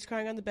 Maddie's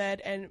crying on the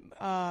bed, and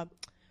I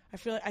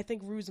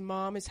think Rue's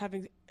mom is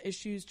having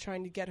issues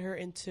trying to get her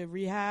into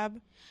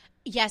rehab.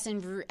 Yes,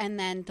 and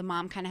then the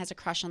mom kind of has a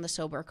crush on the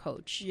sober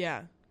coach.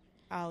 Yeah,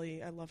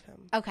 Ali, I love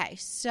him. Okay,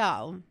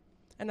 so,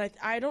 and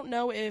I don't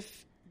know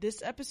if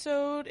this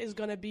episode is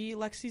going to be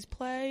Lexi's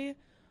play.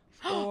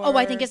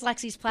 I think it's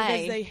Lexi's play.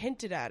 Because they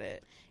hinted at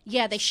it.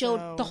 Yeah, they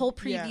showed the whole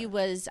preview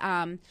was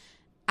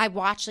I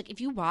watched, like, if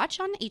you watch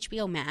on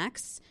HBO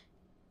Max,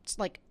 it's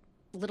like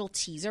a little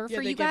teaser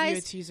for you guys. Give you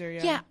a teaser,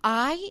 Yeah,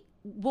 I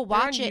will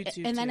watch it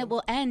and then it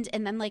will end,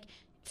 and then like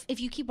if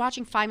you keep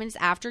watching 5 minutes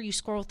after you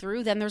scroll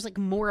through, then there's like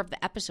more of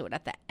the episode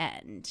at the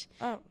end.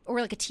 Oh. Or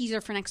like a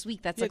teaser for next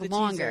week that's like the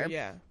longer. Teaser,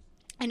 yeah.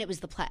 And it was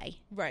the play.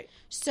 Right.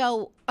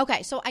 So,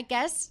 okay. So I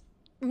guess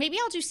maybe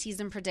I'll do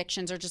season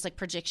predictions or just like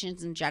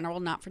predictions in general,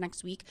 not for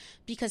next week.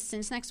 Because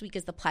since next week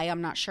is the play,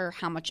 I'm not sure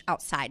how much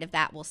outside of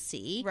that we'll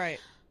see. Right.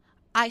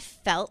 I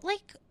felt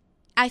like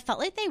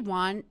they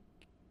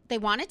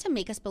wanted to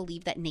make us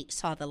believe that Nate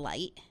saw the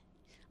light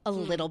a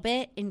little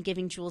bit in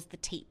giving Jules the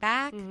tape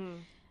back. Mm-hmm.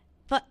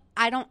 But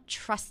I don't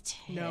trust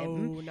him. No,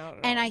 not at all.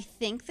 And I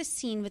think the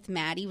scene with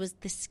Maddie was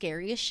the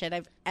scariest shit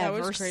I've That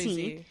ever was crazy.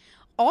 seen.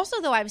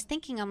 Also, though, I was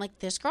thinking, I'm like,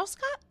 this girl's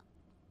got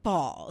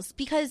balls.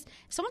 Because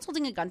if someone's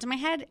holding a gun to my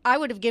head, I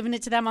would have given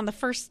it to them on the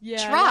first try.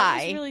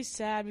 That was really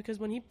sad because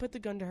when he put the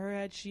gun to her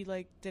head, she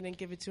like didn't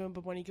give it to him.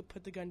 But when he could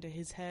put the gun to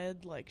his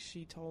head, like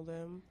she told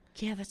him.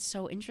 Yeah, that's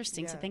so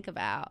interesting to Yeah. think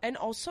about. And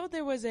also,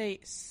 there was a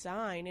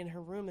sign in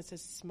her room that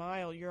says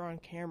 "Smile, you're on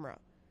camera."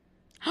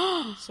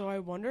 So I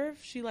wonder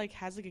if she like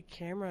has like a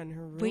camera in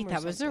her room. Wait, or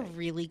that was a something.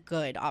 really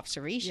good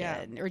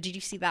observation. Or did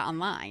you see that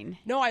online?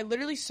 No, I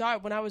literally saw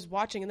it when I was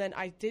watching, and then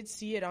I did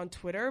see it on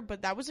Twitter.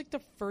 But that was like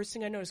the first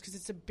thing I noticed because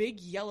it's a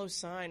big yellow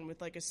sign with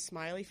like a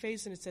smiley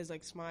face, and it says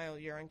like "Smile,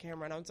 you're on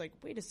camera." And I was like,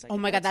 "Wait a second! Oh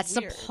my God, that's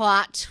weird. the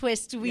plot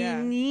twist we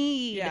Yeah.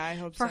 need. Yeah, I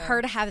hope for so.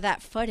 her to have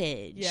that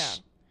footage. Yeah.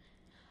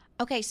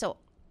 Okay, so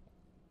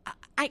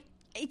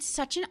it's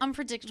such an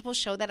unpredictable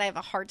show that I have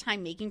a hard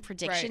time making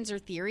predictions or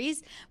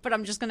theories, but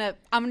I'm just gonna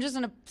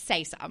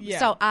say some. Yeah.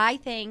 So I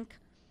think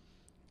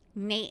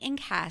Nate and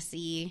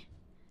Cassie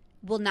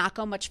will not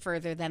go much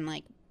further than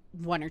like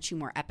 1 or 2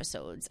 more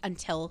episodes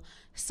until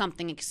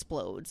something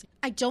explodes.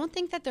 I don't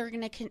think that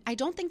I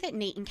don't think that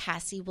Nate and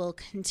Cassie will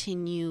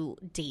continue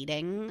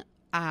dating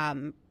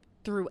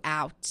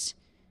throughout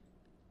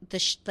the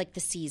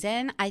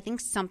season. I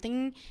think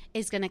something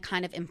is going to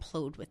kind of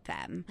implode with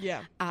them.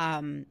 Yeah.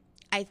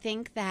 I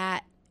think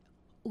that,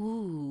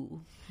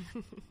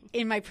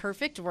 in my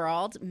perfect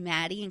world,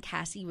 Maddie and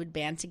Cassie would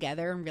band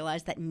together and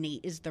realize that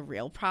Nate is the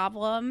real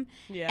problem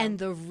and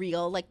the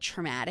real, like,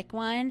 traumatic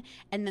one,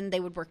 and then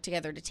they would work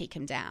together to take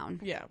him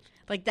down. Yeah.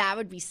 Like, that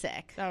would be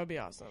sick. That would be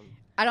awesome.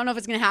 I don't know if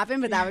it's going to happen,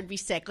 but that would be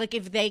sick. Like,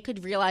 if they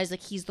could realize,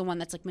 like, he's the one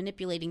that's, like,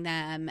 manipulating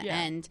them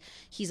and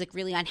he's, like,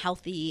 really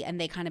unhealthy, and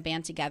they kind of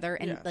band together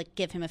and, like,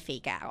 give him a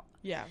fake out.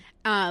 Yeah.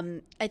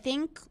 I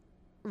think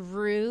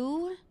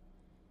Rue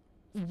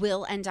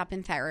will end up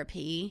in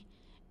therapy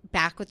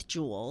back with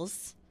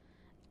Jules.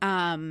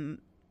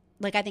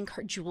 Like, I think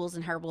Jules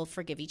and her will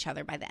forgive each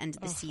other by the end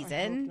of the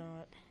season. I hope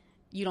not.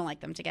 You don't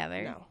like them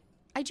together? No.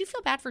 I do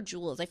feel bad for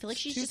Jules. I feel like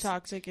she's too just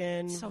toxic,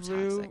 and so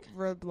Rue toxic.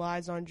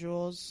 relies on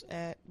Jules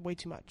way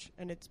too much,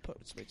 and it's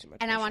way too much.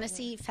 And I pressure want to on her.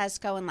 see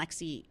Fezco and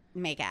Lexi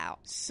make out.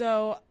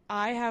 So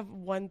I have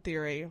one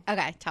theory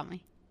Okay, tell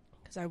me.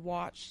 because I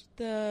watched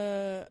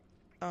the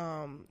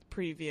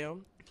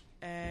preview,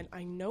 and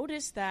I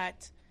noticed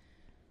that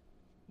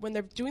when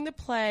they're doing the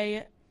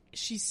play,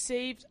 she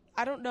saved.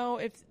 I don't know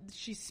if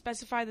she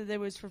specified that it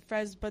was for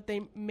Fez, but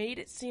they made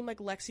it seem like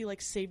Lexi like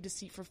saved a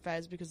seat for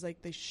Fez because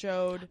like they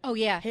showed Oh,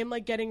 yeah. him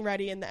like getting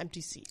ready in the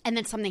empty seat. And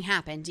then something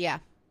happened, yeah.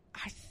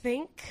 I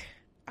think,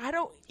 I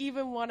don't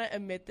even want to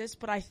admit this,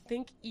 but I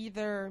think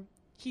either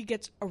he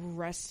gets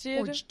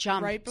arrested Or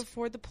jumped. right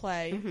before the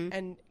play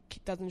and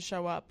doesn't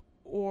show up,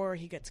 or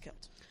he gets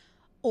killed.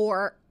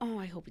 Or,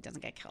 I hope he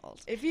doesn't get killed.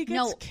 If he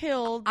gets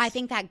killed, I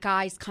think that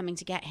guy's coming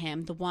to get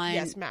him. The one.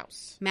 yes,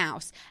 Mouse.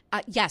 Mouse.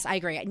 Yes, I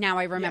agree. Now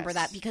I remember Yes.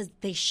 that because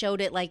they showed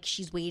it like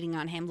she's waiting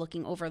on him,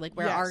 looking over, like,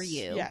 where Yes, are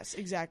you? Yes,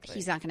 exactly.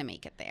 He's not going to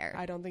make it there.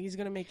 I don't think he's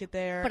gonna make it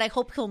there. But I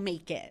hope he'll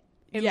make it.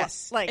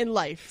 yes, like, in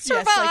life,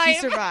 survive. yes, like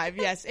he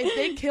survived. Yes, if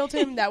they killed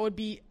him, that would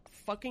be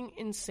fucking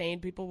insane.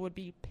 People would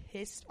be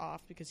pissed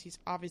off because he's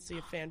obviously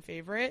a fan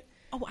favorite.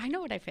 Oh, I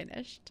know what I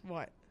finished.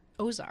 What?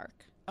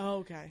 Ozark. Oh,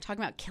 okay.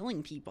 Talking about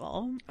killing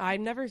people.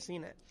 I've never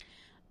seen it.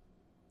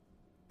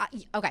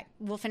 Okay,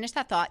 we'll finish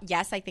that thought.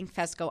 Yes, I think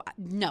Fezco.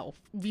 No,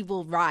 we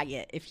will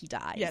riot if he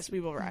dies. Yes, we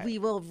will riot. We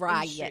will In the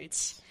riot.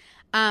 streets.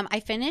 I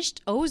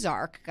finished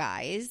Ozark,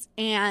 guys,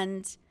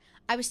 and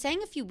I was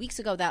saying a few weeks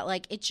ago that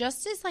like it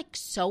just is like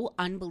so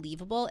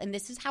unbelievable, and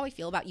this is how I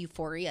feel about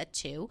Euphoria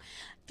too.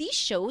 These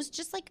shows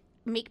just like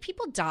make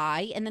people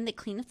die, and then they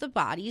clean up the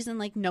bodies, and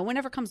like no one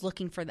ever comes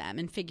looking for them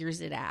and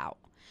figures it out.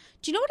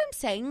 Do you know what I'm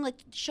saying? Like,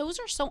 shows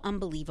are so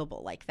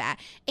unbelievable like that.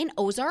 In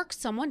Ozark,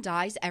 someone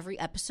dies every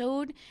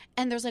episode,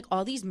 and there's, like,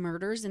 all these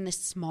murders in this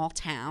small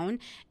town,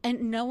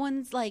 and no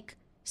one's, like,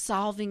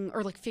 solving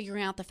or, like,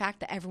 figuring out the fact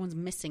that everyone's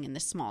missing in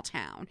this small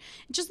town.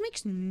 It just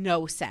makes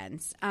no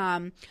sense.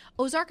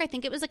 Ozark, I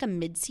think it was, like, a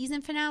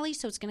mid-season finale,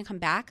 so it's going to come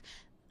back.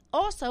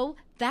 Also,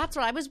 that's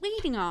what I was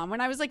waiting on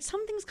when I was like,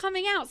 something's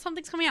coming out.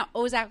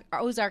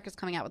 Ozark is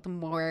coming out with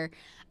more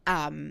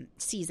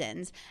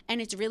seasons,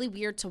 and it's really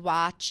weird to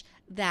watch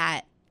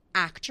that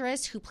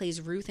actress who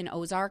plays Ruth in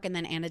Ozark and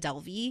then Anna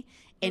Delvey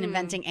in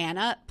Inventing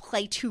Anna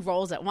play 2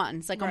 roles at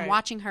once. Like, I'm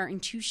watching her in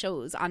 2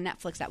 shows on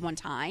Netflix at one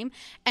time,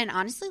 and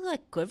honestly,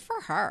 like, good for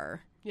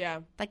her.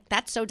 Yeah. Like,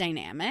 that's so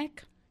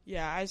dynamic.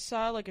 Yeah, I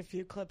saw like a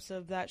few clips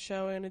of that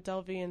show, Anna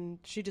Delvey, and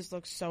she just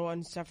looks so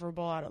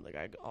insufferable. I don't think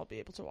I'll be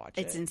able to watch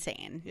it. It's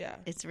insane. Yeah.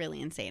 It's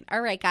really insane. All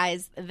right,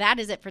 guys, that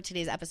is it for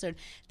today's episode.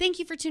 Thank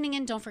you for tuning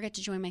in. Don't forget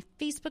to join my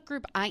Facebook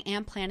group. I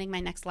am planning my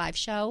next live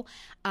show.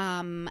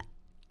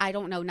 I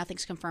don't know.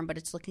 Nothing's confirmed, but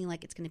it's looking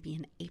like it's going to be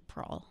in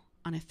April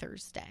on a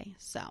Thursday.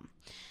 So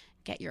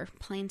get your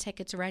plane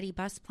tickets ready,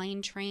 bus,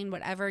 plane, train,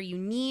 whatever you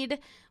need.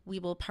 We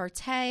will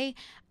partay.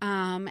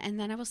 And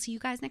then I will see you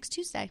guys next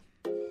Tuesday.